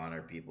Ring of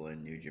Honor people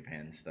and New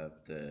Japan stuff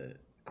to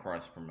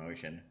cross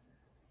promotion.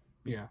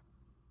 Yeah.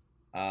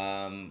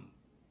 But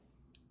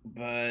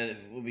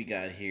what we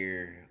got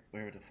here?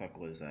 Where the fuck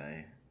was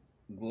I?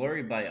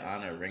 Glory by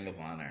Honor, Ring of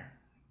Honor.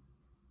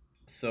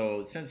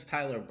 So since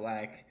Tyler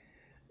Black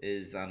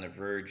is on the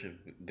verge of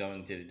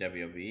going to the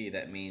WWE,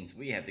 that means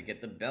we have to get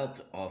the belt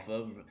off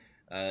of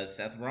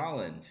Seth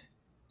Rollins.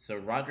 So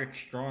Roderick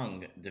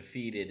Strong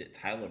defeated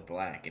Tyler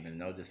Black in a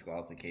no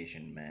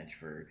disqualification match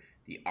for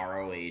the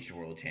ROH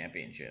World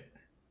Championship.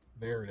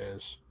 There it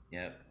is.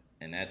 Yep.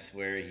 And that's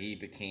where he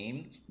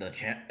became Le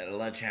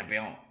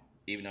Champion,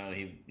 even though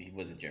he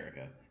wasn't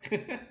Jericho.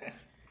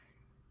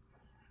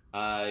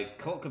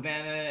 Colt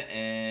Cabana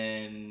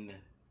and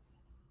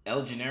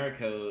El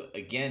Generico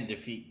again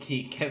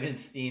defeat Kevin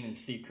Steen and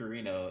Steve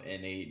Corino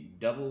in a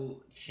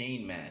double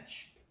chain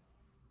match.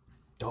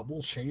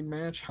 Double chain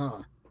match?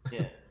 Huh.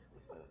 Yeah.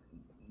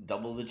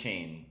 Double the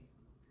chain.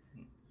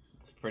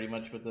 It's pretty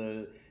much what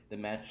the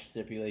match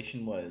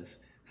stipulation was.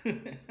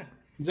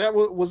 Is that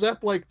what was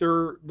that like?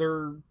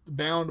 They're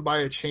bound by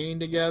a chain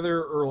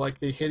together, or like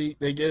they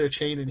get a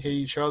chain and hit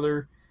each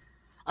other?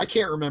 I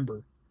can't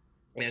remember.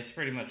 Yeah, it's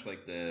pretty much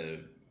like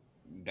the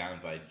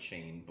bound by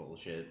chain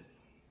bullshit.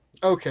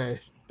 Okay,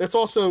 that's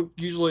also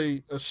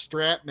usually a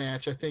strap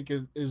match. I think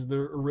is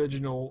the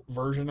original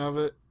version of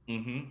it.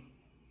 Mm-hmm.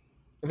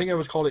 I think it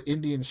was called an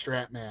Indian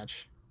strap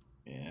match.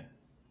 Yeah.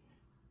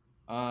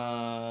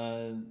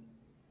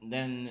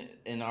 Then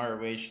in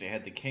ROH they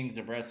had the Kings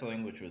of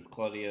Wrestling, which was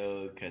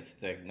Claudio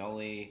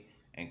Castagnoli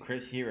and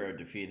Chris Hero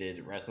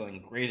defeated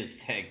wrestling greatest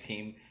tag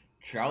team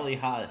Charlie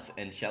Haas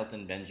and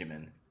Shelton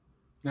Benjamin.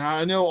 Now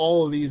I know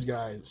all of these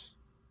guys,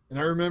 and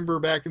I remember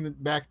back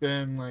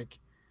then, like,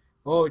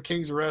 oh, the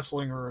Kings of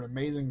Wrestling are an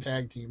amazing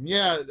tag team.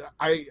 Yeah,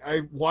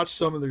 I watched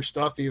some of their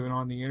stuff even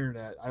on the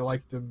internet. I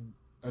liked them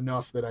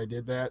enough that I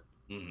did that.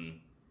 Mm-hmm.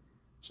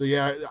 So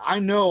yeah, I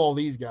know all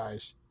these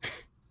guys.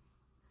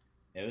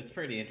 It was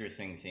pretty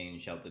interesting seeing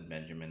Shelton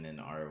Benjamin in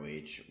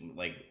ROH,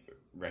 like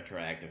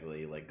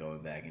retroactively, like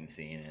going back and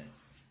seeing it.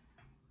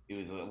 It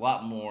was a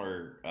lot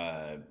more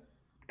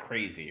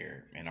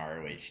crazier in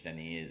ROH than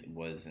he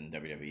was in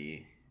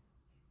WWE.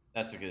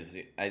 That's because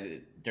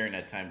during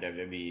that time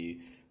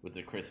WWE with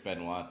the Chris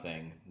Benoit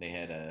thing, they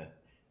had a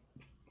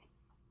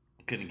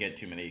couldn't get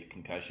too many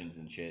concussions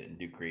and shit and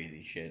do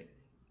crazy shit.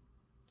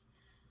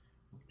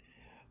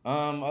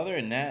 Other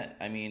than that,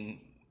 I mean,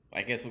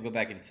 I guess we'll go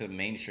back into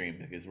mainstream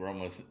because we're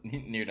almost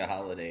near the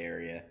holiday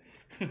area.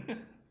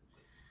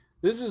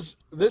 This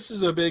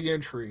is a big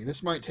entry.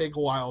 This might take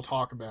a while to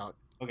talk about.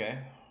 Okay.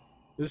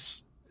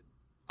 This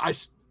I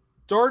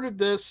started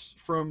this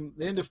from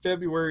the end of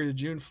February to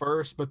June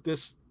 1st, but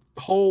this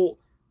whole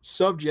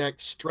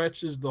subject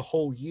stretches the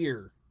whole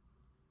year.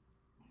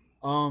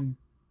 Um,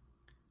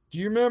 do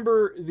you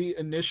remember the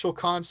initial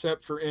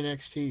concept for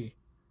NXT,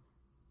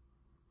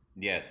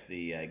 Yes,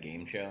 the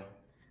game show.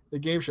 the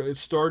game show? It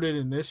started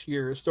in this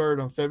year. It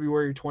started on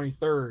February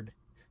 23rd.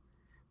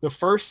 The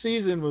first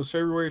season was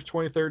February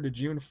 23rd to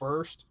June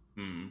 1st.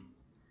 Hmm.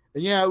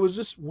 And yeah, it was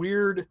this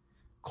weird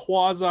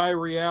quasi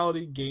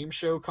reality game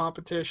show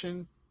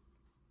competition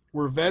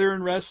where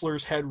veteran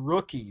wrestlers had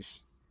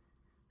rookies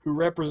who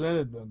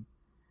represented them.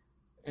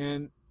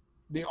 And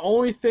the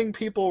only thing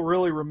people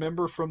really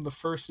remember from the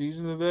first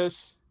season of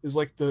this is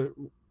like the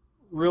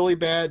really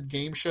bad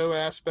game show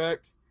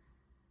aspect,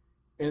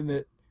 and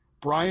that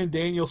Brian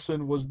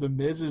Danielson was the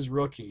Miz's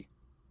rookie,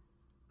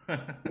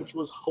 which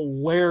was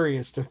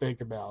hilarious to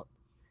think about.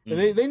 And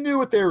they knew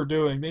what they were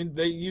doing.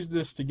 They used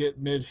this to get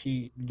Miz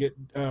heat and get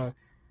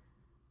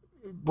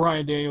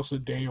Brian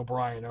Danielson, Daniel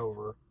Bryan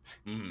over.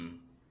 Mm-hmm.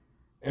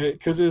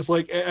 Because it's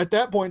like at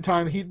that point in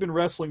time, he'd been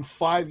wrestling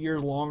 5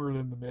 years longer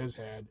than the Miz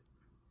had.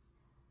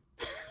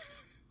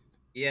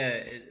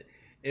 Yeah,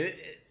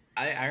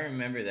 I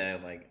remember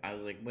that. Like, I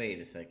was like, wait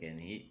a second,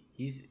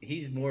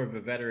 he's more of a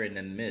veteran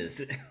than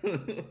Miz.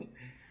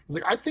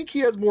 Like, I think he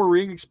has more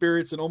ring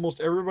experience than almost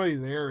everybody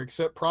there,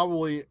 except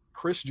probably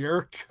Chris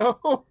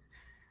Jericho.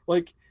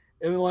 Like,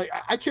 and then, like,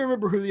 I can't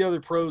remember who the other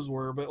pros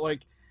were, but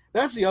like,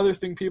 that's the other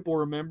thing people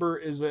remember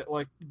is that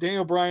like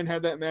Daniel Bryan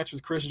had that match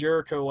with Chris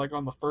Jericho like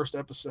on the first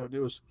episode. It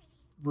was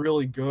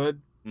really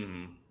good.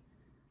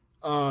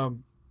 Mm-hmm.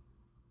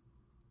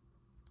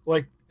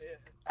 Like,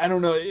 I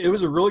don't know, it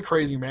was a really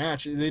crazy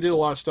match. They did a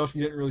lot of stuff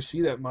you didn't really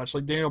see that much.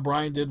 Like Daniel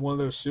Bryan did one of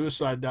those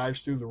suicide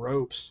dives through the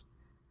ropes.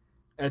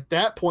 At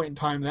that point in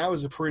time, that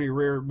was a pretty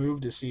rare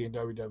move to see in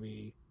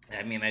WWE.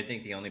 I mean, I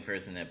think the only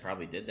person that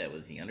probably did that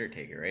was the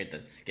Undertaker, right?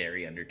 That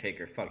scary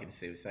Undertaker fucking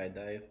suicide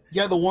dive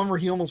Yeah, the one where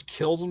he almost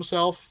kills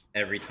himself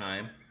every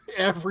time.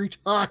 every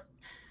time.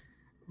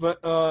 But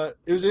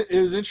it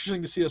was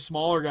interesting to see a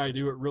smaller guy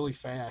do it really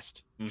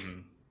fast.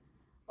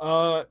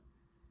 Mm-hmm.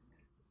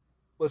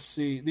 Let's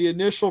see, the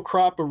initial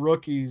crop of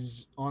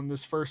rookies on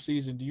this first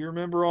season. Do you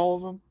remember all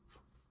of them?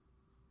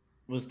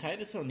 Was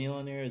Titus O'Neil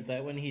in there? Is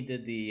that when he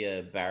did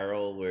the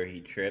barrel where he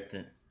tripped?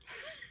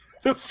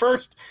 The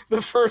first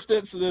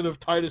incident of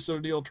Titus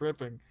O'Neil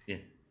tripping. Yeah.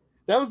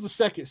 That was the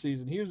second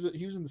season. He was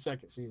in the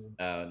second season.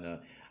 Oh no,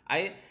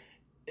 I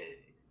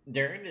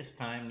during this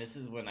time, this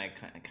is when I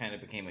kind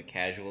of became a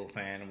casual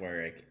fan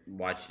where I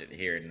watched it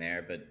here and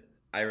there. But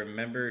I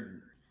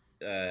remembered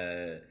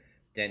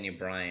Daniel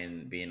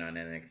Bryan being on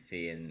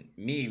NXT and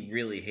me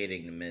really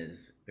hating the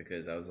Miz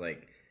because I was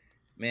like,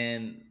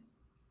 man,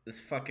 this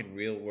fucking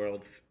real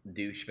world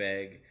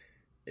douchebag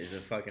is a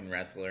fucking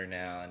wrestler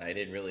now, and I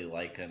didn't really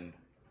like him.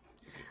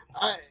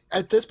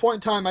 At this point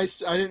in time, I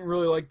didn't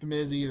really like the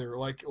Miz either.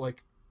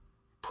 Like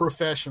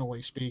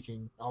professionally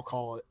speaking, I'll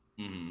call it.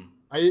 Mm-hmm.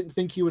 I didn't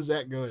think he was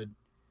that good.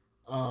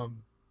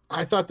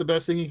 I thought the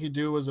best thing he could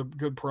do was a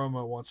good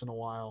promo once in a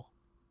while.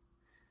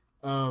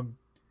 But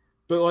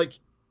like,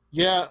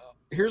 yeah,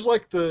 here's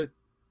the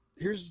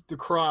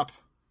crop.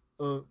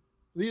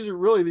 These are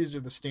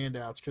the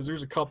standouts because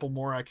there's a couple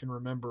more I can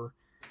remember.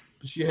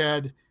 But you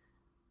had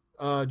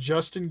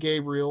Justin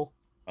Gabriel.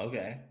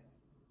 Okay.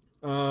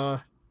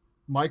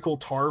 Michael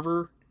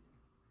Tarver,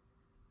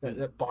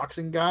 that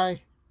boxing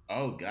guy.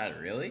 Oh God,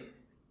 really?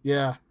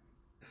 Yeah.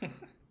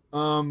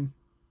 And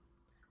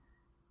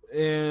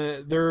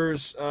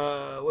there's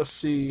let's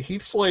see,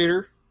 Heath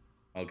Slater.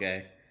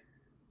 Okay.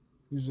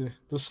 He's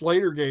the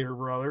Slater Gator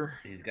brother.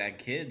 He's got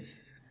kids.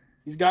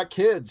 He's got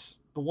kids.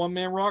 The one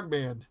man rock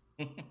band.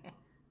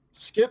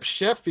 Skip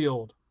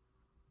Sheffield.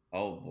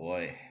 Oh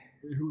boy.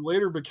 Who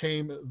later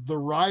became the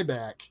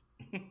Ryback.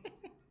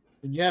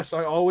 And yes,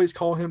 I always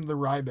call him the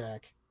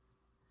Ryback.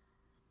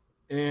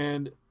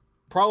 And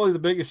probably the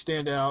biggest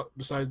standout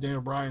besides Daniel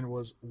Bryan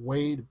was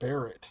Wade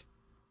Barrett.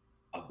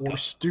 Or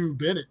Stu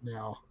Bennett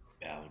now.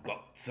 I've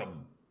got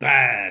some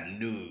bad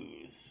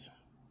news.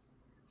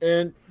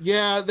 And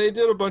yeah, they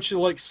did a bunch of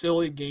like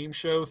silly game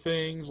show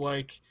things,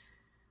 like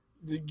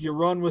you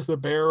run with a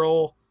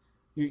barrel,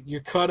 you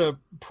cut a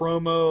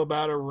promo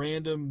about a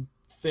random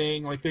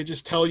thing, like they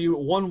just tell you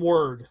one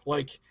word,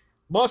 like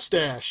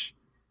mustache,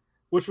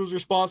 which was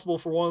responsible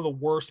for one of the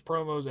worst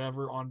promos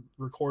ever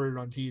recorded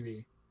on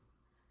TV.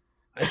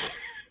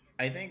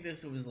 I think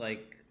this was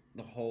like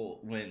the whole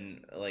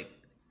when like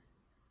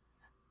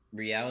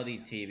reality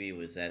TV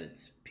was at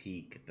its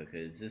peak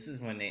because this is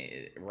when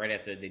right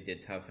after they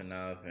did Tough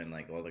Enough and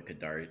like all the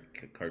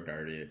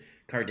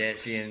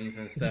Kardashians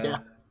and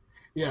stuff.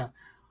 Yeah.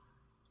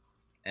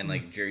 and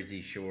like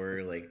Jersey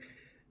Shore. Like,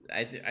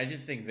 I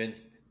just think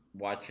Vince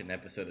watched an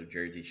episode of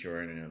Jersey Shore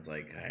and it was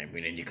like, "All right,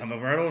 we need to come up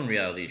with our own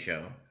reality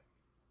show."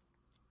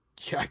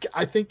 Yeah,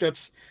 I think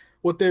that's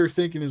what they were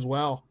thinking as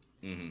well.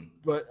 Mm-hmm.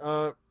 But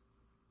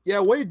yeah,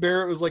 Wade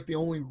Barrett was like the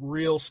only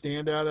real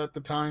standout at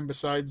the time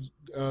besides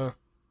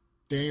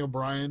Daniel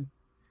Bryan.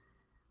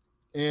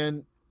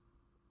 And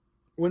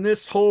when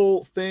this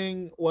whole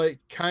thing like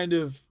kind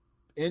of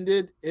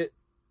ended, it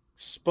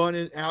spun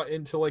it out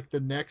into like the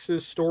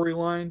Nexus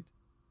storyline,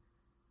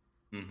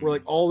 Mm-hmm. where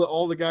like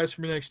all the guys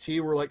from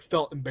NXT were like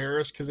felt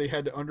embarrassed because they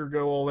had to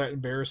undergo all that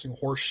embarrassing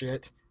horse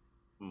shit.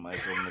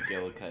 Michael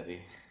McGillicuddy.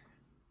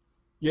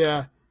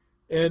 Yeah,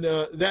 and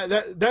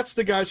that's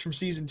the guys from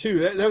season 2.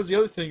 That was the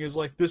other thing, is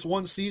like this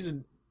one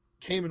season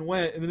came and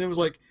went, and then it was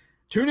like,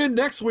 tune in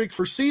next week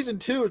for season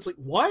 2. It's like,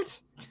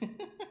 what?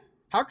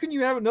 How can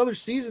you have another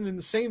season in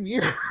the same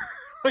year?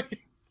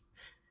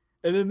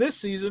 And then this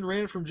season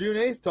ran from June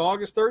 8th to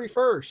August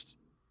 31st.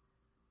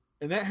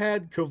 And that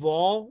had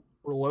Kaval,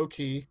 or Low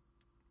Key,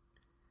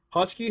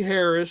 Husky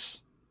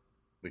Harris,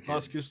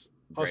 Huskus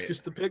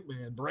the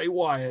Pigman, Bray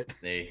Wyatt,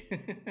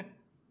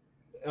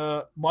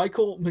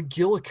 Michael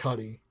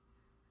McGillicuddy,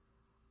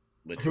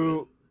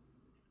 who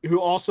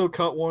also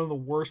cut one of the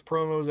worst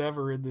promos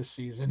ever in this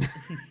season.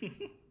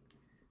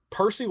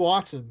 Percy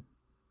Watson.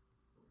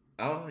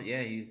 Oh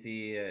yeah, he's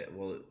the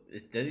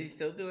does he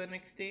still do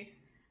NXT?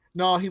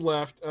 No, he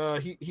left.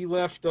 He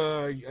left.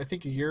 I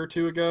think a year or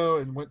two ago,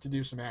 and went to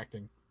do some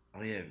acting.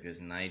 Oh yeah,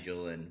 because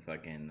Nigel and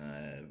fucking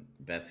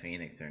Beth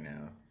Phoenix are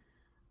now.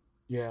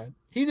 Yeah,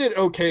 he did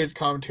okay as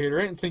commentator.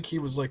 I didn't think he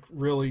was like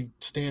really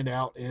stand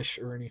out ish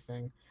or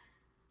anything.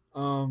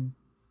 I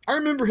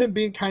remember him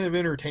being kind of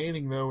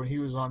entertaining though when he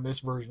was on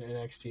this version of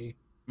NXT.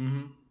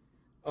 Mm-hmm.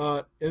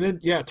 And then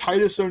yeah,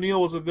 Titus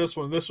O'Neil was in this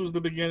one. This was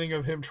the beginning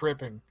of him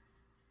tripping.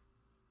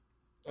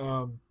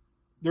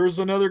 There was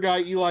another guy,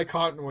 Eli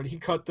Cottonwood. He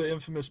cut the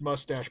infamous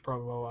mustache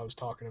promo I was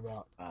talking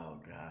about. Oh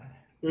god.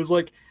 It was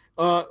like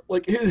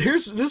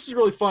this is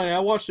really funny. I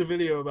watched a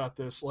video about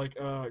this like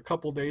a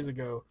couple days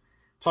ago,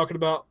 talking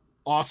about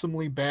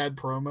awesomely bad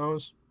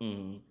promos.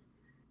 Mm-hmm.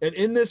 And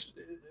in this,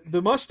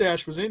 the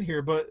mustache was in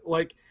here, but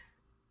like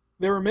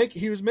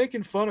he was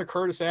making fun of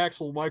Curtis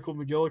Axel, Michael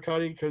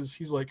McGillicuddy, because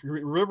he's like,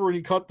 remember when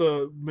he cut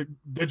the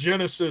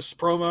Genesis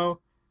promo?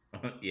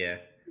 Yeah.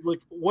 He's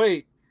like,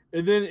 wait.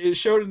 And then it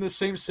showed in the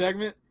same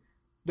segment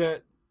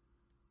that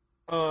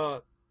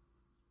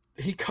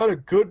he cut a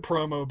good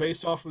promo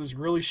based off of this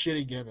really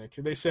shitty gimmick.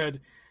 And they said,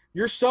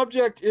 your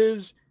subject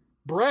is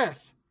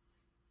breath.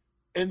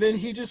 And then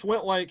he just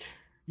went like,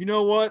 you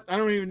know what? I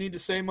don't even need to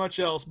say much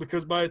else,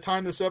 because by the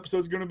time this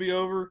episode's going to be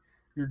over,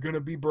 you're going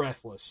to be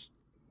breathless.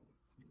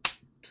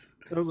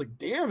 And I was like,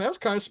 damn, that was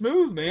kind of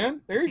smooth,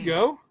 man. There you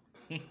go.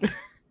 And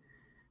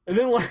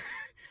then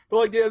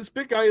yeah, this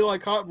big guy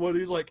like Cottonwood,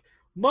 he's like,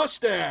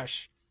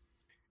 mustache.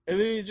 And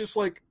then he's just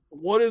like,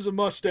 what is a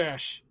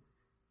mustache?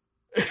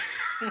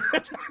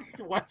 That's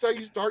how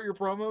you start your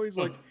promo. He's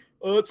like,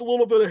 it's a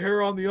little bit of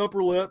hair on the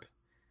upper lip.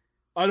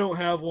 I don't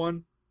have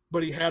one,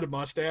 but he had a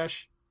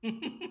mustache.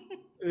 And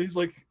he's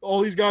like, all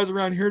these guys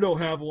around here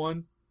don't have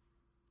one.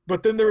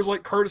 But then there was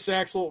like Curtis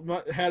Axel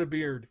had a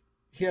beard.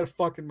 He had a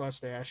fucking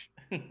mustache.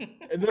 And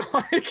then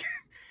like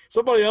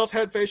somebody else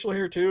had facial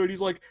hair too. And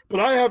he's like,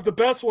 but I have the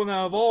best one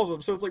out of all of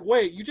them. So it's like,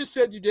 wait, you just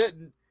said you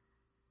didn't.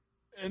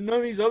 And none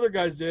of these other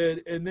guys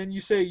did. And then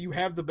you say you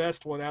have the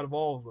best one out of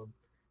all of them.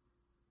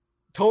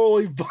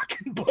 Totally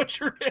fucking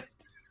butchered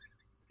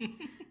it.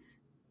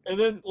 And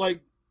then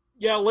like,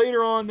 yeah,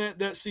 later on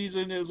that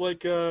season, it was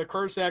like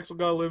Curtis Axel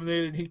got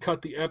eliminated and he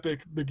cut the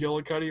epic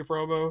McGillicuddy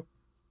promo.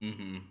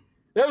 Mm-hmm.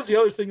 That was the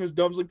other thing that was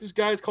dumb. It was like, this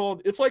guy's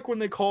called, it's like when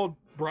they called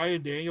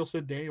Brian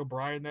Danielson Daniel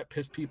Bryan, that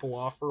pissed people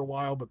off for a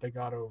while, but they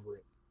got over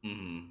it.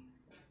 Mm-hmm.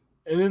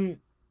 And then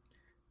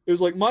it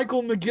was like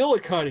Michael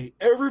McGillicuddy.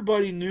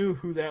 Everybody knew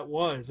who that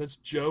was. That's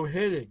Joe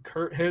Hennig,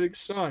 Kurt Hennig's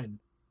son.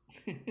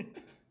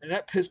 And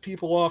that pissed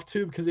people off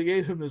too, because they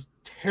gave him this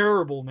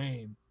terrible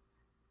name.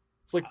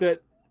 It's like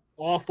that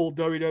awful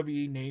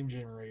WWE name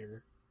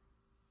generator.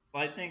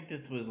 Well, I think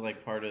this was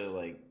like part of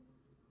like,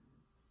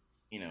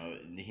 you know,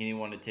 he didn't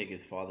want to take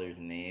his father's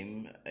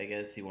name. I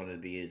guess he wanted to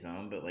be his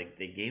own, but like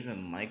they gave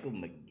him Michael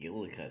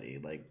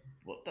McGillicuddy. Like,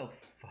 what the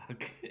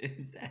fuck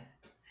is that?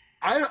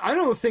 I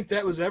don't think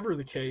that was ever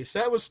the case.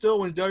 That was still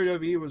when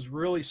WWE was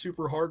really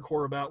super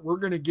hardcore about, we're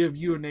going to give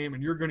you a name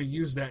and you're going to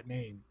use that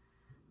name,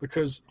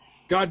 because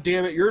God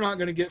damn it, you're not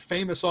going to get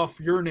famous off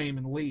your name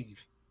and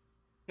leave.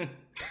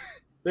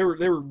 They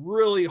were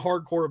really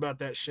hardcore about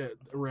that shit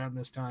around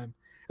this time.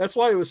 That's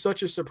why it was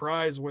such a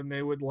surprise when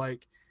they would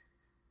like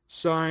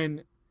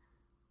sign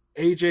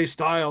AJ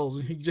Styles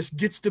and he just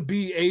gets to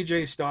be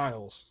AJ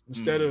Styles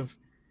instead of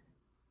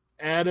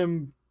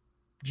Adam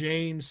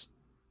James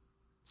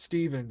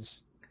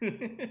Stevens.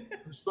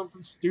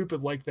 Something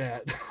stupid like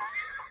that.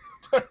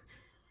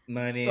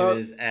 My name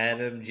is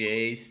Adam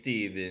J.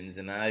 Stevens,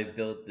 and I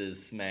built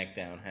this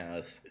SmackDown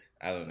house.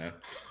 I don't know.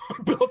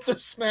 Built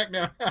this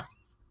SmackDown house.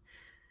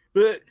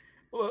 But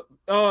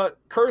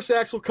Curtis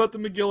Axel cut the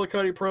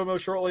McGillicuddy promo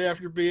shortly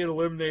after being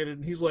eliminated,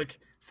 and he's like,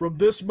 from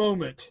this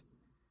moment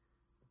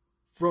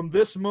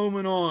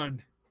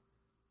on,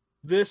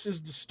 this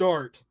is the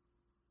start,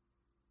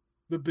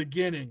 the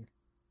beginning,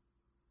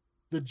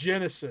 the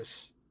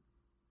genesis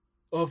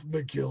of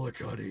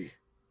McGillicuddy.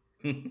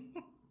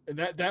 And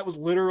that was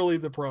literally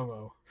the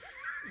promo.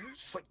 It's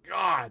just like,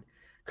 God.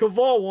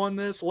 Kaval won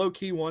this,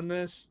 low-key won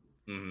this.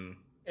 Mm-hmm.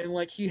 And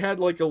like he had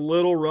like a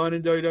little run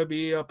in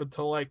WWE up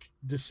until like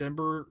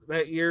December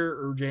that year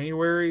or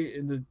January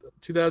in the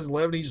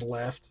 2011. He just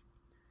left.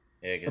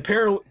 Yeah,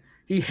 apparently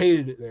he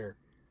hated it there.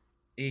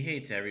 He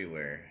hates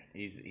everywhere.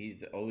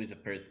 He's always a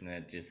person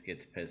that just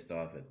gets pissed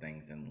off at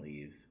things and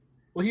leaves.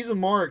 Well, he's a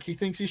mark. He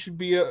thinks he should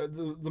be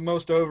the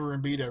most over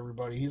and beat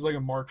everybody. He's like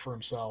a mark for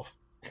himself.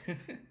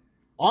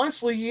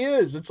 Honestly, he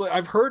is. It's like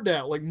I've heard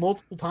that like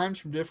multiple times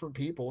from different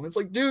people, and it's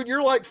like, dude,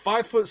 you're like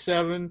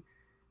 5'7",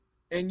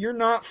 and you're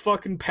not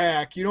fucking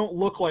Pac. You don't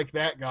look like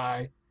that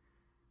guy.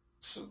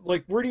 So,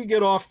 like, where do you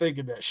get off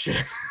thinking that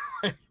shit?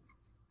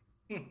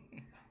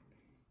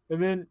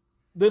 And then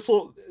this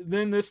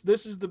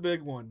is the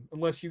big one.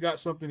 Unless you got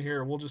something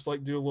here, we'll just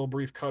like do a little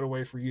brief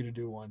cutaway for you to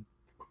do one.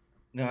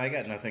 No, I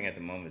got nothing at the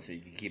moment, so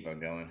you can keep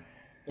on going.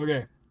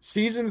 Okay,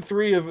 season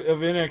 3 of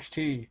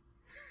NXT.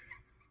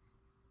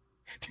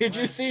 Did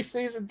you see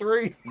season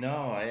 3? No,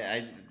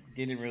 I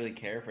didn't really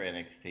care for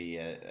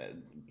NXT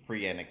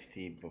pre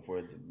NXT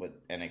before what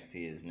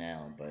NXT is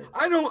now. But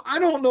I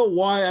don't know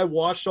why I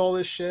watched all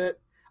this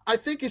shit. I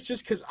think it's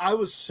just because I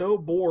was so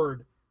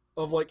bored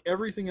of like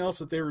everything else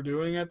that they were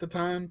doing at the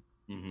time.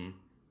 Mm-hmm.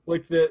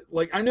 Like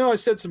I know I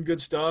said some good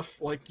stuff,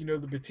 like the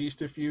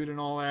Batista feud and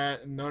all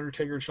that, and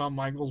Undertaker and Shawn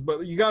Michaels,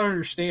 but you gotta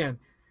understand,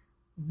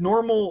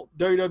 normal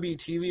WWE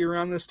TV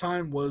around this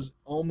time was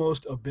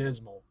almost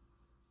abysmal.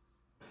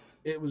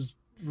 It was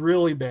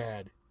really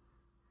bad.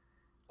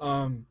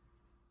 I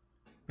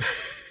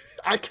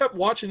kept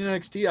watching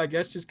NXT, I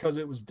guess, just because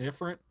it was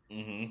different,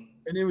 mm-hmm.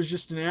 and it was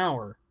just an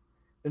hour,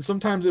 and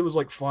sometimes it was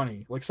like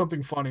funny, like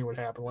something funny would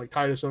happen, like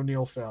Titus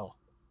O'Neil fell.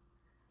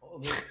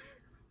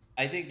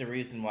 I think the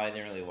reason why I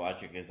didn't really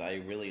watch it because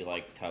I really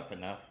liked Tough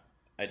Enough.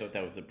 I thought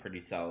that was a pretty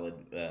solid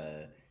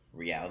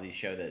reality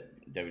show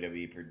that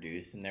WWE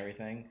produced and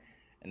everything.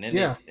 And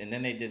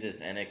then they did this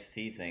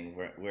NXT thing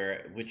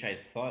where which I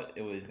thought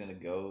it was going to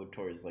go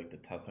towards like the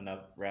Tough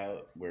Enough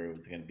route, where it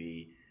was going to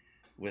be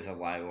with a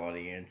live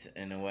audience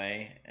in a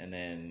way, and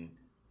then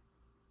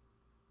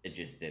it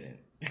just didn't.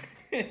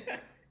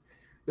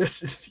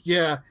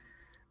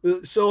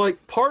 So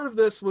like part of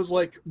this was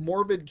like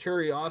morbid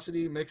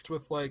curiosity mixed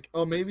with like,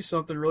 oh, maybe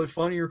something really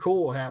funny or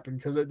cool will happen,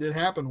 because it did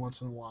happen once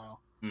in a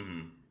while.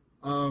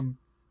 Mm-hmm.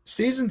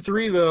 Season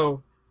 3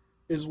 though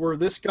is where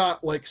this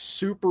got like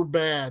super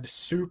bad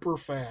super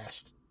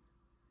fast,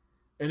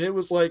 and it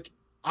was like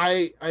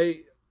I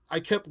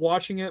kept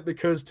watching it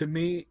because to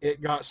me it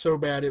got so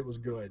bad it was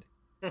good.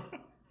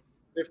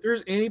 If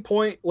there's any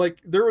point, like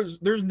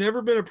there's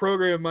never been a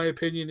program in my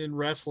opinion in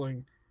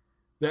wrestling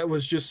that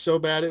was just so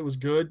bad it was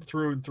good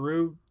through and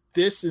through.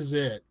 This is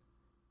it.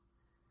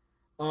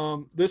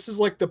 This is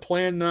like the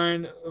Plan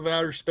 9 of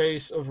outer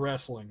space of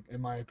wrestling,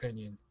 in my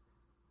opinion.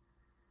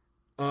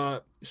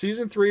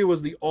 Season 3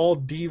 was the all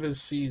divas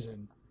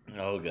season.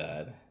 Oh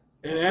God!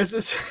 And as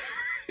this,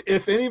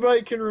 if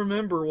anybody can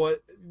remember what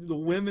the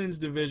women's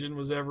division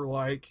was ever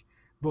like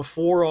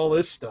before all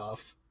this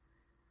stuff,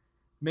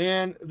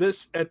 man,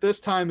 at this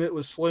time it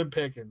was slim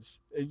pickings.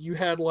 You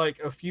had like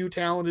a few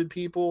talented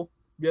people.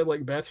 You had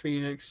like Beth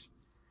Phoenix,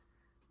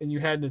 and you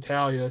had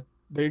Natalya.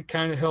 They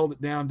kind of held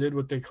it down, did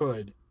what they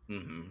could.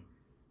 Mm-hmm.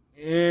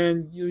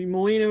 And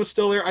Melina was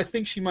still there. I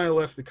think she might have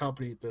left the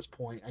company at this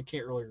point. I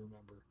can't really remember.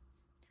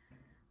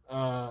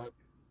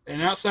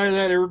 And outside of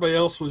that, everybody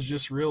else was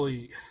just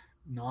really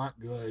not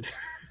good.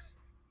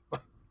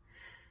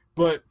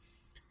 But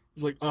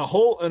it's like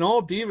an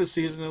all diva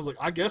season. I was like,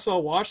 I guess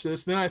I'll watch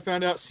this. Then I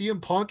found out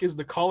CM Punk is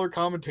the color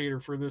commentator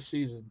for this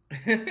season.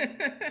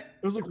 I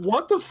was like,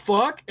 what the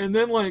fuck? And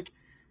then like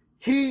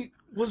he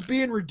was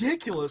being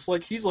ridiculous.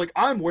 Like he's like,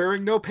 I'm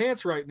wearing no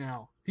pants right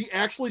now. He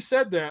actually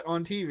said that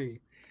on TV.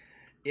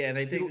 Yeah, and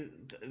I think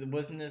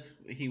wasn't this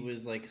he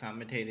was like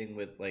commentating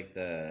with like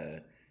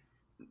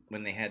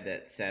when they had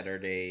that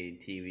Saturday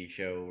TV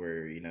show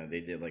where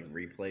they did like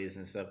replays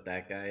and stuff.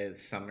 That guy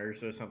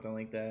Summers or something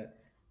like that.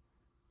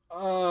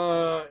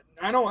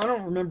 I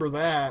don't remember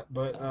that,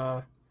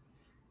 but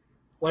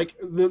like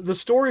the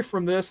story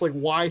from this, like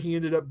why he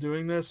ended up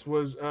doing this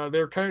was they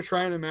were kind of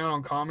trying him out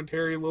on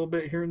commentary a little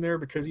bit here and there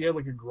because he had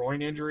like a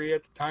groin injury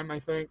at the time, I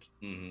think.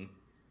 Mm-hmm.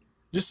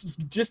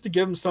 Just to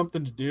give him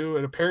something to do,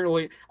 and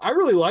apparently I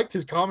really liked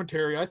his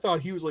commentary. I thought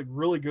he was like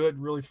really good,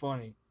 really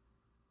funny.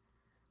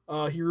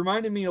 He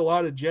reminded me a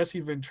lot of Jesse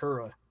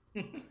Ventura.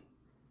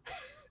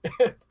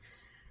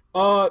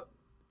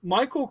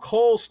 Michael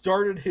Cole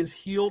started his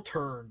heel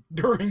turn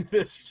during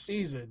this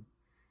season.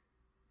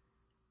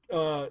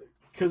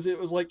 Because it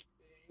was like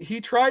he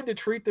tried to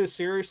treat this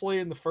seriously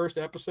in the first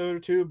episode or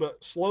two,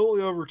 but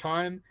slowly over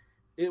time,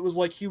 it was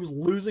like he was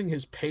losing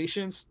his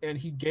patience and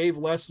he gave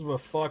less of a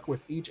fuck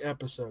with each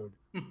episode.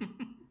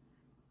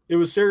 It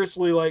was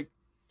seriously like,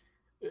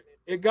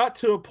 it got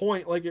to a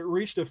point, like it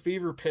reached a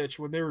fever pitch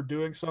when they were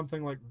doing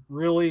something like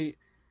really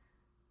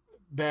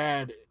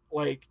bad.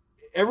 Like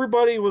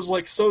everybody was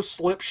like so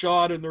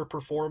slipshod in their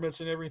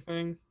performance and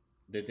everything.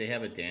 Did they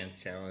have a dance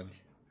challenge?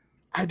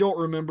 I don't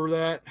remember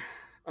that.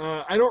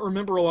 I don't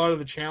remember a lot of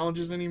the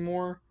challenges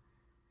anymore.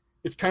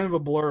 It's kind of a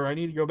blur. I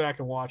need to go back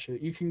and watch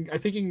it. I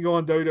think you can go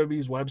on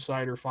WWE's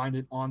website or find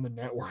it on the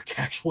network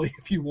actually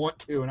if you want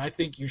to, and I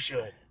think you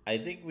should. I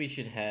think we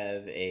should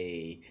have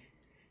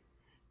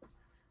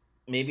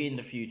maybe in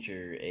the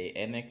future a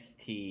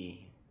NXT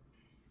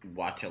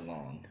watch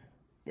along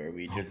where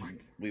we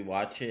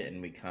watch it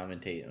and we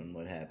commentate on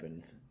what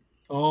happens.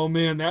 Oh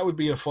man, that would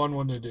be a fun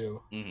one to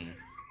do. Mm-hmm.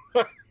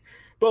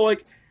 But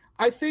like,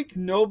 I think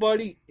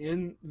nobody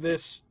in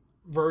this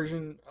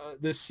version,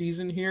 this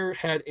season here,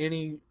 had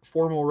any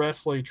formal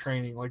wrestling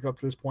training like up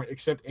to this point,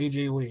 except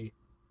AJ Lee.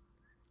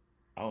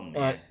 Oh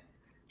man,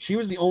 she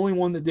was the only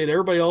one that did.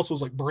 Everybody else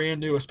was like brand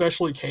new,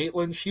 especially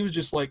Caitlyn. She was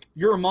just like,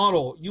 "You're a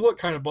model. You look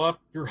kind of buff.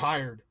 You're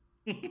hired."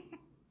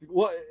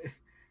 What?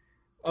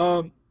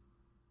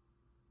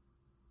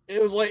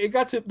 It was like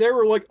they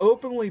were like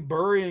openly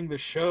burying the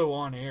show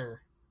on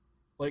air.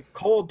 Like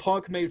Cole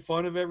Punk made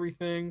fun of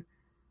everything.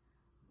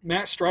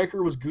 Matt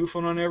Stryker was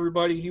goofing on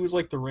everybody. He was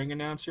like the ring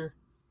announcer.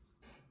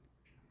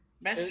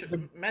 Matt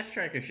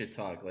Stryker should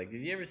talk. Like,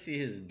 did you ever see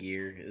his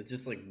gear? It's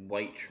just like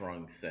white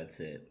trunks. That's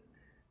it.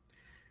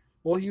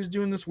 Well, he was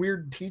doing this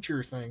weird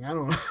teacher thing. I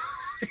don't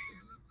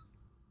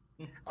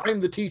know. I'm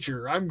the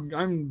teacher.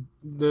 I'm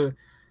the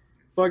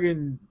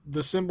fucking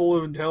the symbol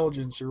of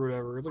intelligence or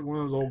whatever. It's like one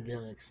of those old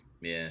gimmicks.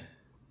 Yeah.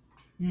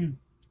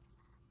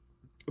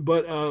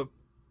 But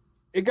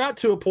it got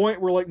to a point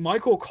where like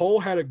Michael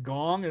Cole had a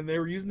gong and they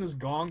were using this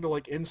gong to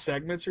like end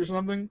segments or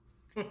something.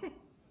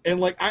 And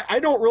like I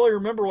don't really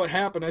remember what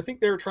happened. I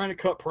think they were trying to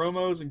cut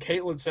promos and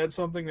Caitlyn said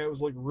something that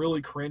was like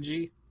really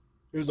cringy.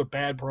 It was a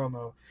bad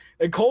promo.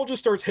 And Cole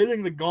just starts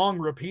hitting the gong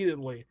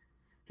repeatedly.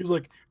 He's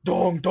like,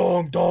 dong,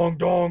 dong, dong,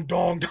 dong,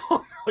 dong,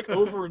 dong, like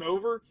over and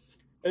over.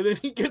 And then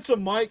he gets a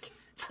mic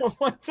from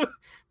like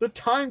the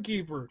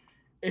timekeeper.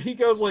 And he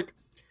goes like,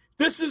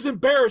 "This is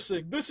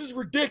embarrassing. This is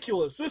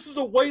ridiculous. This is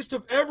a waste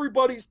of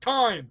everybody's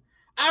time.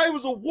 I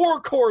was a war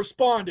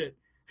correspondent."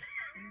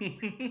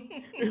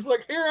 He's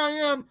like, "Here I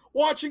am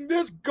watching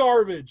this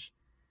garbage."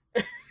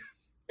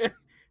 And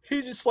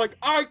he's just like,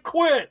 "I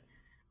quit."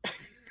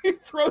 He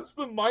throws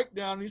the mic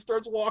down and he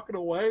starts walking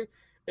away.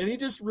 And he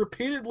just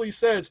repeatedly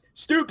says,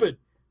 "Stupid,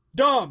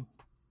 dumb,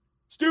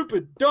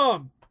 stupid,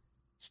 dumb,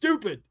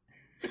 stupid."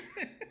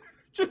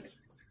 Just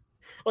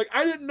like,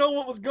 I didn't know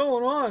what was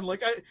going on.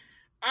 Like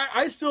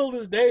I still to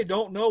this day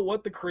don't know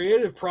what the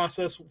creative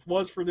process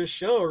was for this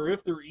show or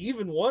if there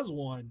even was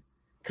one,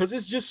 because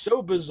it's just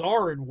so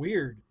bizarre and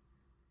weird.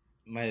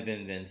 Might have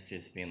been Vince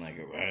just being like,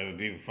 "Well, it would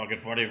be fucking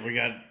funny if we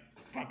got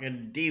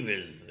fucking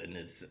divas in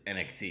this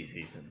NXT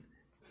season."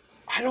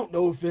 I don't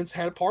know if Vince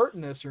had a part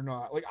in this or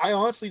not. Like, I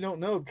honestly don't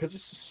know because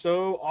this is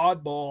so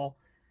oddball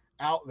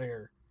out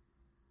there.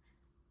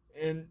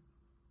 And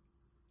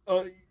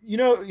you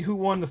know who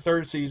won the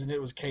third season?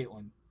 It was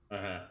Caitlyn.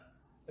 Uh-huh.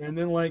 And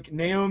then like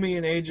Naomi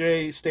and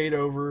AJ stayed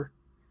over.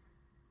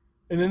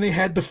 And then they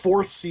had the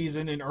fourth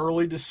season in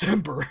early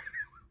December.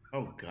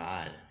 Oh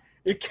God.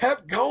 It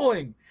kept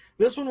going.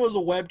 This one was a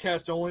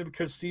webcast only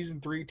because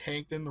season 3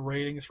 tanked in the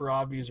ratings for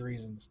obvious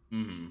reasons.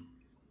 Mm-hmm.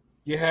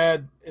 You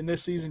had in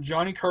this season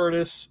Johnny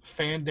Curtis,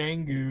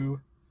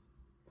 Fandango,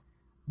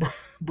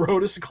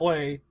 Brodus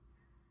Clay,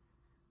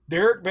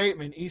 Derek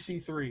Bateman,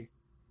 EC3,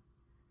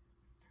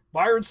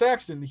 Byron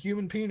Saxton, the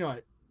Human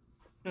Peanut,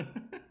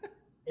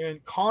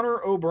 and Connor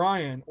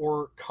O'Brien,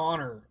 or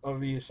Connor of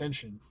the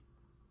Ascension.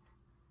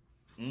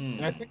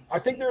 And I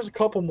think there's a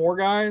couple more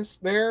guys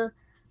there.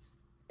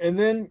 And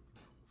then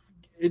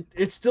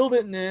it still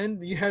didn't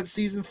end. You had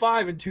season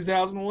 5 in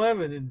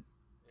 2011, and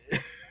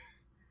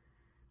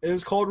it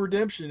was called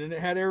Redemption, and it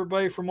had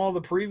everybody from all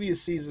the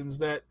previous seasons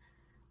that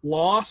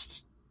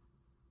lost.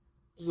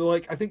 So,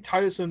 like, I think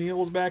Titus O'Neil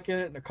was back in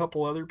it and a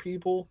couple other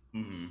people.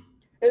 Mm-hmm.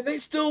 And they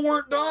still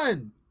weren't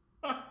done.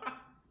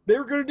 They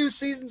were going to do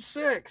season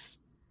 6.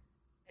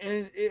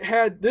 And it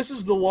had, this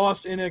is the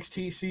lost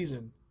NXT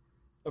season.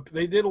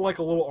 They did like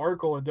a little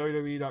article on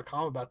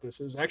WWE.com about this.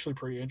 It was actually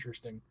pretty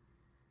interesting.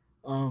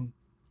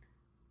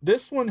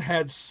 This one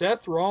had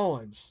Seth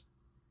Rollins,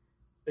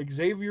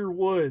 Xavier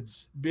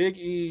Woods, Big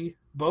E,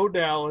 Bo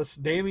Dallas,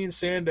 Damian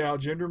Sandow,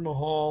 Jinder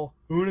Mahal,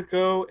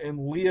 Hunico,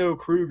 and Leo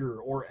Kruger,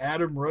 or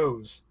Adam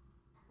Rose.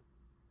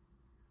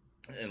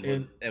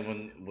 And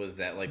when was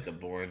that like the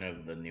born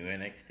of the new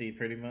NXT,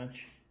 pretty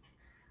much?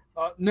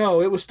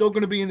 No, it was still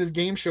going to be in this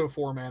game show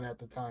format at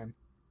the time.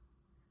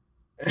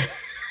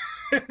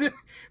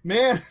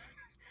 Man,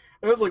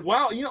 I was like,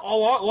 wow, you know, a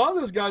lot of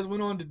those guys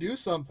went on to do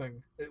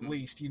something, at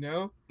least, you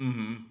know?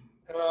 Mm-hmm.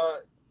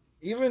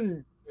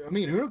 Even, I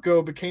mean,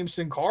 Hunico became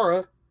Sin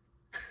Cara.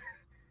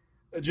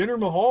 Jinder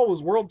Mahal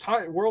was world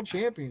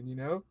champion, you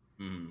know?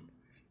 Mm-hmm.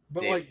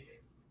 But, like,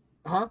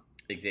 Huh?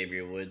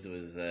 Xavier Woods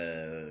was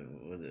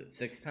it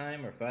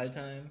 6-time or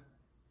 5-time?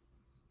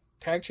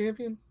 Tag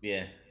champion?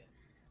 Yeah.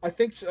 I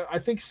think so. I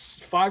think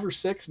 5 or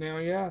 6 now.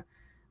 Yeah,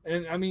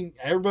 and I mean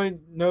everybody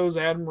knows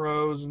Adam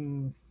Rose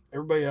and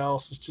everybody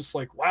else. It's just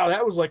like wow,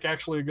 that was like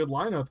actually a good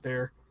lineup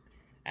there.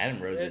 Adam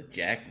Rose It, is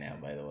jacked now,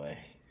 by the way.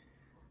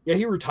 yeah,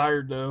 he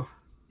retired though.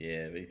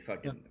 Yeah, but he's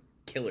Yep. fucking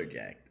killer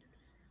jacked.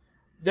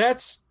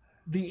 That's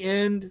the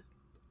end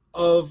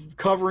of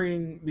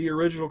covering the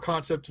original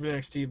concept of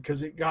NXT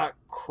because it got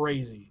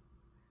crazy.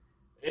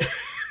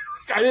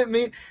 I didn't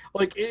mean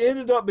like it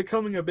ended up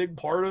becoming a big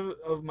part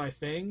of my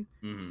thing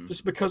Mm-hmm.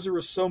 just because there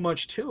was so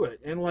much to it.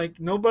 And like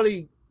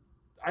nobody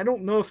I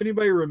don't know if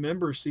anybody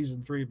remembers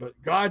season 3,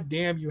 but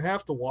goddamn, you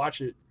have to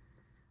watch it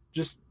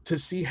just to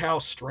see how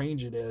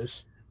strange it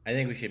is. I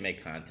think we should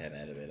make content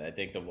out of it. I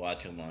think the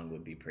watch along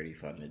would be pretty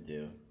fun to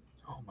do.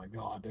 Oh my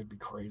god, that'd be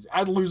crazy.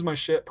 I'd lose my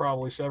shit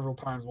probably several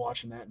times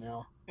watching that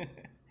now. Do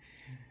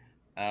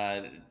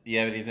you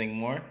have anything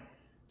more?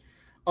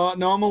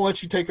 No, I'm gonna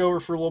let you take over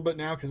for a little bit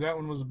now because that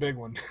one was a big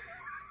one.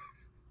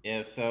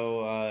 Yeah,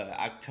 so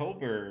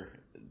October,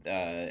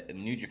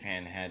 New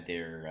Japan had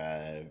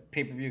their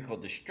pay per view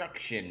called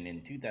Destruction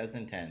in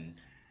 2010.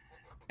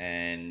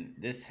 And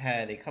this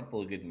had a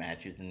couple of good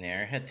matches in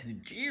there. It had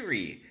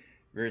Tajiri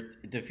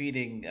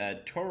defeating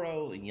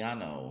Toro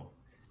Yano.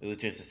 It was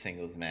just a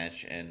singles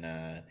match. And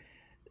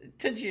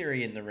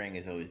Tajiri in the ring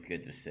is always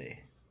good to see.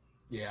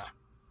 Yeah,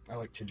 I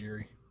like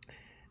Tajiri.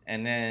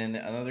 And then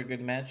another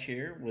good match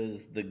here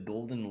was the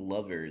Golden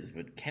Lovers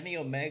with Kenny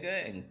Omega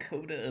and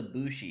Kota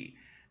Ibushi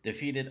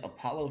defeated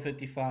Apollo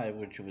 55,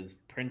 which was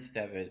Prince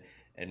Devitt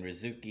and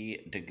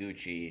Rizuki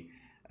Taguchi.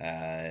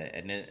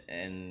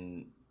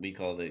 And we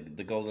call the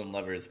Golden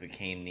Lovers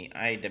became the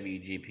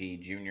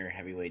IWGP Junior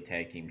Heavyweight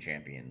Tag Team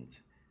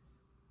Champions.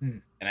 Hmm.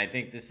 And I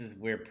think this is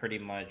where pretty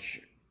much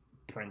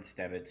Prince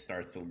Devitt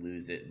starts to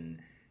lose it and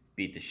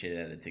beat the shit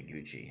out of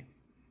Taguchi.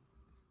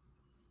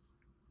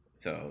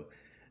 So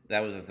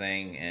that was a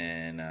thing,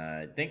 and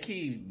I think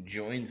he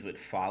joins with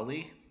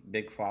Folly,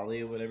 Big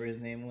Folly, or whatever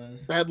his name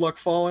was. Bad Luck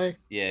Fale.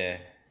 Yeah,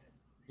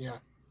 Yeah.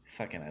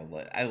 fucking,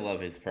 I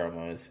love his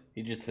promos.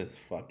 He just says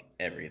fuck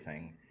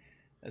everything.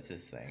 That's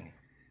his thing.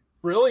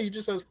 Really? He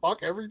just says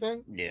fuck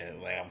everything? Yeah,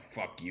 like I'll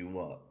fuck you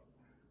up.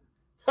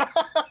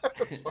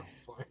 That's fucking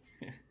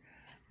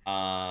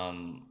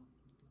funny.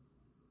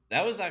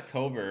 That was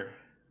October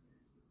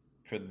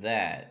for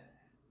that,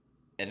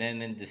 and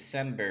then in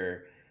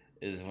December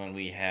is when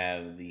we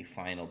have the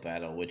final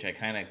battle, which I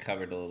kind of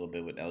covered a little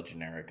bit with El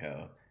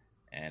Generico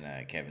and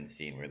Kevin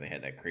Steen, where they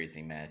had that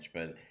crazy match.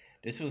 But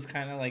this was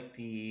kind of like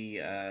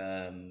the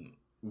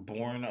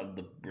born of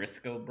the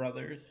Briscoe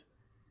brothers,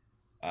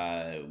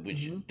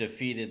 which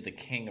defeated the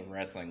King of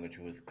Wrestling, which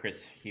was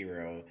Chris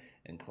Hero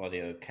and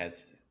Claudio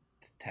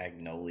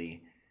Castagnoli,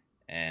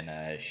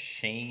 and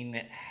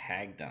Shane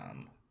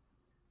Hagdom.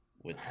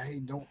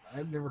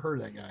 I've never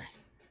heard of that guy.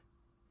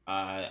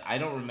 I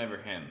don't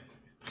remember him.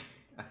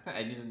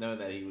 I just know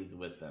that he was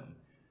with them.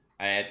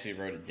 I actually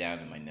wrote it down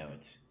in my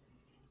notes.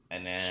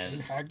 And then Shane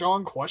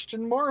Hagdon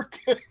question mark?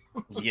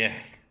 yeah.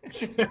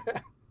 So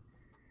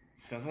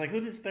I was like,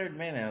 who's this third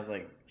man? And I was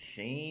like,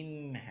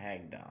 Shane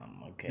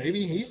Hagdom. Okay.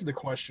 Maybe he's the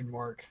question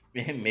mark.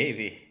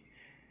 Maybe.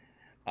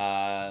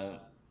 Then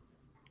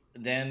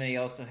they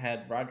also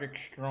had Roderick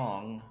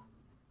Strong,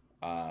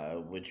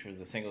 which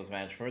was a singles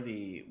match for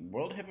the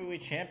World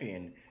Heavyweight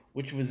Champion,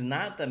 which was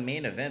not the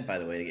main event, by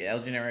the way.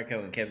 El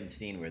Generico and Kevin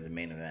Steen were the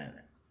main event,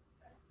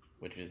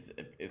 which was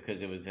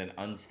because it was an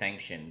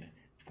unsanctioned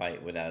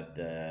fight without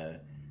the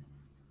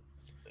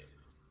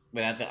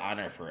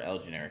honor for El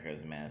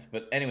Generico's mask.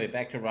 But anyway,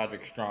 back to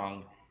Roderick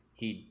Strong.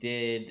 He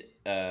did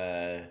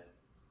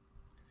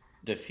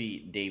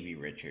defeat Davey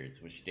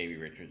Richards, which Davey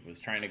Richards was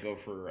trying to go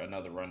for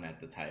another run at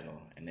the title,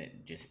 and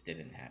it just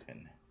didn't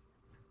happen.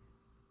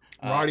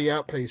 Roddy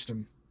outpaced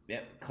him.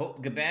 Yep,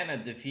 Colt Cabana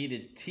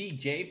defeated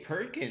T.J.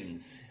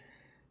 Perkins.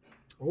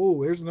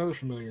 Oh, there's another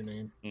familiar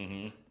name.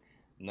 Mm-hmm.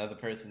 Another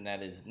person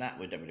that is not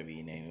with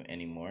WWE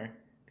anymore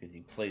because he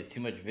plays too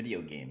much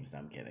video games. No,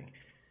 I'm kidding.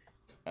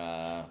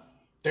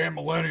 Damn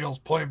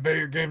millennials playing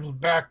video games with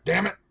back.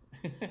 Damn it.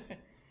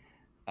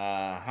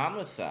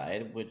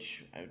 Homicide,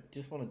 which I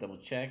just want to double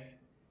check.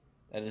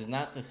 That is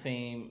not the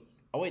same.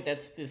 Oh wait,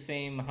 that's the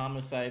same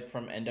Homicide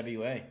from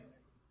NWA.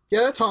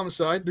 Yeah, that's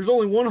Homicide. There's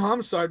only one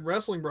Homicide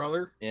wrestling,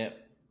 brother.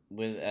 Yep,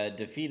 with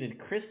defeated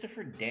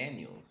Christopher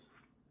Daniels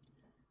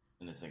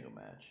in a single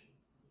match.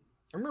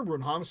 I remember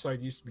when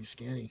Homicide used to be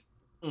skinny.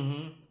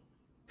 Mm-hmm.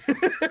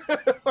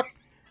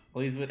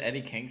 Well, he's with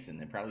Eddie Kingston.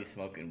 They're probably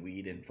smoking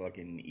weed and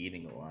fucking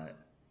eating a lot.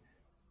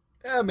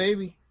 Yeah,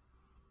 maybe.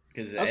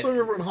 Because I also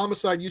remember when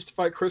Homicide used to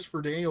fight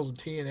Christopher Daniels in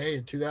TNA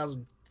in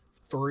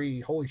 2003.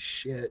 Holy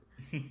shit.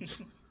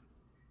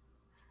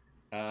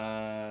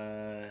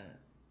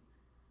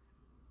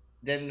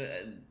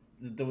 Then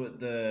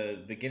the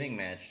beginning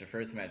match, the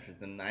first match was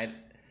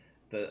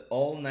the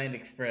All Night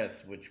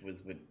Express, which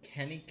was with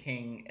Kenny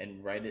King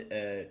and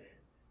Ryhat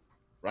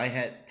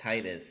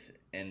Titus,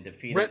 and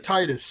defeated Rhett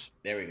Titus.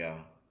 There we go.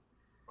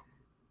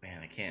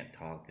 Man, I can't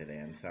talk today.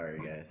 I'm sorry,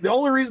 guys. The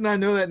only reason I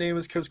know that name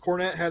is because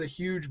Cornette had a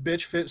huge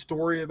bitch fit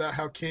story about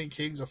how Kenny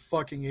King's a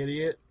fucking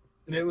idiot.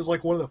 And it was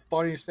like one of the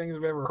funniest things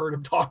I've ever heard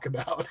him talk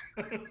about.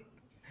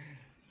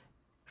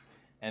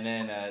 And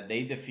then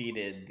they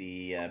defeated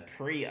the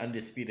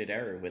pre-undisputed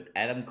era with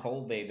Adam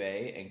Cole,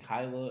 baby, and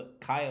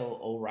Kyle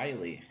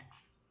O'Reilly.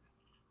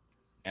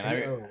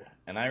 And KO.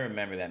 I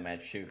remember that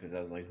match too because I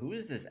was like, "Who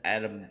is this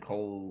Adam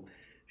Cole,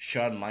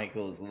 Shawn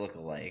Michaels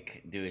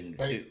lookalike doing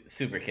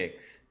super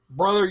kicks?"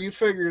 Brother, you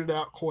figured it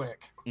out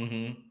quick.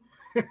 Mm-hmm.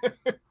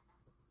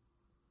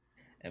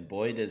 And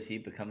boy, does he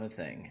become a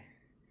thing.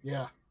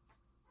 Yeah.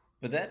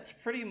 But that's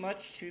pretty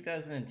much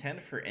 2010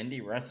 for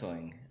indie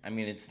wrestling. I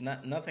mean, it's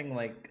nothing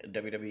like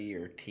WWE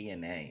or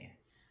TNA.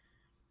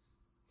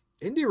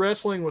 Indie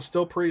wrestling was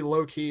still pretty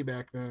low key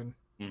back then.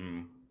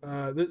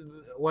 Mm-hmm.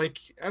 Like,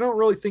 I don't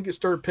really think it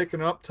started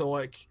picking up till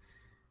like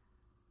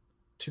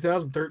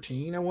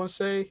 2013. I want to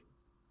say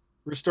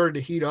we started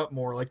to heat up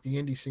more, like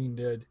the indie scene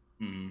did.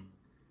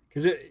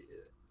 Because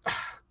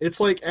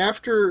it's like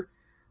after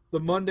the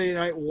Monday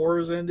Night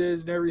Wars ended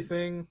and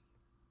everything.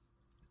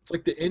 It's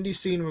like the indie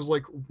scene was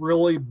like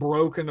really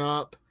broken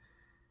up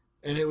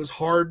and it was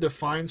hard to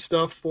find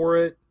stuff for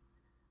it.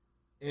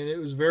 And it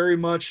was very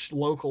much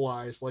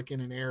localized, like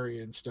in an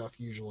area and stuff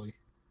usually.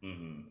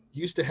 Mm-hmm.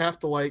 You used to have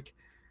to like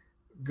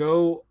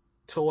go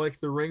to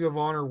like the Ring of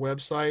Honor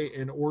website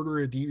and order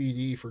a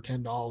DVD for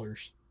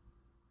 $10.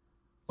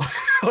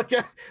 Like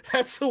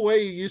that's the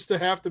way you used to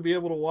have to be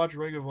able to watch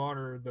Ring of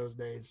Honor in those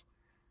days.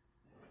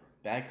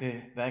 Back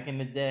in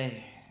the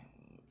day.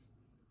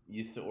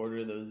 Used to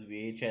order those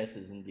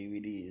VHSs and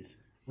DVDs.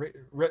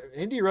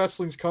 Indie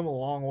wrestling's come a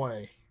long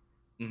way.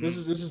 Mm-hmm. This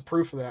is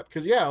proof of that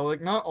because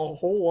like not a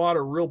whole lot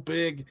of real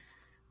big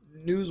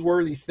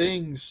newsworthy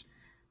things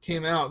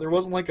came out. There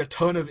wasn't like a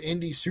ton of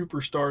indie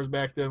superstars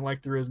back then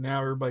like there is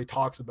now. Everybody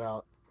talks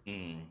about.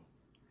 I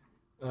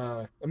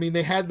mean,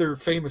 they had their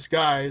famous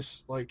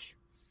guys like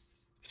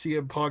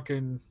CM Punk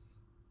and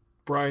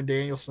Bryan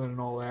Danielson and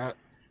all that.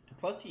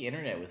 Plus, the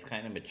internet was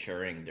kind of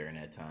maturing during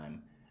that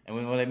time.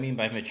 And what I mean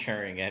by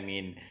maturing, I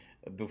mean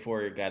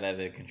before it got out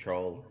of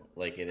control,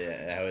 like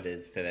how it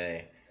is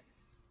today.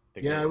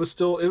 Yeah, it was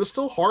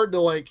still hard to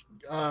like.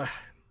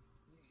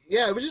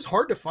 It was just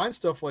hard to find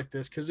stuff like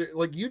this because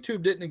like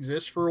YouTube didn't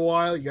exist for a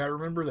while. You got to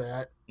remember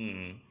that.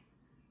 Mm-hmm.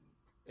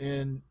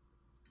 And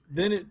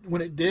then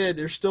when it did,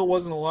 there still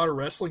wasn't a lot of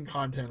wrestling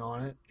content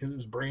on it because it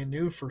was brand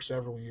new for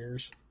several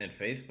years. And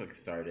Facebook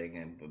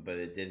starting, but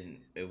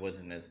it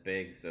wasn't as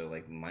big. So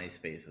like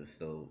MySpace was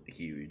still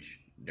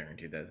huge during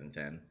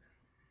 2010.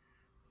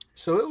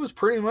 So it was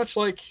pretty much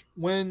like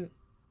when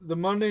the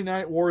Monday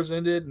Night Wars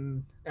ended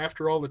and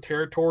after all the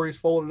territories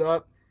folded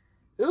up,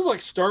 it was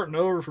like starting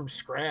over from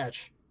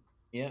scratch.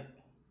 Yeah.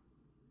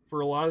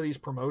 For a lot of these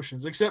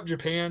promotions, except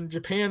Japan.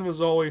 Japan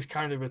was always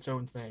kind of its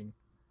own thing.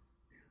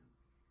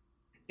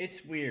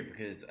 It's weird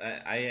because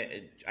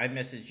I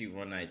messaged you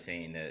one night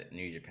saying that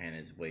New Japan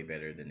is way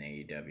better than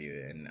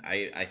AEW, and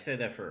I said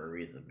that for a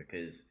reason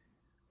because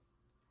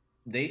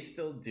they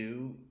still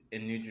do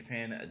in New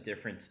Japan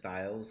different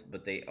styles,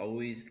 but they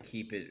always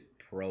keep it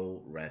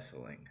pro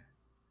wrestling.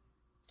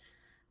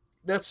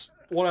 That's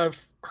what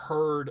I've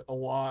heard a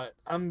lot.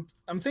 I'm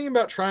thinking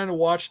about trying to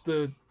watch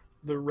the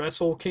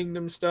Wrestle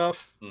Kingdom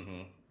stuff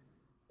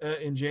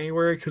in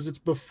January because it's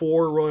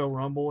before Royal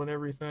Rumble and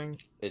everything.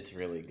 It's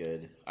really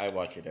good. I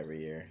watch it every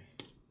year.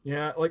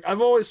 Yeah, like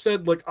I've always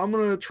said, like I'm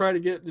gonna try to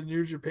get to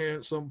New Japan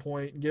at some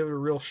point and give it a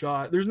real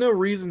shot. There's no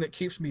reason that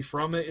keeps me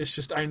from it. It's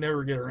just I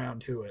never get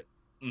around to it.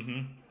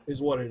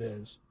 Is what it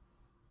is.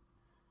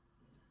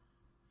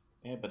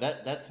 Yeah, but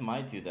that's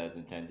my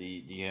 2010. Do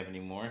you have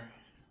any more?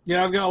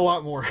 Yeah, I've got a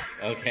lot more.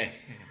 Okay.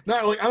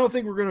 Not like I don't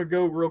think we're gonna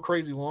go real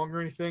crazy long or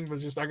anything, but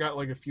just I got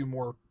like a few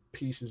more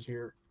pieces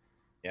here.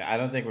 Yeah, I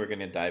don't think we're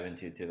gonna dive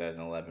into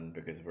 2011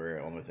 because we're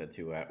almost at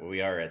 2 hours.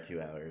 We are at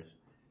 2 hours.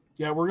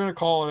 Yeah, we're gonna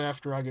call it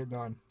after I get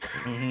done.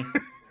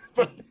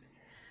 But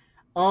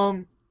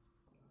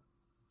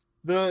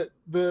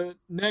the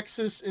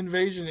Nexus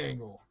invasion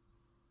angle.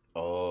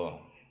 Oh.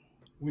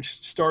 Which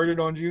started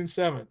on June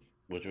 7th.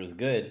 Which was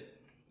good.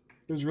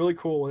 It was really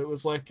cool. It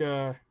was like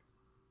a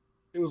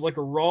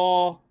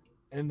Raw,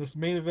 and this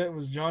main event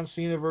was John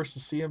Cena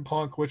versus CM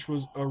Punk, which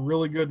was a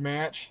really good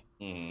match.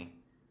 And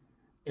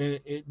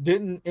it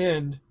didn't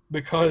end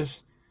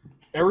because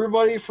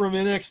everybody from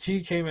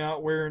NXT came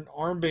out wearing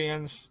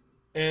armbands,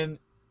 and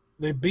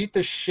they beat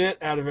the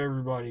shit out of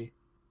everybody.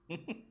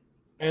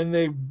 And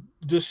they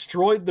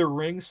destroyed the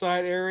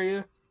ringside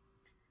area.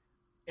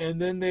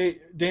 And then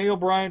Daniel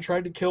Bryan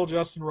tried to kill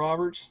Justin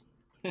Roberts.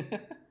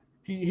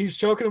 He's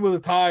choking him with a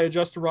tie, and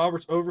Justin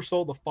Roberts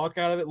oversold the fuck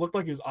out of it. It looked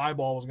like his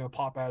eyeball was going to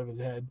pop out of his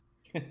head.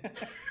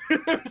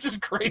 It's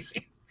just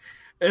crazy.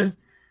 And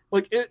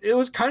like it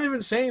was kind of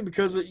insane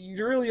because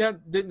you really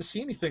didn't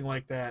see anything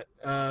like that.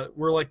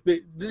 Where like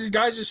these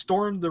guys just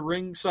stormed the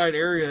ringside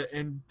area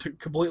and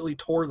completely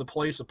tore the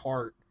place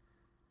apart.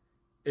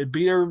 It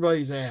beat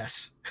everybody's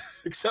ass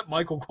except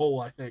Michael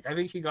Cole. I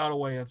think he got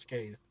away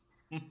unscathed.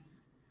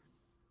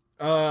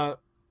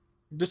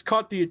 just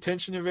caught the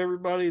attention of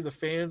everybody, the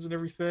fans and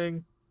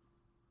everything.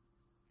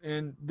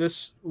 And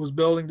this was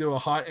building to a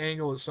hot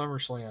angle at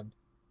SummerSlam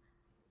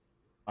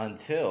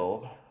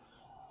Until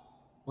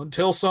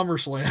until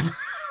SummerSlam.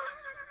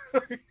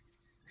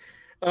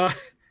 uh,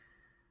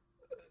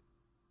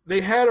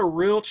 they had a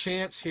real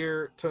chance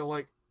here to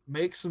like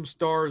make some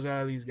stars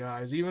out of these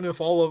guys, even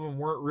if all of them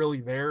weren't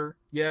really there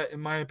yet, in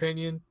my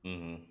opinion.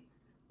 mm-hmm.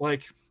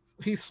 Like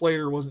Heath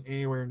Slater wasn't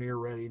anywhere near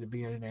ready to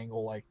be in an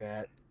angle like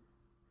that,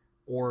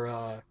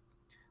 or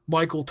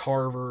Michael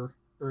Tarver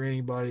or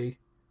anybody.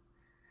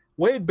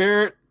 Wade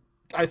Barrett,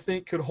 I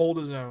think, could hold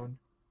his own.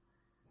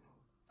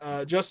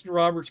 Justin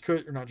Roberts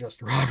could, or not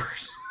Justin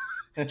Roberts,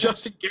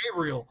 Justin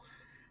Gabriel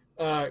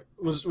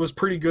was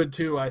pretty good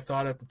too. I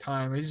thought at the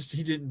time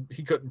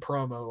he couldn't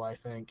promo. I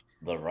think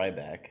the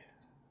Ryback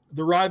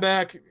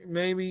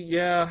maybe,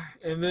 yeah.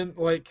 And then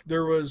like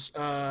there was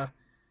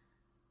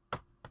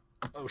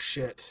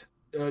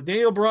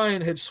Daniel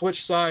Bryan had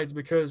switched sides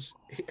because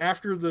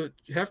after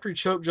he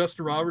choked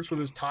Justin Roberts with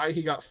his tie,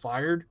 he got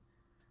fired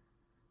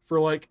for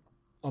like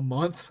a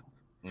month.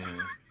 Mm-hmm.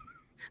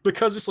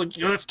 Because it's like,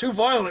 that's too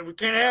violent. We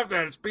can't have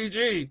that. It's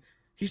PG.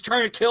 He's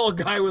trying to kill a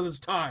guy with his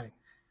tie.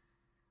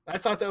 I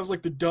thought that was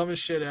like the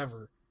dumbest shit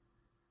ever.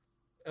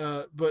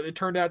 But it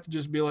turned out to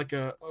just be like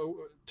a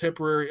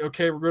temporary,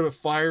 okay, we're going to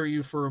fire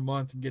you for a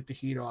month and get the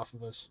heat off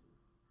of us.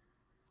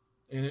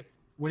 And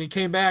when he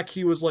came back,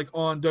 he was like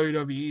on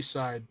WWE's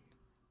side.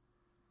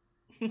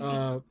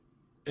 And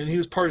he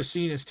was part of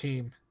Cena's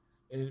team,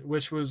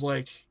 which was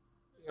like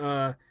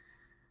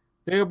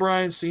Daniel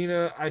Bryan,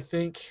 Cena, I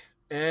think,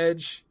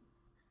 Edge,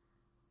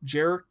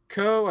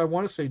 Jericho. I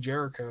want to say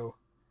Jericho.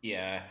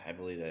 Yeah, I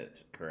believe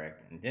that's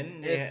correct. And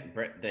didn't they have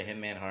the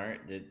Hitman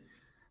Hart?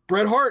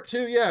 Bret Hart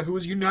too, yeah, who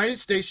was United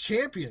States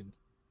champion.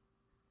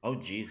 Oh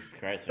Jesus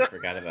Christ! I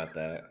forgot about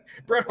that.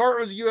 Bret Hart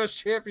was U.S.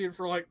 champion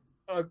for like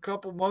a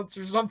couple months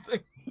or something,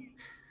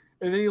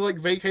 and then he like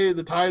vacated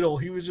the title.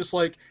 He was just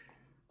like,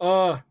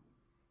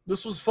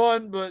 "This was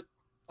fun, but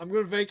I'm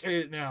going to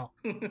vacate it now."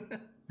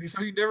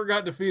 So he never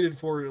got defeated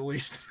for it, at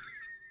least.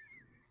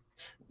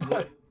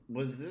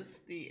 Was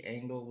this the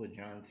angle with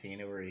John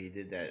Cena where he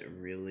did that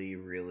really,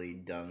 really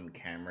dumb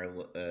camera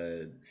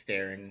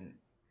staring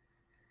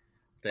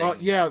thing?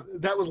 Yeah,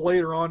 that was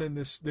later on in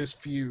this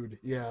feud,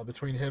 yeah,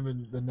 between him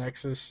and the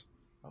Nexus.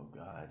 Oh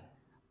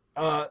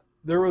God.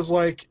 There was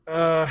like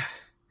the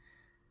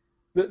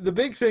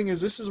big thing is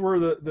this is where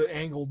the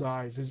angle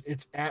dies.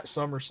 It's at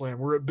SummerSlam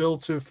where it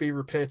builds to a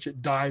fever pitch.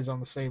 It dies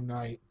on the same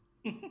night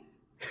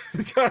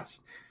because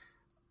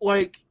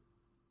like.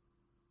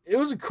 It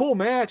was a cool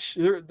match.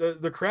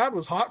 The crowd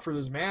was hot for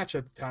this match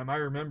at the time. I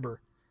remember.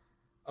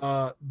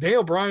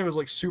 Daniel Bryan was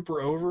like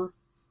super over.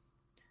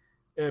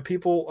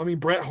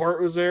 Bret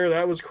Hart was there.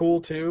 That was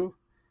cool too.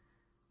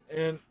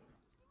 And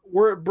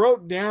where it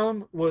broke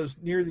down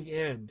was near the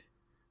end.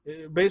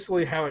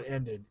 Basically how it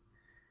ended,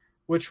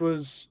 which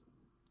was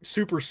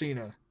Super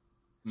Cena.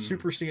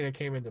 Super Cena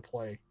came into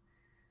play.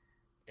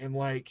 And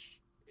like,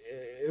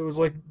 it was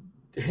like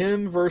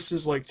him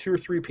versus like 2 or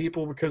 3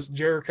 people because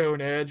Jericho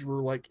and Edge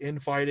were like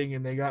infighting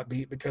and they got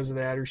beat because of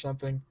that or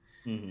something.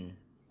 Mm-hmm.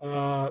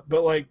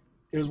 But like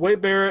it was Wade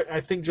Barrett, I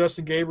think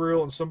Justin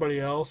Gabriel and somebody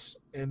else,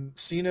 and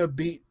Cena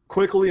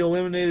quickly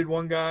eliminated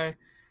one guy.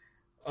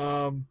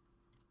 Him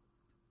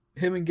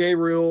and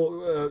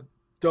Gabriel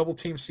double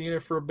team Cena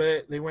for a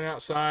bit. They went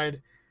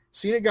outside.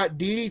 Cena got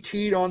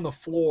DDT'd on the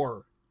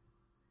floor,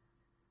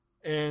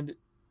 and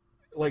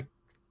like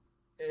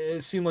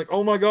it seemed like,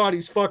 oh my God,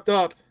 he's fucked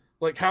up.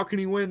 Like, how can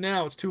he win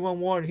now? It's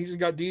 2-on-1. He just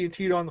got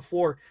DDT'd on the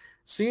floor.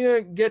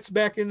 Cena gets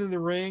back into the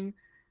ring,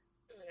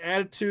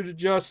 attitude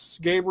adjusts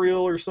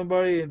Gabriel or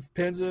somebody and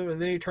pins him,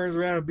 and then he turns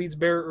around and beats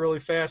Barrett really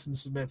fast and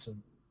submits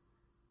him.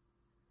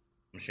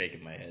 I'm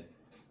shaking my head.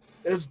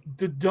 It's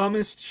the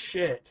dumbest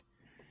shit.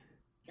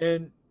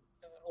 And,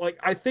 like,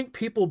 I think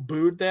people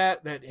booed that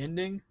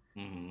ending.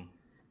 Mm-hmm.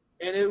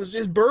 And it was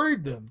just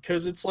buried them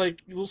because it's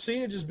like, well,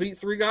 Cena just beat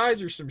 3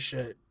 guys or some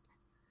shit.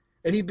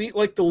 And he beat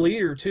like the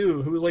leader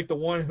too, who was like the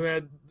one who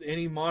had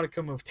any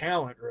modicum of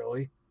talent,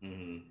 really.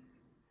 Mm-hmm.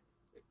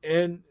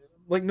 And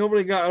like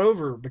nobody got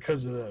over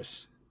because of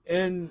this.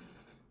 And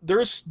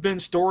there's been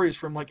stories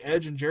from like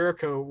Edge and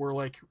Jericho where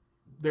like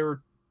they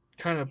were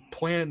kind of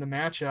planning the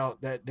match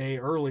out that day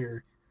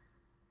earlier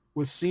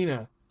with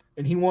Cena,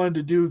 and he wanted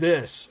to do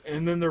this,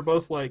 and then they're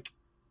both like,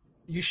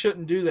 "You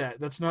shouldn't do that.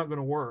 That's not going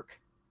to work."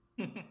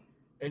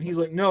 And he's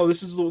like, "No,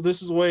 this is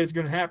the way it's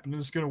going to happen.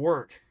 It's going to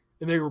work."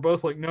 And they were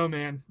both like, "No,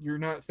 man, you're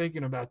not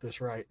thinking about this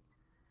right."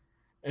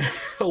 And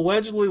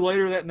allegedly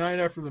later that night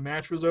after the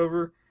match was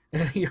over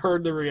and he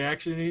heard the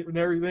reaction and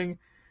everything,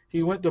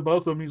 he went to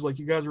both of them. He's like,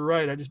 "You guys were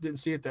right. I just didn't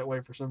see it that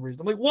way for some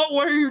reason." I'm like, "What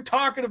way are you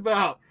talking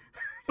about?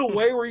 The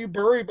way where you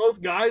bury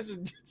both guys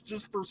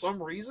just for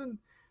some reason?"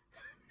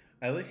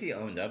 At least he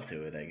owned up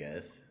to it, I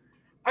guess.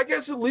 I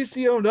guess at least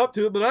he owned up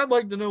to it, but I'd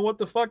like to know what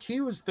the fuck he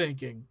was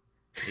thinking.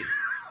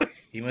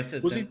 He must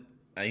have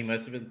he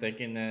must have been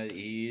thinking that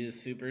he is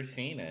Super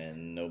Cena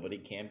and nobody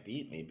can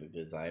beat me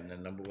because I'm the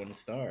 #1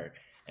 star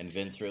and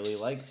Vince really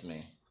likes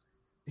me.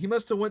 he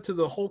must have went to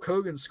the Hulk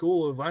Hogan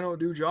school of I don't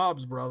do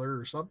jobs, brother,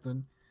 or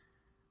something.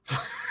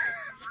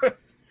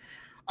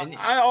 And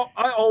I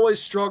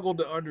always struggled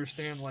to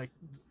understand like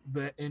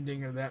the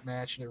ending of that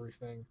match and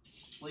everything.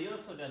 well, you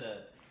also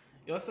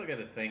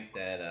gotta think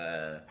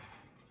that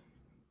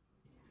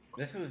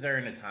this was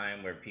during a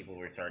time where people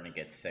were starting to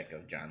get sick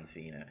of John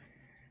Cena,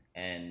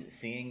 and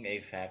seeing a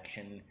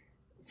faction,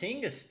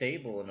 seeing a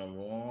stable in a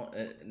long.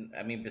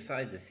 I mean,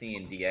 besides the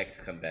seeing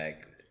DX come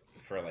back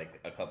for like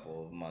a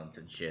couple of months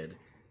and shit,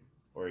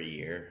 or a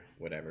year,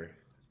 whatever.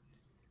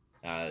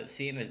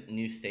 Seeing a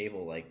new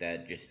stable like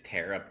that just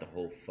tear up the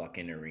whole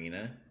fucking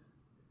arena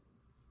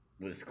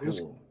was It was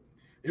cool.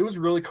 it was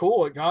really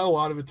cool. It got a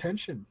lot of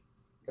attention.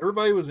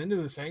 Everybody was into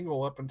this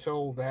angle up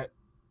until that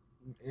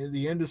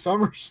the end of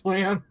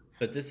SummerSlam.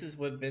 But this is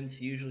what Vince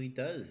usually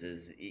does: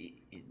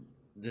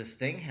 this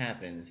thing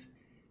happens,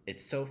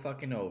 it's so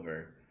fucking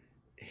over.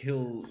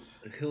 He'll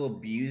he'll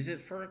abuse it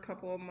for a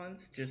couple of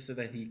months just so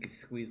that he could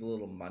squeeze a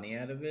little money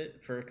out of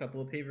it for a couple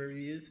of pay per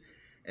views,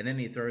 and then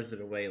he throws it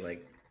away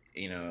like,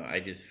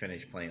 I just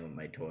finished playing with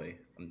my toy.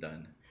 I'm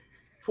done.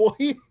 Well,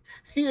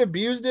 he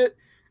abused it,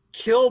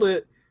 killed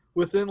it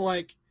within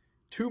like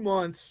 2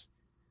 months,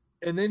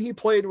 and then he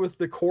played with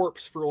the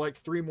corpse for like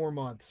 3 more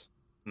months.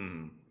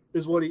 Hmm.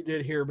 Is what he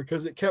did here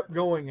because it kept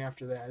going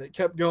after that. It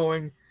kept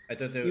going. I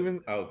thought they Even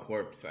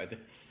corpse. I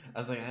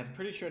was like, I'm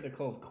pretty sure they're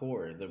called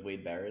core, the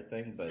Wade Barrett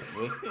thing, but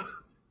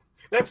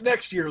that's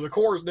next year. The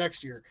core is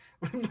next year,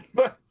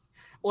 but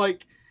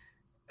like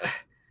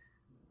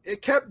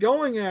it kept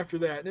going after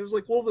that, and it was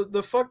like, well,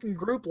 the fucking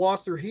group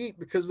lost their heat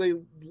because they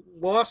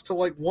lost to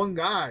like one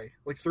guy,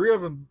 like three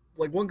of them,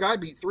 like one guy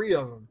beat three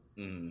of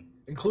them,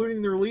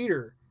 including their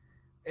leader.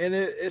 And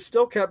it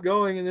still kept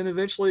going, and then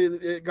eventually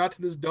it got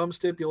to this dumb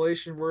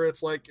stipulation where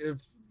it's like, if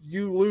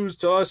you lose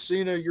to us,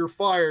 Cena, you're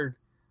fired.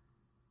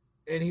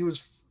 And he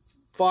was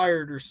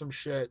fired or some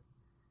shit.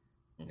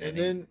 And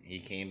then he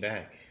came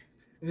back.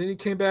 And then he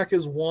came back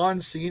as Juan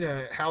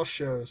Cena at house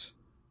shows.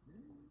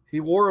 He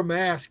wore a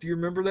mask. Do you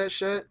remember that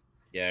shit?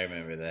 Yeah, I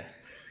remember that.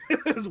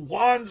 It was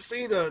Juan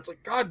Cena. It's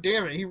like, God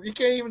damn it. He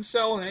can't even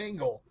sell an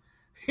angle.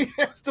 He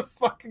has to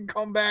fucking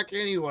come back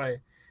anyway.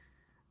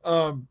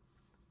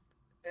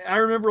 I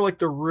remember like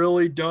the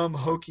really dumb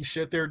hokey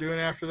shit they were doing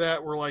after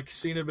that, where like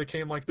Cena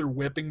became like their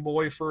whipping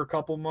boy for a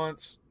couple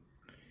months.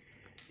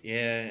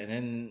 Yeah, and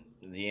then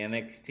the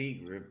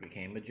NXT group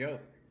became a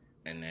joke,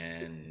 and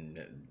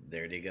then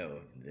there they go.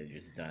 They're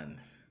just done.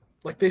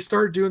 Like they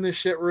started doing this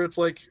shit where it's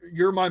like,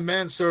 you're my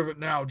manservant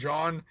now,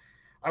 John.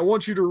 I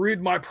want you to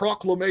read my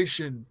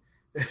proclamation.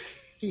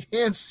 He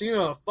hands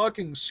Cena a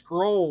fucking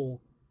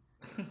scroll,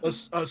 a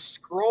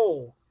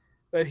scroll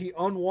that he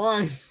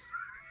unwinds,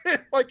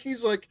 like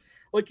he's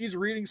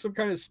reading some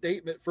kind of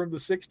statement from the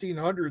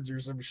 1600s or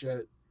some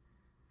shit.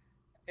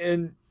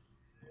 And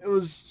it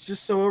was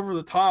just so over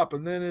the top.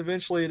 And then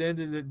eventually it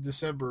ended in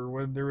December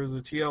when there was a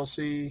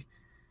TLC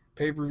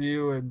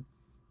pay-per-view and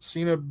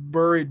Cena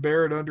buried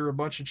Barrett under a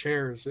bunch of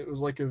chairs. It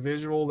was like a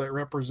visual that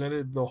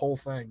represented the whole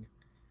thing.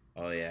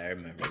 Oh yeah, I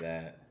remember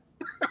that.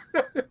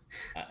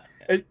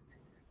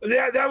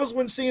 Yeah, that was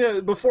when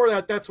Cena. Before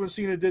that, that's when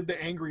Cena did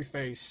the angry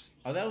face.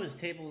 Oh, that was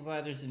tables,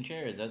 ladders, and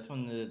chairs. That's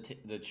when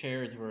the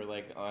chairs were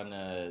like on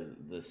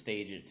the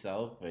stage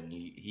itself, and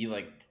he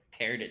like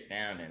teared it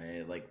down, and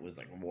it like was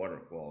like a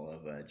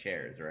waterfall of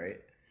chairs, right?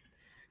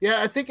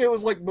 Yeah, I think it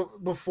was like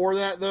before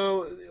that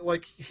though.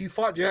 Like he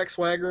fought Jack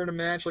Swagger in a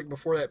match like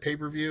before that pay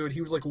per view, and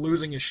he was like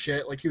losing his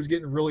shit. Like he was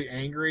getting really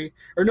angry.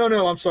 Or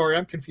no, I'm sorry,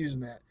 I'm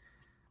confusing that.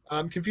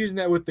 I'm confusing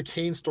that with the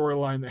Kane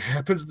storyline that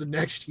happens the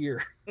next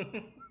year.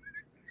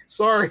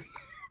 Sorry,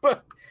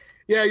 but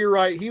yeah, you're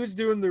right. He was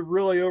doing the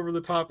really over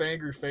the top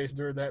angry face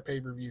during that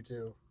pay per view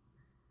too.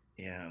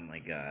 Yeah, oh my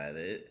god,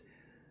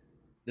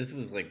 this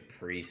was like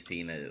pre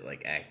Cena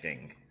like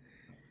acting,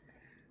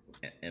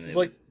 and it's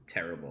like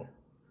terrible.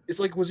 It's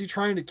like, was he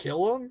trying to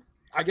kill him?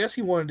 I guess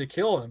he wanted to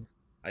kill him.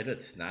 I thought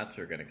snots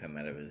were gonna come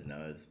out of his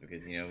nose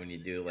because when you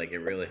do like it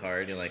really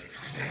hard, you're like,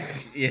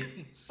 yeah,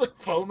 it's like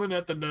foaming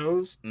at the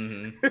nose.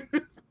 Mm-hmm.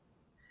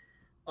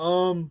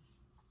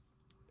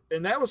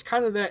 And that was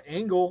kind of that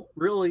angle,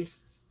 really.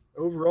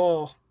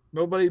 Overall,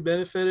 nobody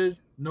benefited.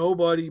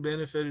 Nobody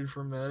benefited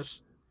from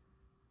this.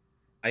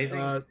 I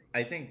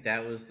think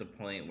that was the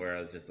point where I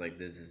was just like,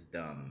 this is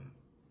dumb.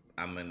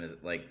 I'm gonna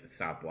like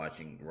stop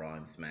watching Raw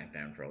and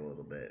SmackDown for a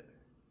little bit.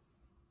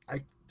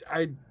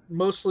 I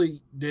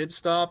mostly did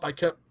stop. I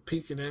kept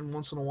peeking in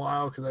once in a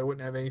while because I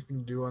wouldn't have anything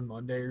to do on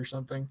Monday or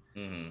something.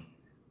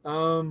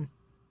 Mm-hmm.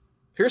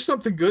 Here's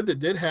something good that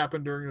did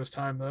happen during this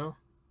time, though.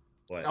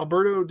 What?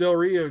 Alberto Del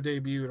Rio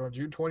debuted on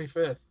June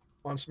 25th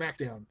on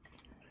SmackDown.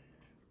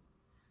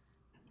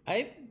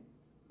 I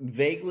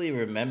vaguely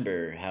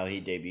remember how he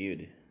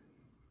debuted.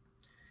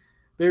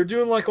 They were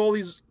doing like all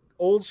these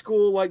old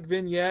school like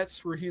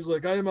vignettes where he's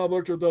like, I am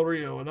Alberto Del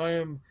Rio and I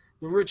am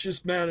the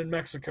richest man in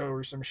Mexico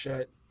or some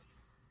shit.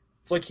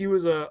 It's like he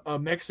was a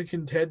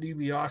Mexican Ted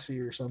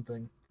DiBiase or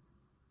something.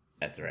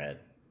 That's rad.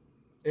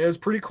 It was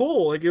pretty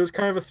cool. Like it was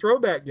kind of a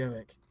throwback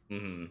gimmick.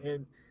 Mm-hmm.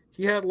 And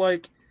he had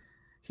like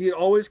He had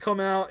always come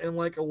out in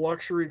like a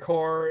luxury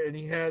car, and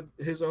he had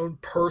his own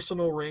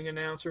personal ring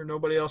announcer.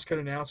 Nobody else could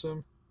announce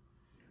him.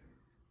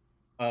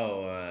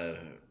 Oh,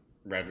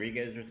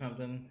 Rodriguez or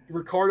something.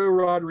 Ricardo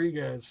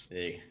Rodriguez,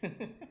 Yeah.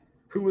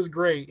 who was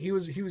great. He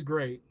was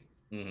great.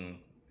 Hmm.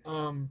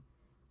 Um,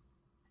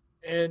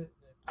 and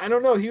I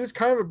don't know, he was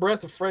kind of a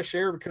breath of fresh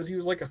air because he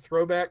was like a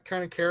throwback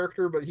kind of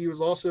character, but he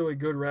was also a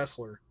good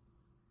wrestler,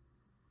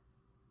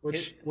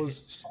 His, which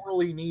was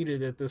sorely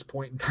needed at this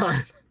point in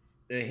time.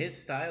 his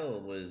style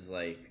was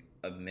like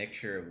a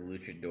mixture of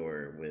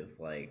luchador with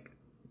like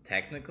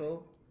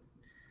technical.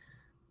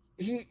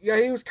 He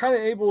was kind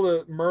of able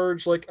to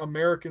merge like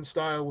American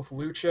style with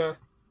lucha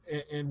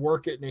and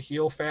work it in a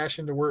heel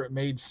fashion to where it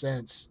made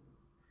sense.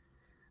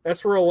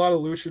 That's where a lot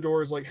of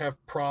luchadors like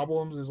have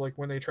problems, is like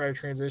when they try to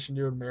transition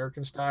to an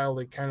American style,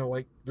 they kind of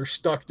like they're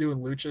stuck doing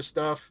lucha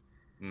stuff.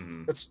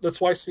 Hmm. That's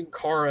why Sin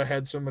Cara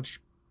had so much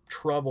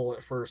trouble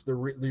at first, the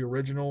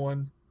original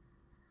one.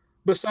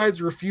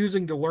 Besides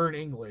refusing to learn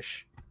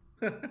English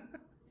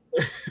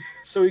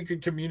so he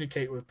could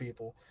communicate with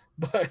people.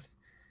 But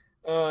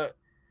uh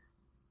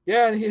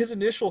yeah, and his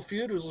initial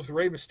feud was with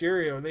Rey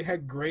Mysterio, and they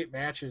had great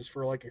matches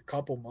for like a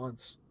couple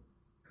months.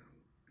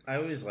 I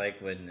always like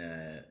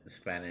when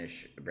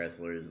Spanish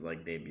wrestlers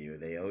like debut.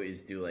 They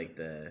always do like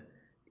the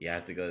you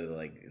have to go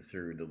like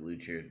through the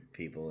lucha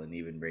people and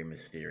even Rey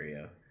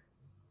Mysterio.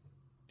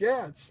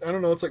 Yeah, it's I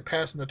don't know, it's like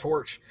passing the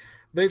torch.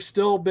 They've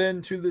still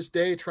been to this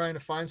day trying to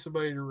find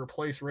somebody to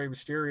replace Rey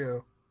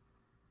Mysterio,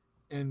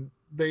 and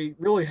they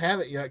really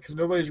haven't yet because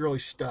nobody's really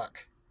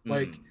stuck.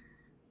 Like Mm.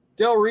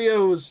 Del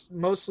Rio was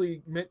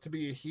mostly meant to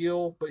be a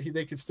heel, but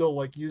they could still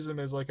like use him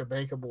as like a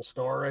bankable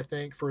star, I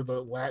think, for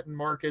the Latin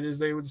market, as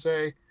they would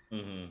say.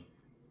 Hmm.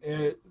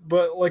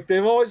 But like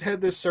they've always had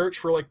this search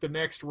for like the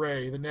next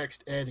Ray, the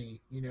next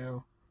Eddie, you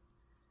know.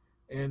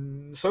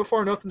 And so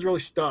far, nothing's really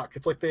stuck.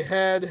 It's like they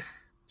had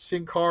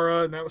Sin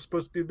Cara, and that was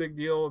supposed to be a big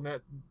deal, and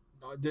that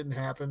didn't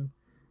happen.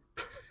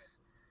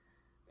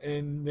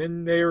 And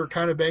then they were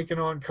kind of banking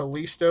on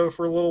Kalisto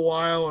for a little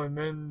while, and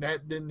then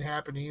that didn't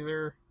happen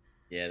either.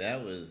 Yeah,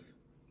 that was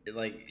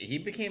like he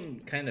became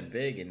kind of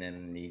big and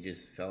then he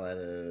just fell out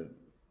of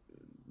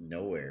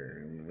nowhere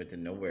and went to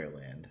nowhere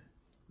land.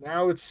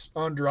 Now it's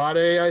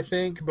Andrade, I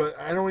think, but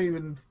I don't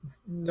even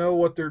know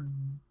what they're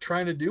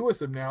trying to do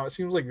with him now. It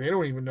seems like they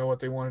don't even know what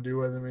they want to do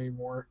with him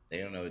anymore. They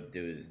don't know what to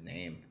do with his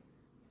name.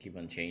 Keep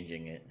on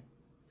changing it.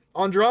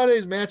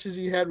 Andrade's matches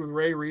he had with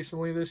Ray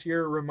recently this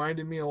year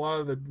reminded me a lot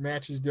of the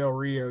matches Del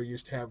Rio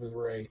used to have with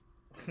Ray.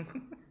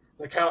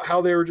 Like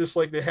how they were just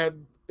like they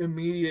had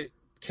immediate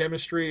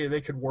chemistry and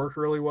they could work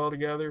really well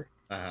together.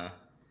 Uh huh.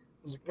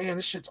 I was like, man,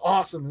 this shit's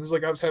awesome. It was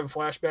like I was having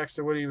flashbacks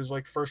to when he was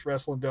like first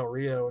wrestling Del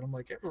Rio, and I'm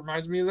like, it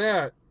reminds me of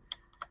that.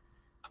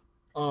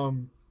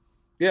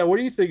 Yeah, what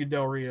do you think of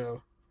Del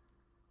Rio?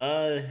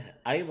 Uh,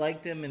 I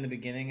liked him in the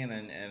beginning,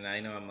 and I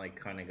know I'm like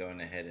kind of going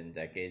ahead in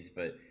decades,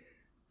 but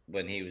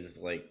when he was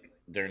like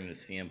during the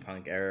CM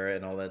Punk era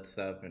and all that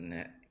stuff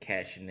and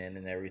cashing in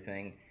and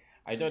everything,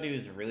 I thought he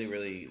was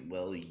really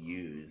well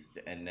used.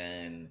 And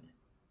then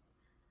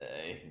uh,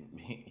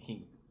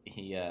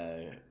 he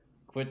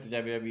quit the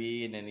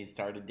WWE and then he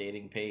started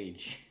dating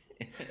Paige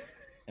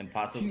and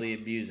possibly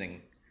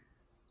abusing.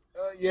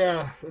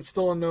 Yeah, it's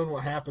still unknown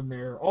what happened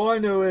there. All I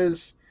know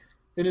is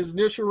in his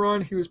initial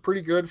run, he was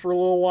pretty good for a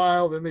little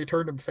while. Then they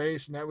turned him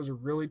face, and that was a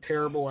really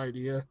terrible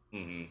idea.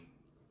 Hmm.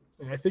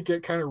 And I think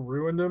it kind of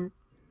ruined him.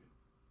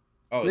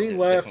 Oh, Then he it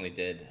left. definitely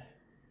did.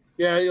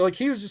 Yeah, like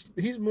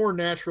he's more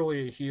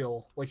naturally a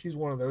heel. Like he's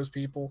one of those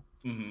people.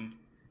 Hmm.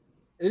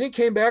 And he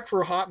came back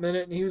for a hot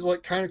minute, and he was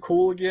like kind of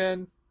cool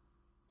again.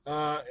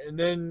 And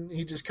then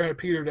he just kind of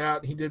petered out.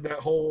 And he did that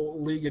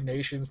whole League of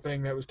Nations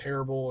thing that was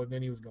terrible, and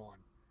then he was gone.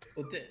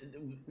 Well,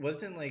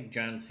 wasn't like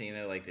John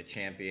Cena like the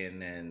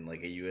champion and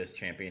like a U.S.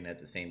 champion at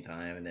the same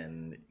time, and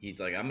then he's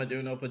like, "I'm gonna do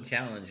an open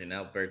challenge," and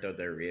Alberto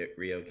Del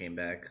Rio came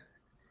back.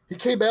 He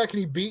came back and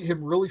he beat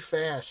him really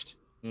fast.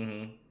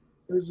 Hmm.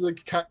 It was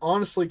like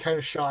honestly kind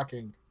of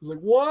shocking. It was like,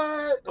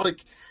 what?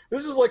 Like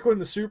this is like when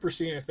the Super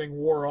Cena thing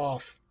wore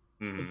off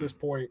at Hmm. this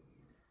point.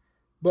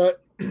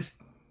 But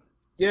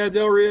yeah,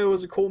 Del Rio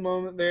was a cool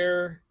moment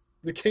there.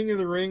 The King of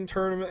the Ring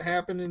tournament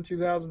happened in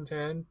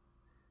 2010.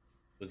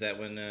 Was that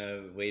when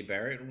Wade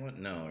Barrett won?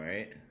 No,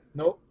 right?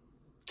 Nope.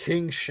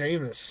 King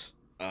Sheamus.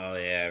 Oh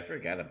yeah, I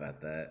forgot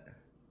about that.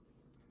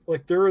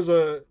 Like there was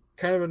a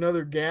kind of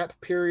another gap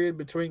period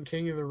between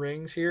King of the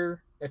Rings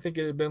here. I think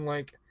it had been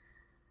like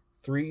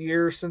 3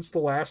 years since the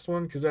last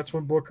one because that's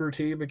when Booker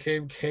T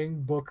became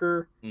King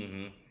Booker.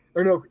 Hmm.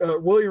 Or no,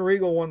 William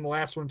Regal won the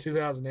last one in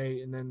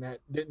 2008, and then that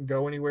didn't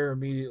go anywhere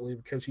immediately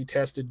because he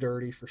tested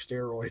dirty for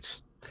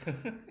steroids.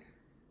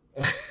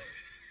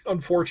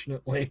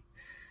 Unfortunately.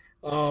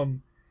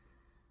 Um,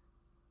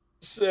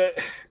 so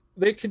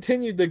they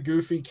continued the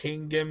goofy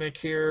king gimmick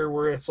here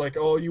where it's like,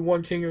 oh, you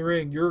won King of the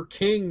Ring. You're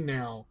king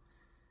now.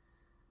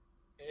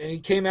 And he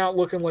came out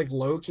looking like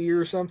Loki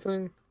or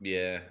something.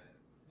 Yeah.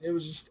 It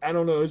was just, I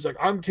don't know. It was like,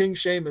 I'm King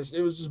Sheamus.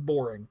 It was just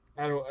boring.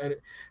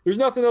 There's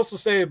nothing else to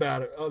say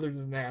about it other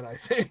than that, I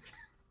think.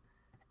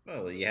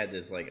 Well, you had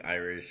this like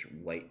Irish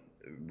white,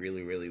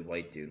 really really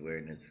white dude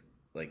wearing this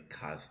like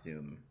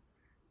costume,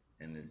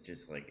 and it's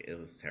just like it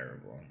was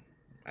terrible.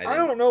 I I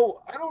didn't. don't know.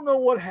 I don't know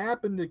what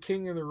happened to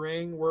King of the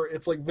Ring, where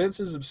it's like Vince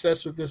is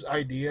obsessed with this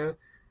idea,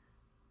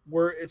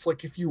 where it's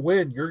like if you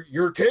win,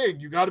 you're king.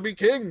 You got to be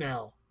king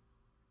now.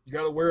 You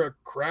got to wear a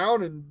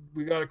crown, and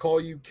we got to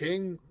call you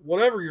king,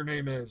 whatever your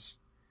name is.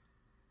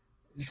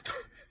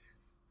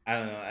 I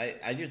don't know.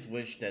 I just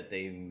wish that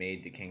they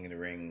made the King of the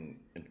Ring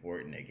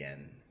important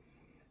again.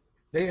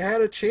 They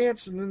had a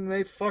chance, and then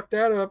they fucked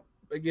that up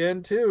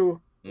again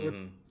too with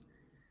Mm-hmm.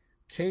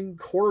 King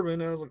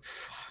Corbin. I was like,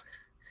 fuck.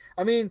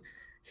 I mean,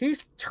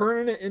 he's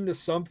turning it into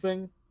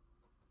something.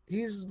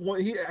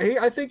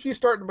 I think he's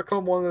starting to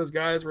become one of those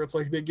guys where it's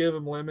like they give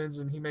him lemons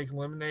and he makes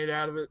lemonade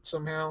out of it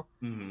somehow.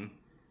 Mm-hmm.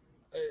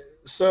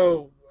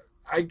 So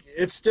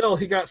it's still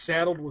he got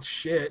saddled with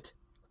shit.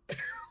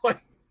 Like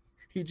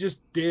he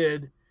just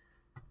did.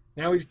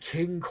 Now he's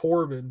King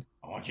Corbin.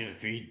 I want you to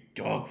feed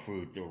dog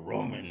food to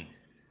Roman.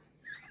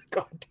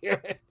 God damn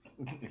it.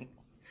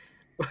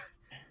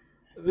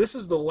 This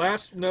is the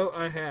last note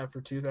I have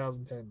for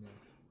 2010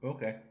 now.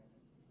 Okay.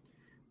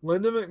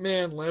 Linda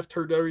McMahon left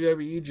her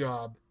WWE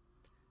job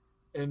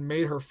and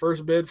made her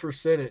first bid for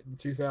Senate in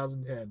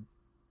 2010.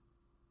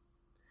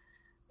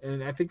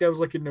 And I think that was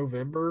like in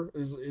November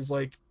is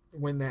like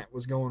when that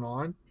was going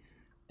on.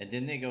 And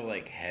didn't they go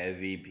like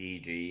heavy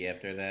PG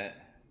after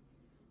that?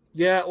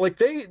 Yeah, like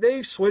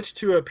they switched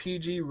to a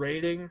PG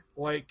rating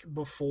like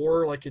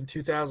before, like in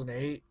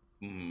 2008,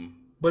 Mm-hmm.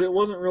 but it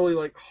wasn't really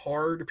like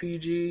hard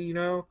PG, you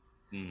know.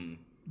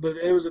 Mm-hmm. But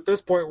it was at this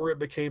point where it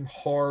became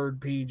hard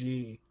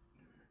PG.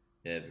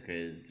 Yeah,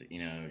 because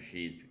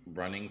she's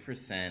running for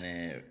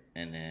Senate,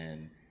 and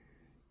then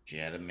she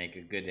had to make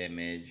a good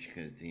image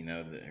because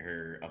that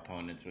her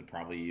opponents would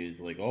probably use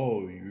like,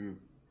 "Oh, you're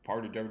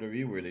part of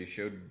WWE where they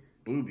showed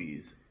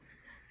boobies."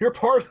 You're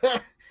part of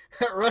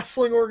that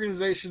wrestling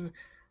organization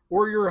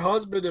where your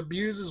husband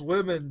abuses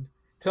women,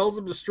 tells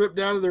them to strip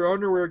down to their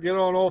underwear, get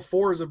on all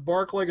fours, and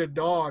bark like a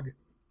dog.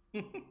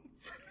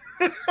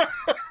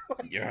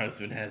 Your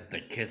husband has the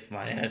Kiss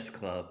My Ass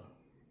Club.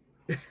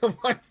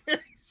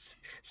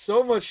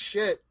 So much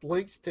shit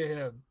linked to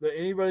him that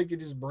anybody could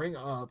just bring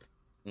up.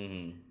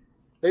 Mm-hmm.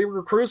 They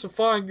were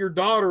crucifying your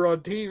daughter on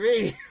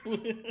TV.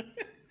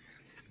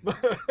 but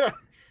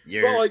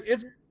like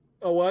it's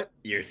a what?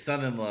 Your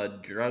son-in-law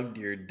drugged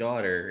your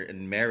daughter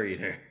and married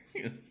her.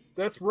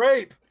 That's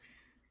rape.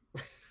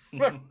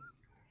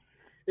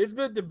 It's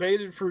been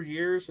debated for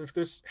years if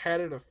this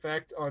had an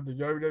effect on the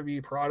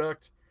WWE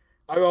product.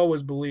 I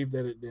always believed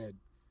that it did.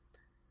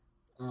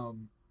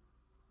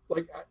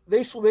 Like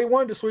they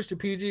wanted to switch to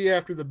PG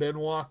after the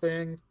Benoit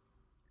thing,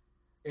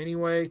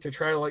 anyway, to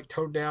try to like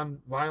tone down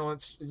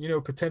violence,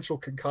 potential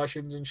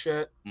concussions and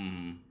shit.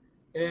 Mm-hmm.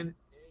 And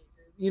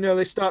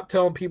they stopped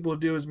telling people to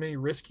do as many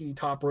risky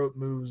top rope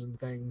moves and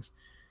things,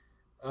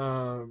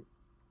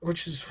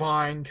 which is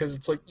fine because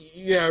it's like,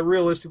 yeah,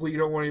 realistically, you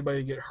don't want anybody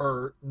to get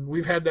hurt. And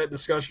we've had that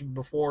discussion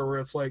before where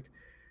it's like,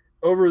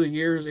 over the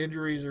years,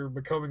 injuries are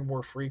becoming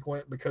more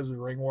frequent because of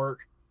ring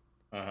work.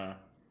 Uh-huh.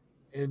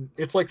 And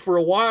it's like for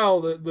a while,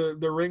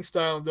 the ring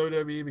style in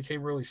WWE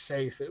became really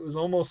safe. It was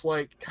almost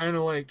like kind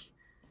of like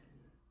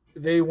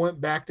they went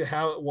back to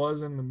how it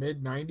was in the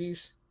mid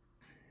 90s.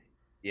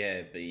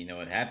 Yeah, but you know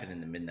what happened in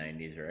the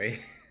mid-90s, right?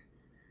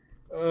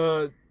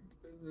 The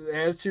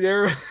Attitude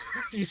Era,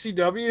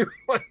 ECW.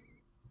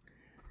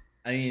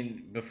 I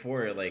mean,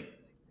 before, like,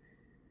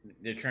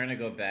 they're trying to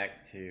go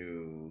back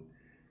to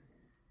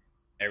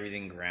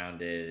everything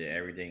grounded,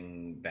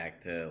 everything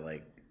back to,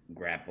 like,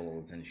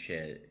 grapples and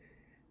shit.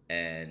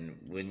 And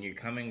when you're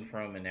coming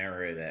from an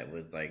era that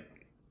was,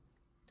 like,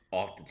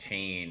 off the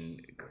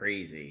chain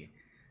crazy,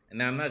 and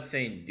now I'm not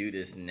saying do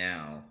this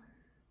now,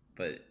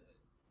 but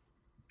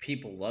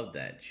people love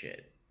that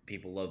shit.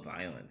 People love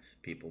violence.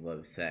 People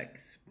love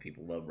sex.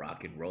 People love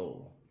rock and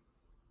roll.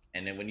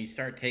 And then when you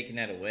start taking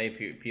that away,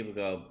 people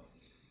go,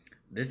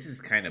 this is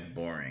kind of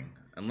boring.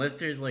 Unless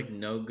there's like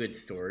no good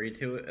story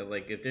to it.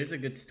 Like if there's a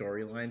good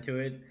storyline to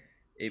it,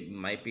 it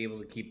might be able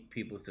to keep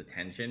people's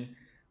attention.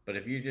 But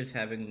if you're just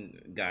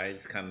having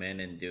guys come in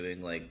and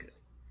doing like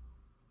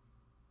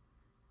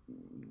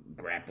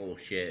grapple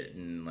shit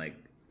and like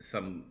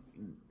some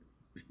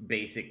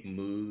basic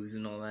moves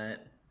and all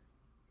that,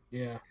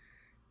 Yeah.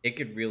 it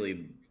could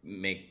really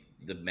make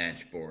the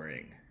match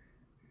boring.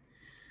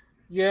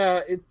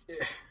 Yeah,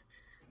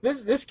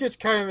 this gets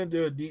kind of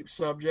into a deep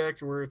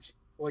subject where it's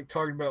like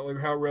talking about like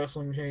how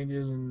wrestling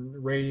changes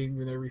and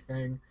ratings and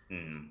everything.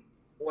 Mm.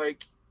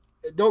 Like,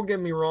 don't get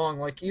me wrong,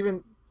 like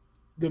even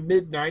the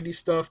mid 90s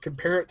stuff,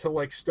 compare it to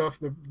like stuff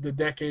the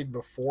decade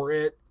before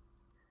it,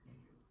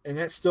 and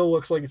that still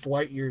looks like it's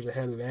light years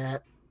ahead of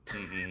that.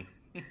 Mm-hmm.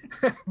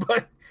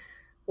 But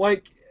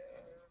like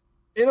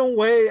in a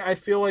way, I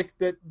feel like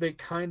that they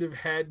kind of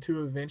had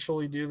to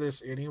eventually do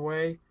this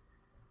anyway,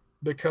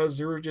 because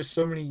there were just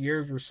so many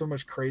years where so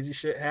much crazy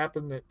shit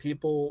happened that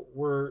it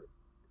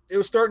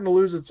was starting to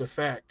lose its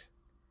effect.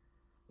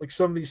 Like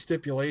some of these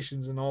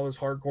stipulations and all this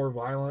hardcore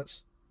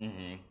violence.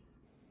 Mm-hmm.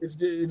 It's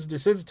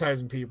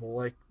desensitizing people.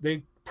 Like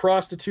they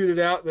prostituted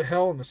out the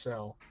Hell in a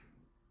Cell.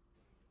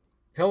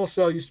 Hell in a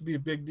Cell used to be a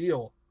big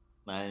deal.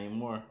 Not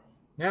anymore.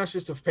 Now it's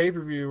just a pay per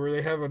view where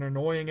they have an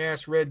annoying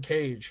ass red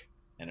cage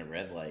And a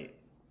red light.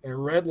 and a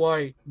red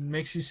light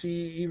makes you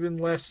see even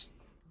less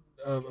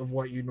of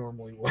what you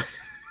normally would.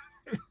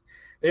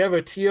 They have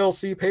a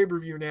TLC pay per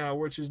view now,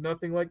 which is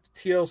nothing like the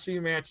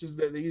TLC matches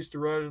that they used to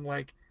run in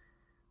like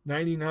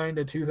 99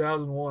 to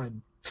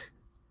 2001.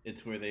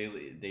 It's where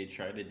they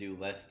try to do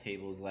less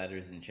tables,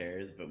 ladders, and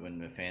chairs, but when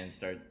the fans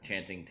start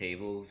chanting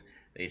tables,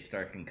 they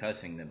start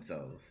concussing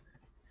themselves.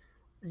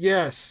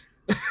 Yes.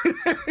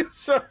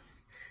 So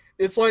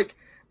it's like,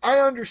 I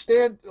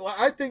understand.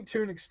 I think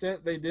to an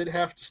extent they did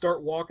have to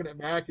start walking it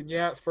back. And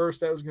yeah, at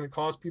first that was going to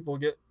cause people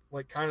to get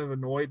like kind of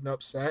annoyed and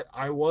upset.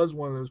 I was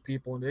one of those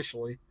people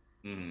initially.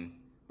 Mm-hmm.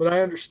 But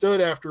I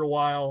understood after a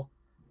while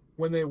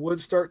when they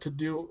would start to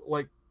do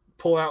like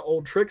pull out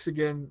old tricks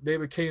again, they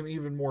became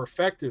even more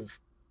effective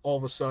all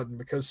of a sudden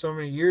because so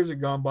many years had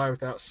gone by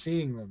without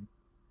seeing them.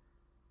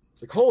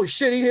 It's like, holy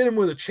shit, he hit him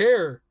with a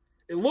chair.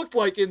 It looked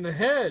like in the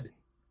head.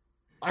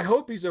 I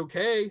hope he's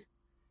okay.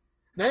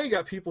 Now you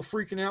got people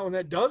freaking out when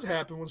that does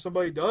happen, when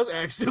somebody does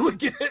accidentally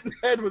get hit in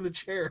the head with a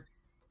chair.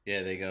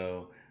 Yeah, they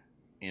go,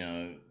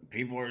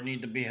 people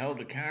need to be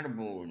held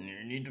accountable, and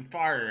you need to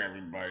fire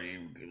everybody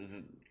because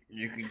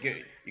you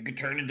could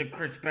turn into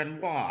Chris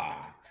Benoit.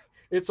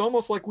 It's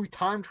almost like we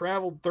time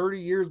traveled 30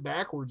 years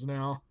backwards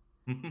now.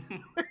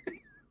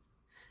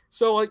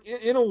 So, like,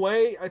 in a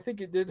way, I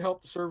think it did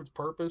help to serve its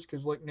purpose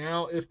because, like,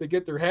 now if they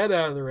get their head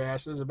out of their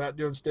asses about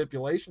doing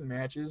stipulation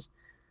matches,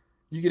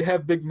 you could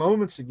have big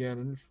moments again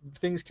and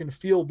things can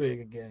feel big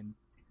again.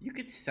 You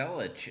could sell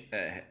a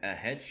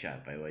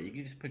headshot, by the way. You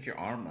could just put your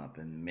arm up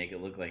and make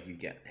it look like you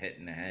get hit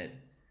in the head.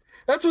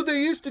 That's what they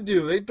used to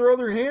do. They'd throw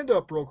their hand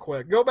up real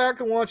quick. Go back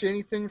and watch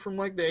anything from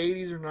like the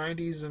 80s or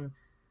 90s, and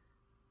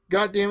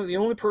God damn it, the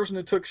only person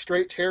that took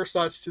straight chair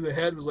shots to the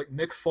head was like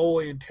Mick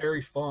Foley and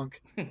Terry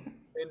Funk.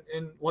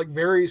 and like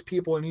various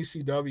people in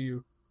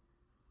ECW.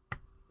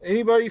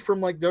 Anybody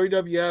from like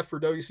WWF or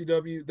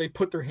WCW, they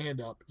put their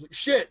hand up. It's like,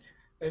 shit!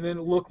 And then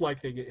it looked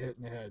like they get hit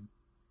in the head.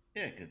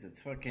 Yeah, because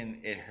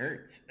it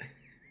hurts.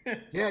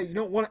 Yeah, you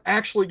don't want to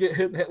actually get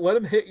hit in the head. Let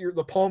them hit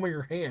the palm of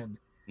your hand.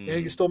 And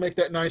you can still make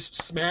that nice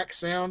smack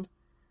sound.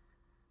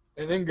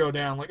 And then go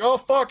down like, oh,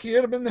 fuck, you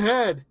hit him in the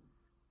head.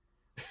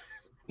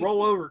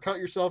 Roll over, cut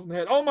yourself in the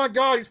head. Oh, my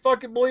God, he's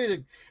fucking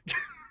bleeding.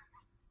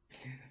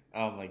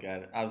 Oh, my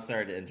God. I'm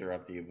sorry to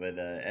interrupt you, but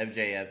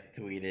MJF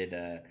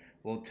tweeted,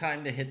 well,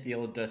 time to hit the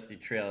old dusty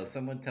trail.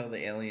 Someone tell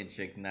the alien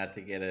chick not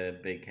to get a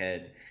big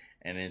head.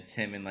 And it's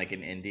him in like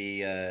an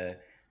indie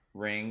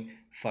ring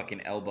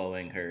fucking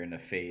elbowing her in the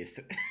face.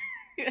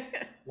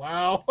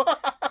 Wow.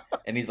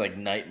 And he's like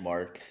night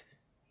marked.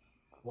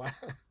 Wow.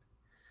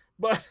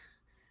 But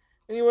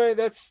anyway,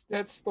 that's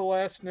the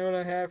last note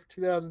I have for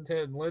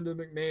 2010. Linda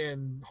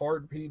McMahon,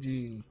 hard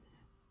PG.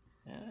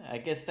 I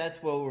guess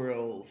that's where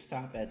we'll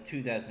stop at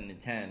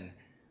 2010.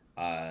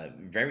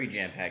 Very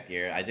jam-packed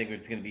year. I think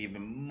it's going to be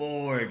even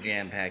more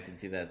jam-packed in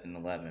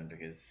 2011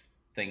 because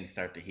things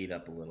start to heat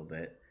up a little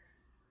bit.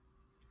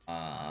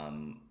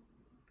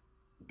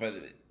 But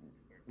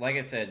like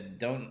I said,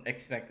 don't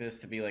expect this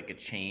to be like a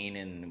chain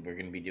and we're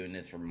going to be doing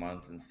this for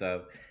months and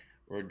stuff.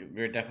 We're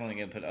definitely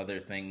going to put other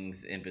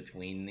things in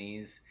between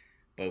these,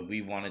 but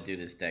we want to do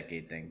this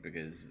decade thing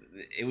because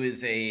it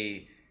was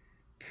a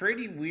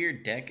pretty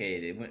weird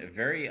decade. It went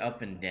very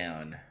up and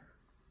down.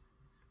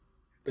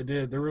 It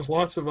did. There was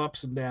lots of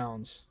ups and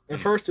downs. At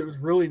first, it was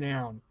really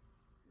down.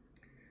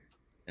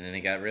 And then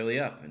it got really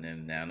up, and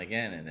then down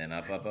again, and then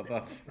up.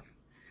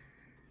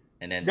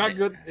 And then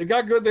it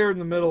got good there in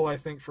the middle, I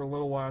think, for a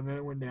little while, and then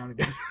it went down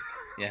again.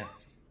 Yeah.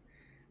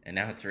 And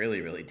now it's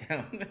really, really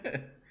down.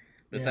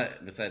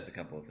 Besides a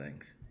couple of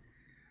things.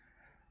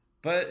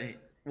 But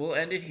we'll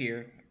end it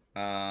here.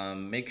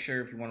 Make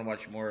sure if you want to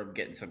watch more of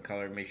Getting Some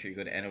Color, make sure you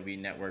go to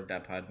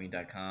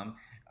nobnetwork.podme.com.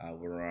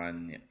 We're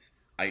on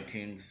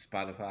iTunes,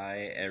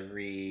 Spotify,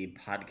 every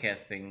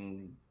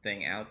podcasting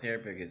thing out there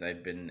because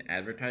I've been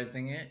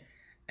advertising it.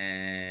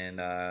 And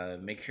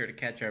make sure to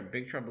catch our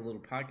Big Trouble Little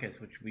podcast,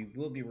 which we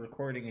will be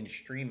recording and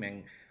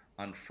streaming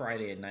on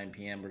Friday at 9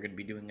 p.m. We're going to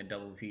be doing a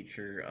double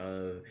feature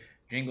of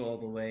Jingle All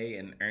the Way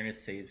and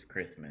Ernest Saves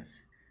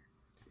Christmas.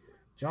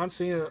 John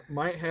Cena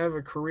might have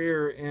a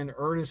career in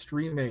Ernest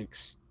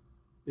remakes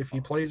if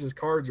he plays his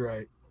cards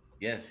right.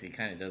 Yes, he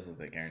kind of does look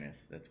like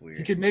Ernest. That's weird.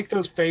 He could make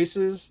those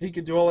faces. He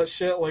could do all that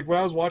shit. Like when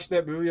I was watching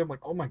that movie, I'm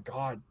like, oh my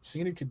God,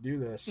 Cena could do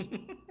this.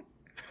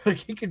 Like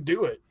he could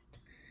do it.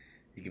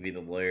 He could be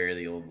the lawyer,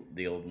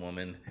 the old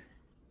woman.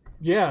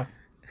 Yeah.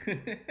 All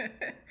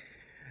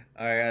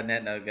right, on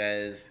that note,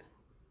 guys.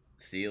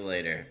 See you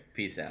later.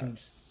 Peace out.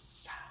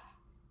 Peace.